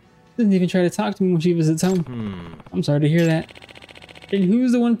 Doesn't even try to talk to me when she visits home. I'm sorry to hear that. And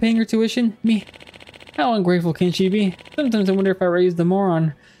who's the one paying her tuition? Me. How ungrateful can she be? Sometimes I wonder if I raised the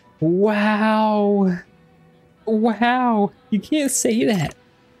moron. Wow. Wow. You can't say that.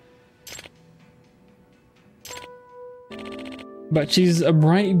 But she's a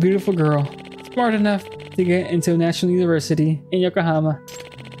bright, beautiful girl, smart enough to get into a national university in Yokohama.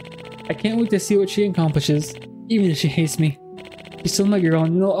 I can't wait to see what she accomplishes, even if she hates me. She's still my girl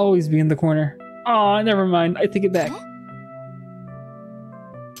and will always be in the corner. Aw, never mind, I take it back.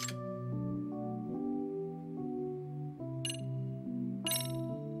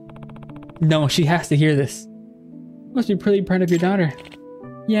 No, she has to hear this. You must be pretty proud of your daughter.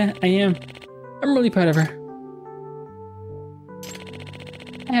 Yeah, I am. I'm really proud of her.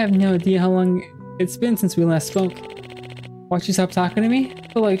 I have no idea how long it's been since we last spoke. Why'd she stop talking to me? I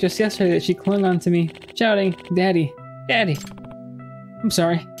felt like just yesterday that she clung on to me, shouting, Daddy, Daddy. I'm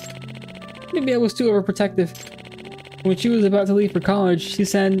sorry. Maybe I was too overprotective. When she was about to leave for college, she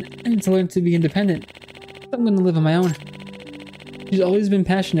said, I need to learn to be independent. I'm gonna live on my own. She's always been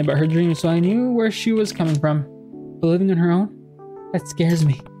passionate about her dreams, so I knew where she was coming from. But living on her own? That scares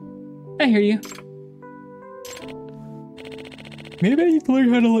me. I hear you. Maybe I need to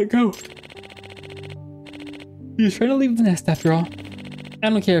learn how to let go. She's trying to leave the nest after all. I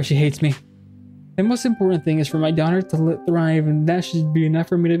don't care if she hates me. The most important thing is for my daughter to thrive, and that should be enough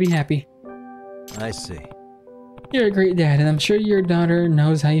for me to be happy. I see. You're a great dad, and I'm sure your daughter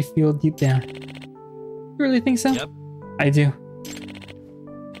knows how you feel deep down. You really think so? Yep. I do.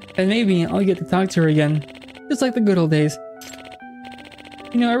 And maybe I'll get to talk to her again, just like the good old days.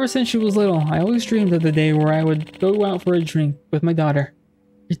 You know, ever since she was little, I always dreamed of the day where I would go out for a drink with my daughter.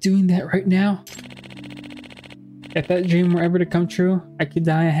 You're doing that right now? If that dream were ever to come true, I could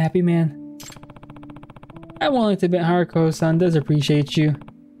die a happy man. I'm willing to bet Haruko-san does appreciate you.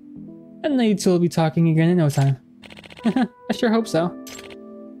 And they two will be talking again in no time. I sure hope so.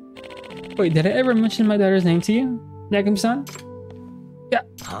 Wait, did I ever mention my daughter's name to you? Yagami-san? Yeah.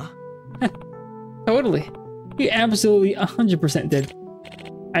 Huh? Totally. You absolutely 100% did.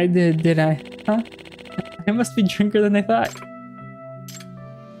 I did I? Huh? I must be drinker than I thought.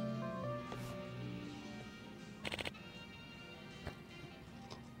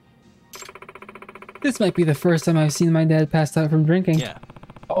 This might be the first time I've seen my dad passed out from drinking. Yeah.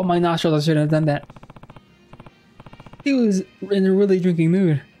 Oh, my nostrils, I shouldn't have done that. He was in a really drinking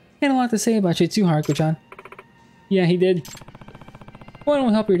mood. He had a lot to say about you too, Haruko-chan. Yeah, he did. Why don't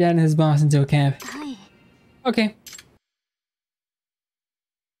we help your dad and his boss into a cab? Okay.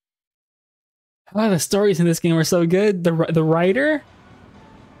 Oh, the stories in this game are so good. The writer?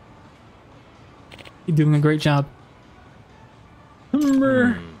 You're doing a great job.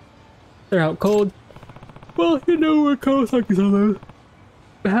 They're out cold. Well, you know we're Kawasaki-san.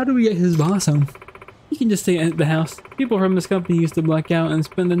 But how do we get his boss home? He can just stay at the house. People from his company used to black out and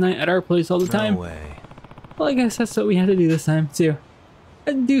spend the night at our place all the time. No way. Well, I guess that's what we had to do this time, too.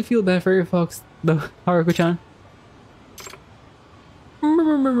 I do feel bad for your folks, though, Haruko-chan.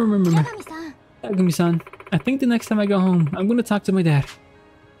 Yagami-san, I think the next time I go home, I'm gonna talk to my dad.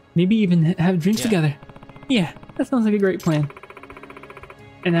 Maybe even have drinks together. Yeah, that sounds like a great plan.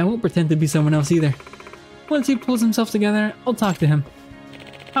 And I won't pretend to be someone else either. Once he pulls himself together, I'll talk to him.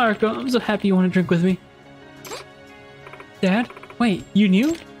 Haruko, I'm so happy you want to drink with me. Dad? Wait, you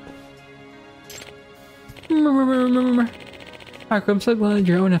knew? Haruko, I'm so glad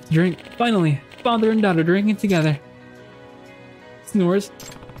you're old enough to drink. Finally, father and daughter drinking together. Snores.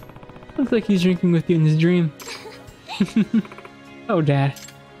 Looks like he's drinking with you in his dream. Oh, Dad.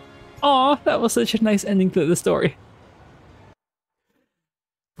 Aw, that was such a nice ending to the story.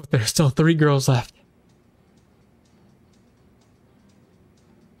 But there's still 3 girls left.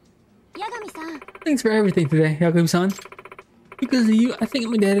 Thanks for everything today, Yagami-san. Because of you, I think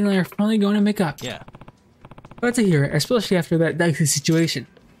my dad and I are finally going to make up. Yeah. Glad to hear it, especially after that dicey situation.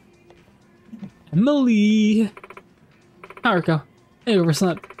 Emily! Haruko, I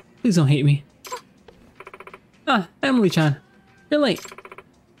overslept. Please don't hate me. Ah, Emily-chan. You're late.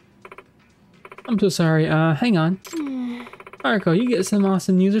 I'm so sorry. Hang on. Haruko, you get some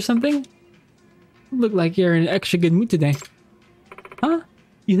awesome news or something? Look like you're in an extra good mood today. Huh?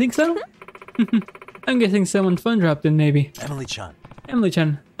 You think so? I'm guessing someone fun dropped in, maybe. Emily-chan.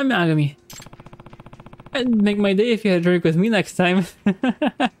 Emily-chan, I'm Agami. I'd make my day if you had a drink with me next time.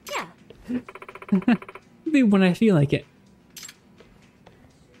 Yeah. Maybe when I feel like it.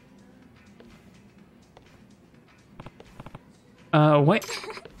 What?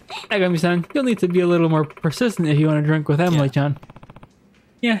 Agami-san, you'll need to be a little more persistent if you want to drink with Emily-chan.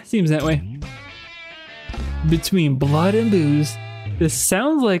 Yeah, seems that way. Between blood and booze. This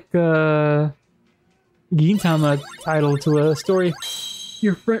sounds like a Gintama title to a story.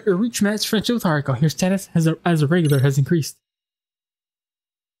 Your reach match friendship with Haruko. Your status as a regular has increased.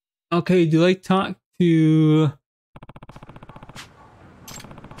 Okay, do I talk to...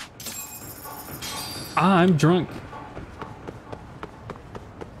 I'm drunk.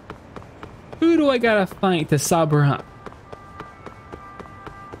 Who do I gotta fight to sober up?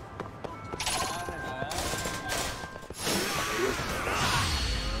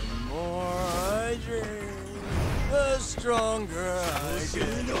 The more I drink, the stronger I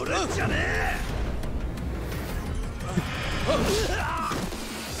get.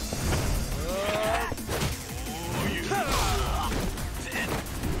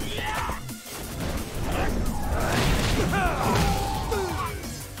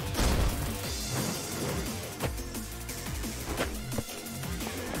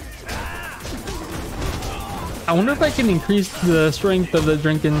 I wonder if I can increase the strength of the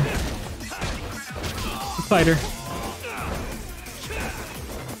drinking fighter.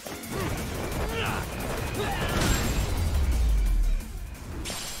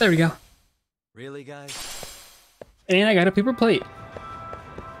 There we go. Really, guys? And I got a paper plate.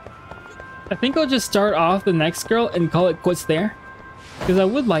 I think I'll just start off the next girl and call it quits there. Because I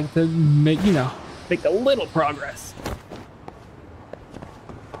would like to make, you know, make a little progress.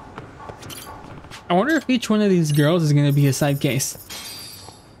 I wonder if each one of these girls is going to be a side case.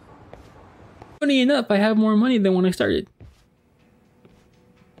 Funny enough, I have more money than when I started.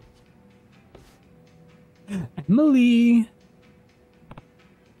 Emily.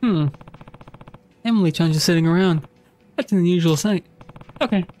 Emily-chan just sitting around. That's an unusual sight.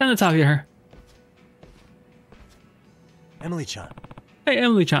 Okay, time to talk to her. Emily-chan. Hey,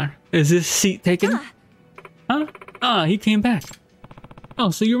 Emily-chan. Is this seat taken? Huh? Ah, he came back. Oh,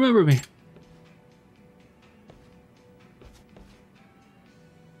 so you remember me.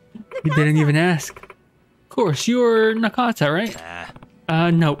 He didn't even ask. Of course, you're Nakata,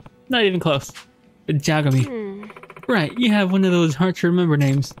 right? Nope. Not even close. Jagami. Right, you have one of those hard to remember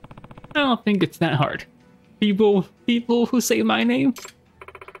names. I don't think it's that hard. People who say my name?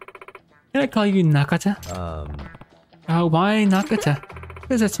 Can I call you Nakata? Why Nakata?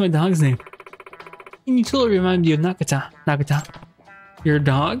 Because that's my dog's name. And you totally remind me of Nakata. Nakata. Your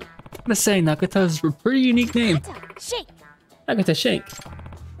dog? Let's say Nakata is a pretty unique name. Shake. Nakata Shake.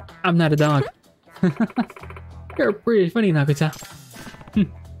 I'm not a dog. You're pretty funny, Nakata.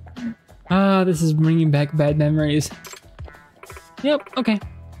 This is bringing back bad memories. Yep, okay.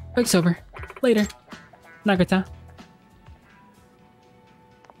 Quick sober. Later. Nakata.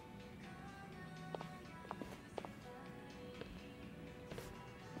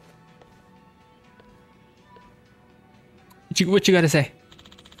 What you gotta say?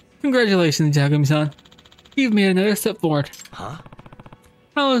 Congratulations, Jagami-san. You've made another step forward. Huh?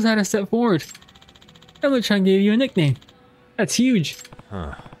 How is that a step forward? Emily-chan gave you a nickname. That's huge.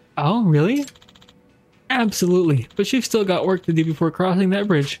 Huh. Oh, really? Absolutely, but you've still got work to do before crossing that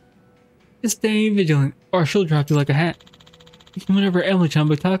bridge. Just stay vigilant, or she'll drop you like a hat. You can whenever Emily-chan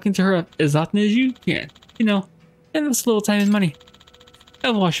by talking to her as often as you can. You know, and it's little time and money.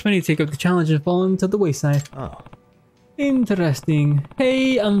 I've watched many take up the challenge and fallen to the wayside. Oh. Interesting.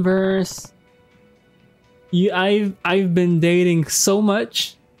 Hey, Unverse. I've been dating so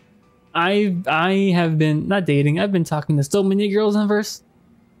much. I have been not dating. I've been talking to so many girls, Unverse.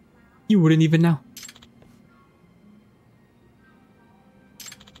 You wouldn't even know.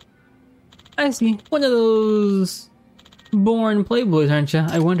 I see. One of those born playboys, aren't you?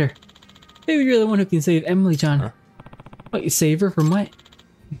 I wonder. Maybe you're the one who can save Emily-chan. Huh? What, you save her from what?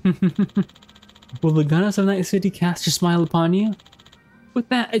 Will the goddess of Night City cast her smile upon you? With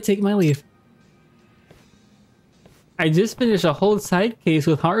that, I take my leave. I just finished a whole side case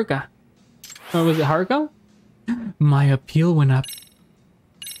with Haruka. Or was it Haruka? My appeal went up.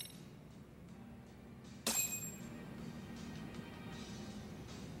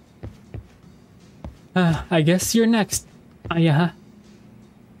 I guess you're next. Yeah.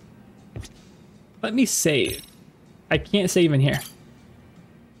 Let me save. I can't save in here.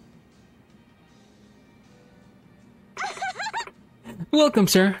 Welcome,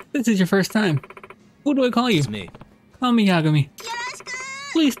 sir. This is your first time. What do I call you? It's me. Call me Yagami.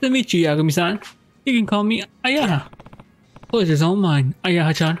 Pleased to meet you, Yagami-san. You can call me Ayaha. Pleasure's all mine,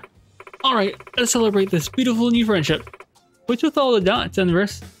 Ayaha-chan. Alright, let's celebrate this beautiful new friendship. Which with all the dots,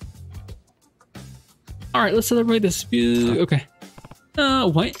 Unverse. Alright, let's celebrate this okay.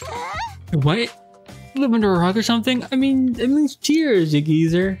 What? What? Live under a rock or something? I mean, cheers, you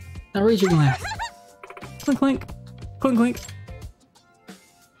geezer. Now raise your glass. Clink, clink. Clink, clink.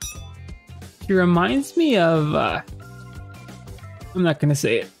 He reminds me of, I'm not gonna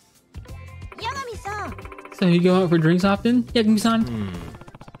say it. Yagami-san. So you go out for drinks often, Yagami-san?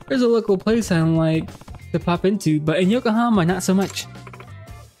 There's a local place I like to pop into, but in Yokohama, not so much.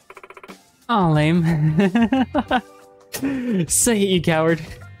 Aw, lame. Say it, you coward.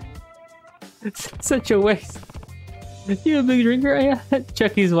 Such a waste. You a big drinker,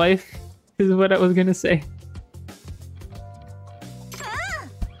 Chucky's wife, is what I was gonna say.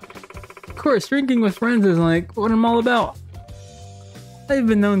 Of course, drinking with friends is like what I'm all about. I've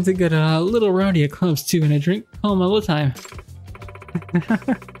been known to get a little rowdy at clubs too, and I drink home all the time.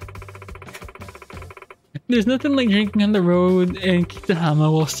 There's nothing like drinking on the road in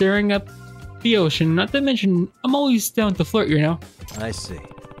Kitahama while staring at the ocean. Not to mention, I'm always down to flirt, you know? I see.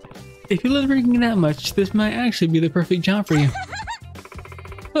 If you love drinking that much, this might actually be the perfect job for you.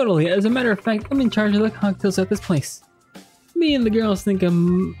 Totally. As a matter of fact, I'm in charge of the cocktails at this place. Me and the girls think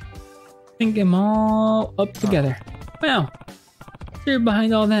I'm all up together. Wow. So you're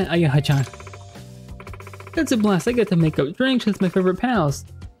behind all that, Ayaha-chan. It's a blast. I get to make up drinks with my favorite pals.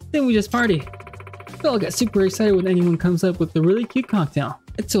 Then we just party. We all get super excited when anyone comes up with a really cute cocktail.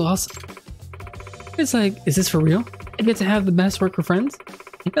 It's so awesome. It's like, is this for real? I get to have the best work for friends?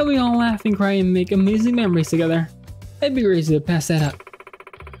 And we all laugh and cry and make amazing memories together. I'd be ready to pass that up.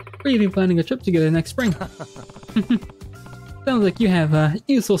 We're even planning a trip together next spring. Sounds like you have a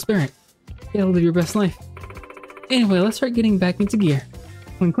youthful spirit. You'll live your best life. Anyway, let's start getting back into gear.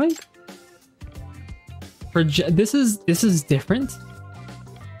 Clink clink. This is different.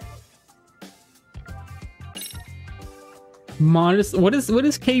 Modest. What is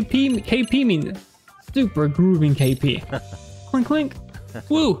KP? KP mean? Super grooving KP. Clink clink.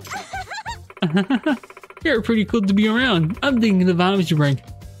 Woo. You're pretty cool to be around. I'm digging the vibes you bring.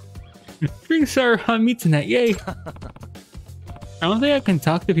 Drinks are on me tonight. Yay. I don't think I can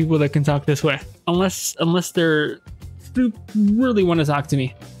talk to people that can talk this way. Unless they're really want to talk to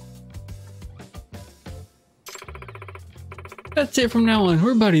me. That's it from now on.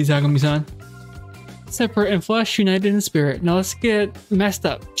 We're buddies, Agami-san. Separate in flesh, united in spirit. Now let's get messed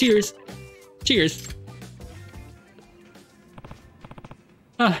up. Cheers. Cheers.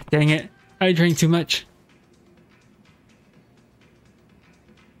 Ah, dang it. I drank too much.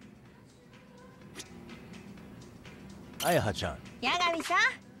 Ayaha-chan. Yagami-san.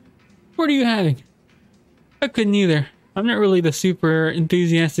 What are you having? I couldn't either. I'm not really the super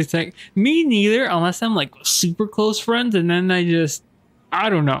enthusiastic type. Me neither, unless I'm like super close friends and then I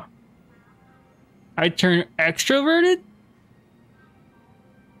don't know. I turn extroverted?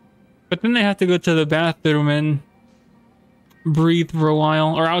 But then I have to go to the bathroom and breathe for a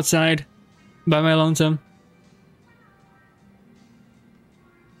while, or outside by my lonesome.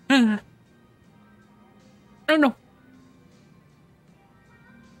 I don't know.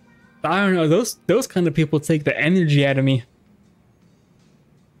 I don't know, those kind of people take the energy out of me.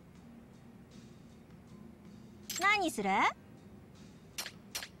 何する?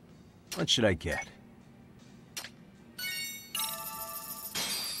 What should I get?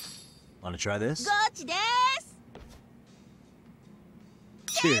 Want to try this? ゴチです.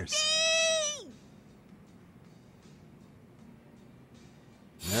 Cheers.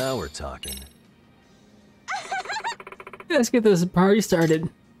 Now we're talking. Let's get this party started.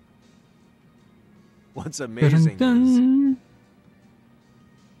 What's amazing Dun, is... dun.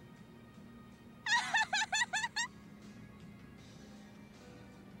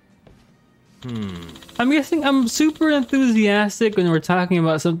 I'm guessing I'm super enthusiastic when we're talking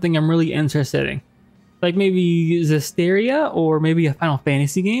about something I'm really interested in. Like maybe Zestiria or maybe a Final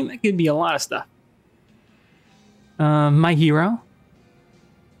Fantasy game. It could be a lot of stuff. My Hero.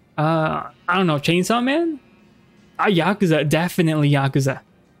 I don't know, Chainsaw Man? Yakuza, definitely Yakuza.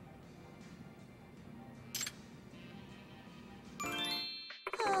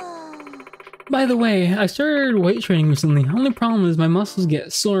 By the way, I started weight training recently. Only problem is my muscles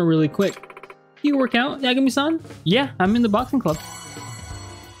get sore really quick. You work out, Yagami-san? Yeah, I'm in the boxing club.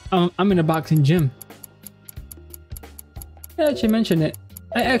 I'm in a boxing gym. Yeah, that you mentioned it.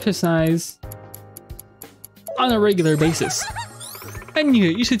 I exercise on a regular basis. I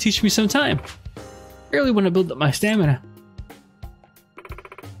knew it. You should teach me sometime. I really want to build up my stamina.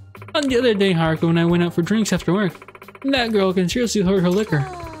 On the other day, Haruko and I went out for drinks after work. That girl can seriously hoard her liquor.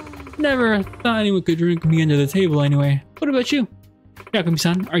 Never thought anyone could drink me under the table anyway. What about you?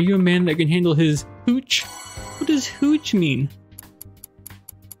 Yagami-san, are you a man that can handle his hooch? What does hooch mean?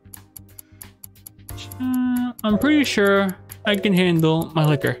 I'm pretty sure I can handle my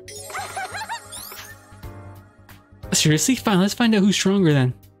liquor. Seriously? Fine, let's find out who's stronger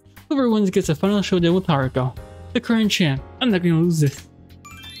then. Whoever wins gets a final showdown with Haruko, the current champ. I'm not gonna lose this.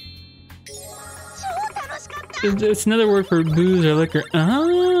 It's another word for booze or liquor.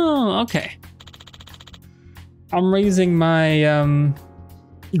 Oh, okay. I'm raising my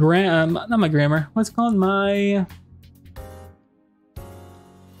not my grammar. What's it called? My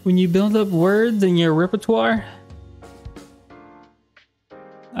when you build up words in your repertoire.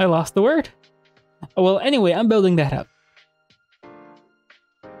 I lost the word. Oh, well, anyway, I'm building that up.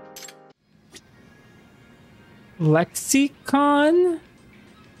 Lexicon?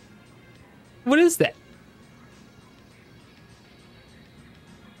 What is that?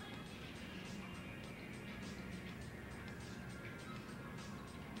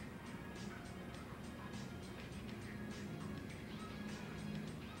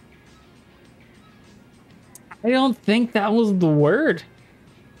 I don't think that was the word.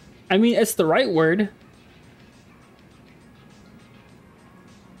 I mean, it's the right word.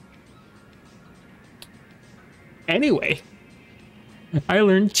 Anyway, I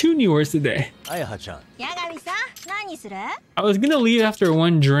learned 2 new words today. Ayaha-chan. 八神さん、何する？ I was gonna leave after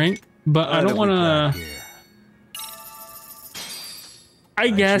 1 drink, but I don't What have we wanna... got here? I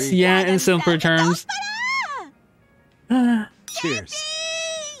guess, treat. yeah, in simpler terms. Cheers.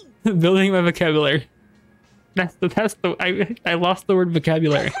 Building my vocabulary. I lost the word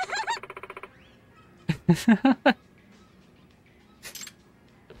vocabulary.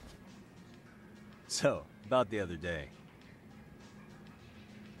 So, about the other day.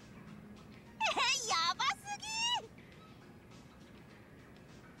 やばす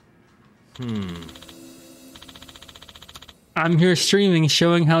ぎ！ I'm here streaming,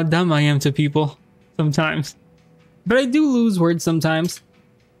 showing how dumb I am to people sometimes. But I do lose words sometimes.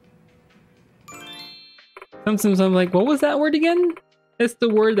 Sometimes I'm like, what was that word again? It's the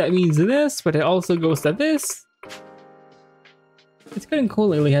word that means this, but it also goes to this. It's getting cool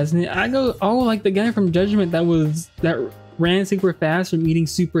lately, hasn't it? I go, oh, like the guy from Judgment that ran super fast from eating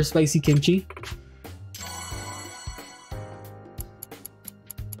super spicy kimchi.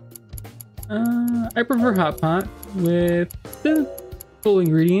 I prefer hot pot with the full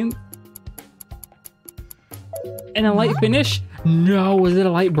ingredient. And a light finish? No, was it a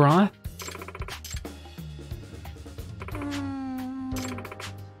light broth?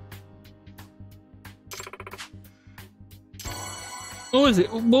 What was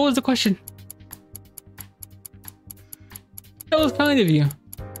it? What was the question? That was kind of you.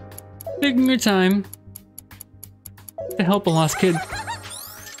 Taking your time to help a lost kid.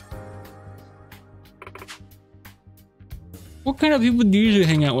 What kind of people do you usually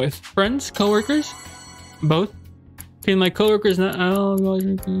hang out with? Friends? Coworkers? Both? Can my coworkers not? Oh,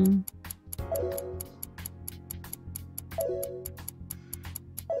 God.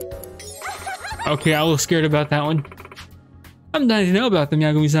 Okay, I was scared about that one. I'm dying to know about them,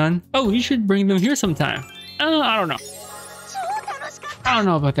 Yagami-san. Oh, you should bring them here sometime. I don't know. 超楽しかった。 I don't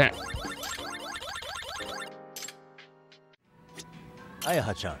know about that.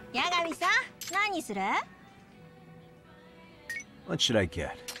 Ayaha-chan. 八神さん、何する？ What should I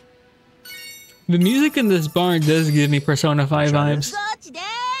get? The music in this bar does give me Persona 5 Try vibes. そっちで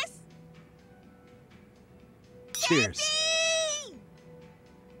す。 Cheers.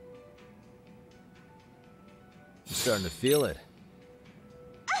 I'm starting to feel it.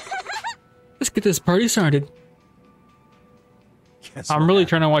 Let's get this party started. Guess I'm what really happened?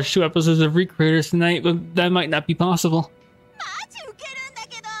 trying to watch 2 episodes of Recreators tonight, but that might not be possible マジウケるんだ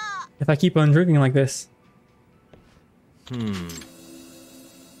けど。 if I keep on drinking like this. ねえ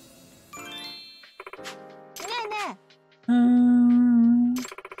ね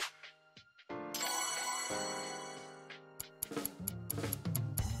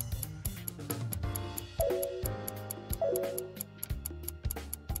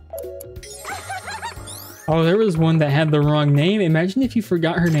Oh, there was one that had the wrong name. Imagine if you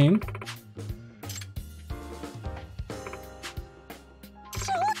forgot her name. え、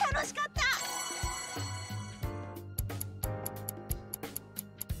超楽しかっ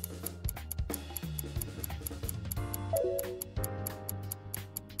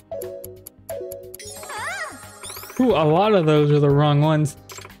た。 Ooh, a lot of those are the wrong ones.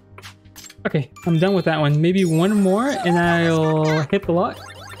 Okay, I'm done with that one. Maybe one more and I'll hit the lot.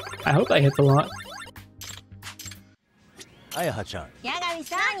 I hope I hit the lot. Ayaha-chan. 八神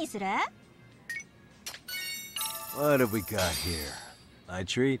さん、何する？ What have we got here? My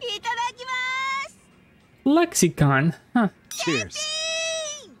treat? いただきます。 Lexicon. Huh. Cheers.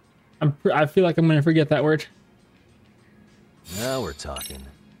 I feel like I'm gonna forget that word. Now we're talking.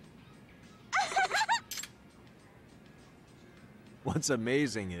 What's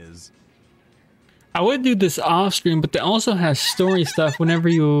amazing is I would do this off screen, but they also have story stuff whenever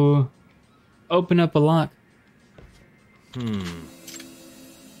you open up a lock. You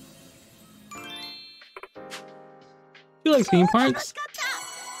like theme 楽 parks? しかっ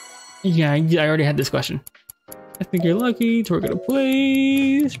た。 Yeah, I already had this question. I think you're lucky to work at a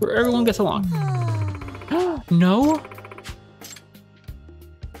place where everyone gets along. No? ね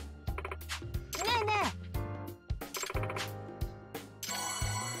えね え。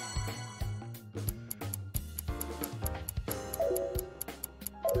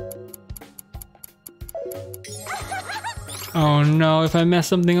Oh no, if I mess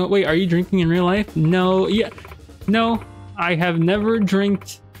something up. Wait, are you drinking in real life? No, yeah. No, I have never drank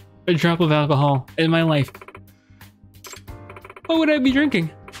a drop of alcohol in my life. What would I be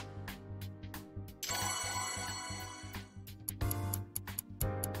drinking?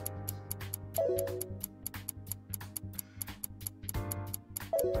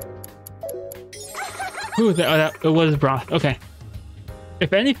 Ooh, it was broth. Okay.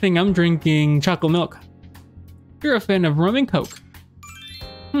 If anything, I'm drinking chocolate milk. You're a fan of rum and Coke.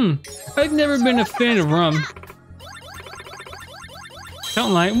 I've never been a fan of rum.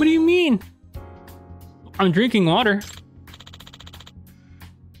 Don't lie. What do you mean? I'm drinking water.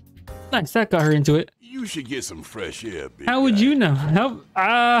 Nice, that got her into it. You should get some fresh air, big How would guy. you know?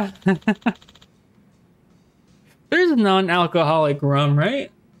 How? There's non-alcoholic rum,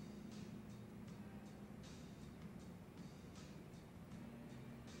 right?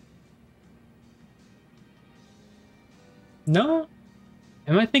 No?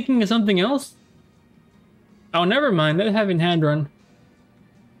 Am I thinking of something else? Oh, never mind. I haven't had one.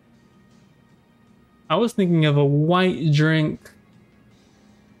 I was thinking of a white drink.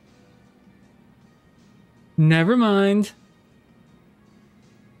 Never mind.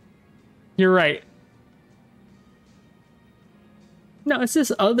 You're right. No, it's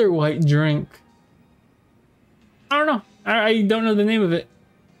this other white drink. I don't know. I don't know the name of it.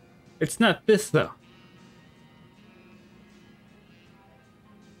 It's not this, though.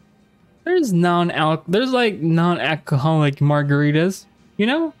 There's like non-alcoholic margaritas, you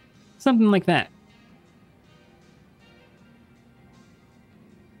know? Something like that.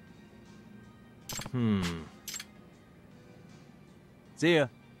 See ya.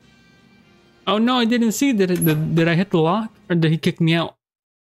 Oh no, I didn't see. Did I hit the lock? Or did he kick me out?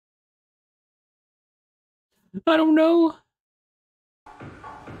 I don't know.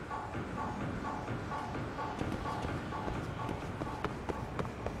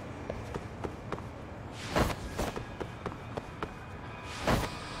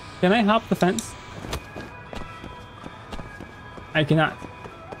 Can I hop the fence? I cannot.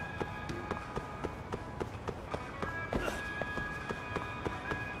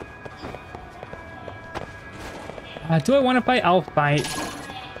 Do I want to fight? I'll fight.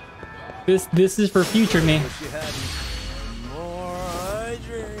 This is for future me. Wish you hadn't. The more I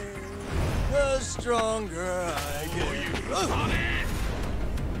drink, the stronger I get.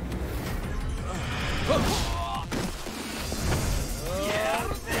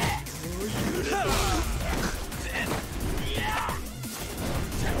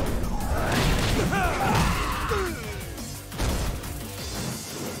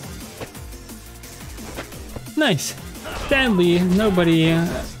 Nice. Sadly, nobody,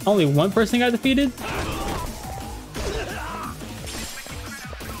 only one person got defeated.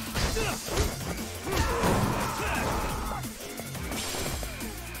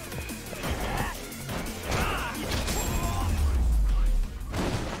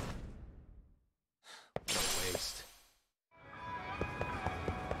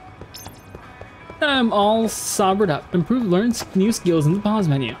 I'm all sobered up. Improve learn new skills in the pause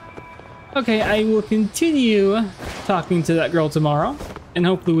menu. Okay, I will continue talking to that girl tomorrow, and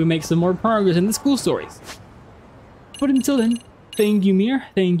hopefully we make some more progress in the school stories. But until then, thank you, Mir.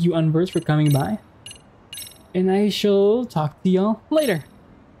 Thank you, Unverse, for coming by. And I shall talk to y'all later.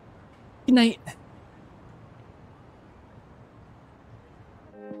 Good night.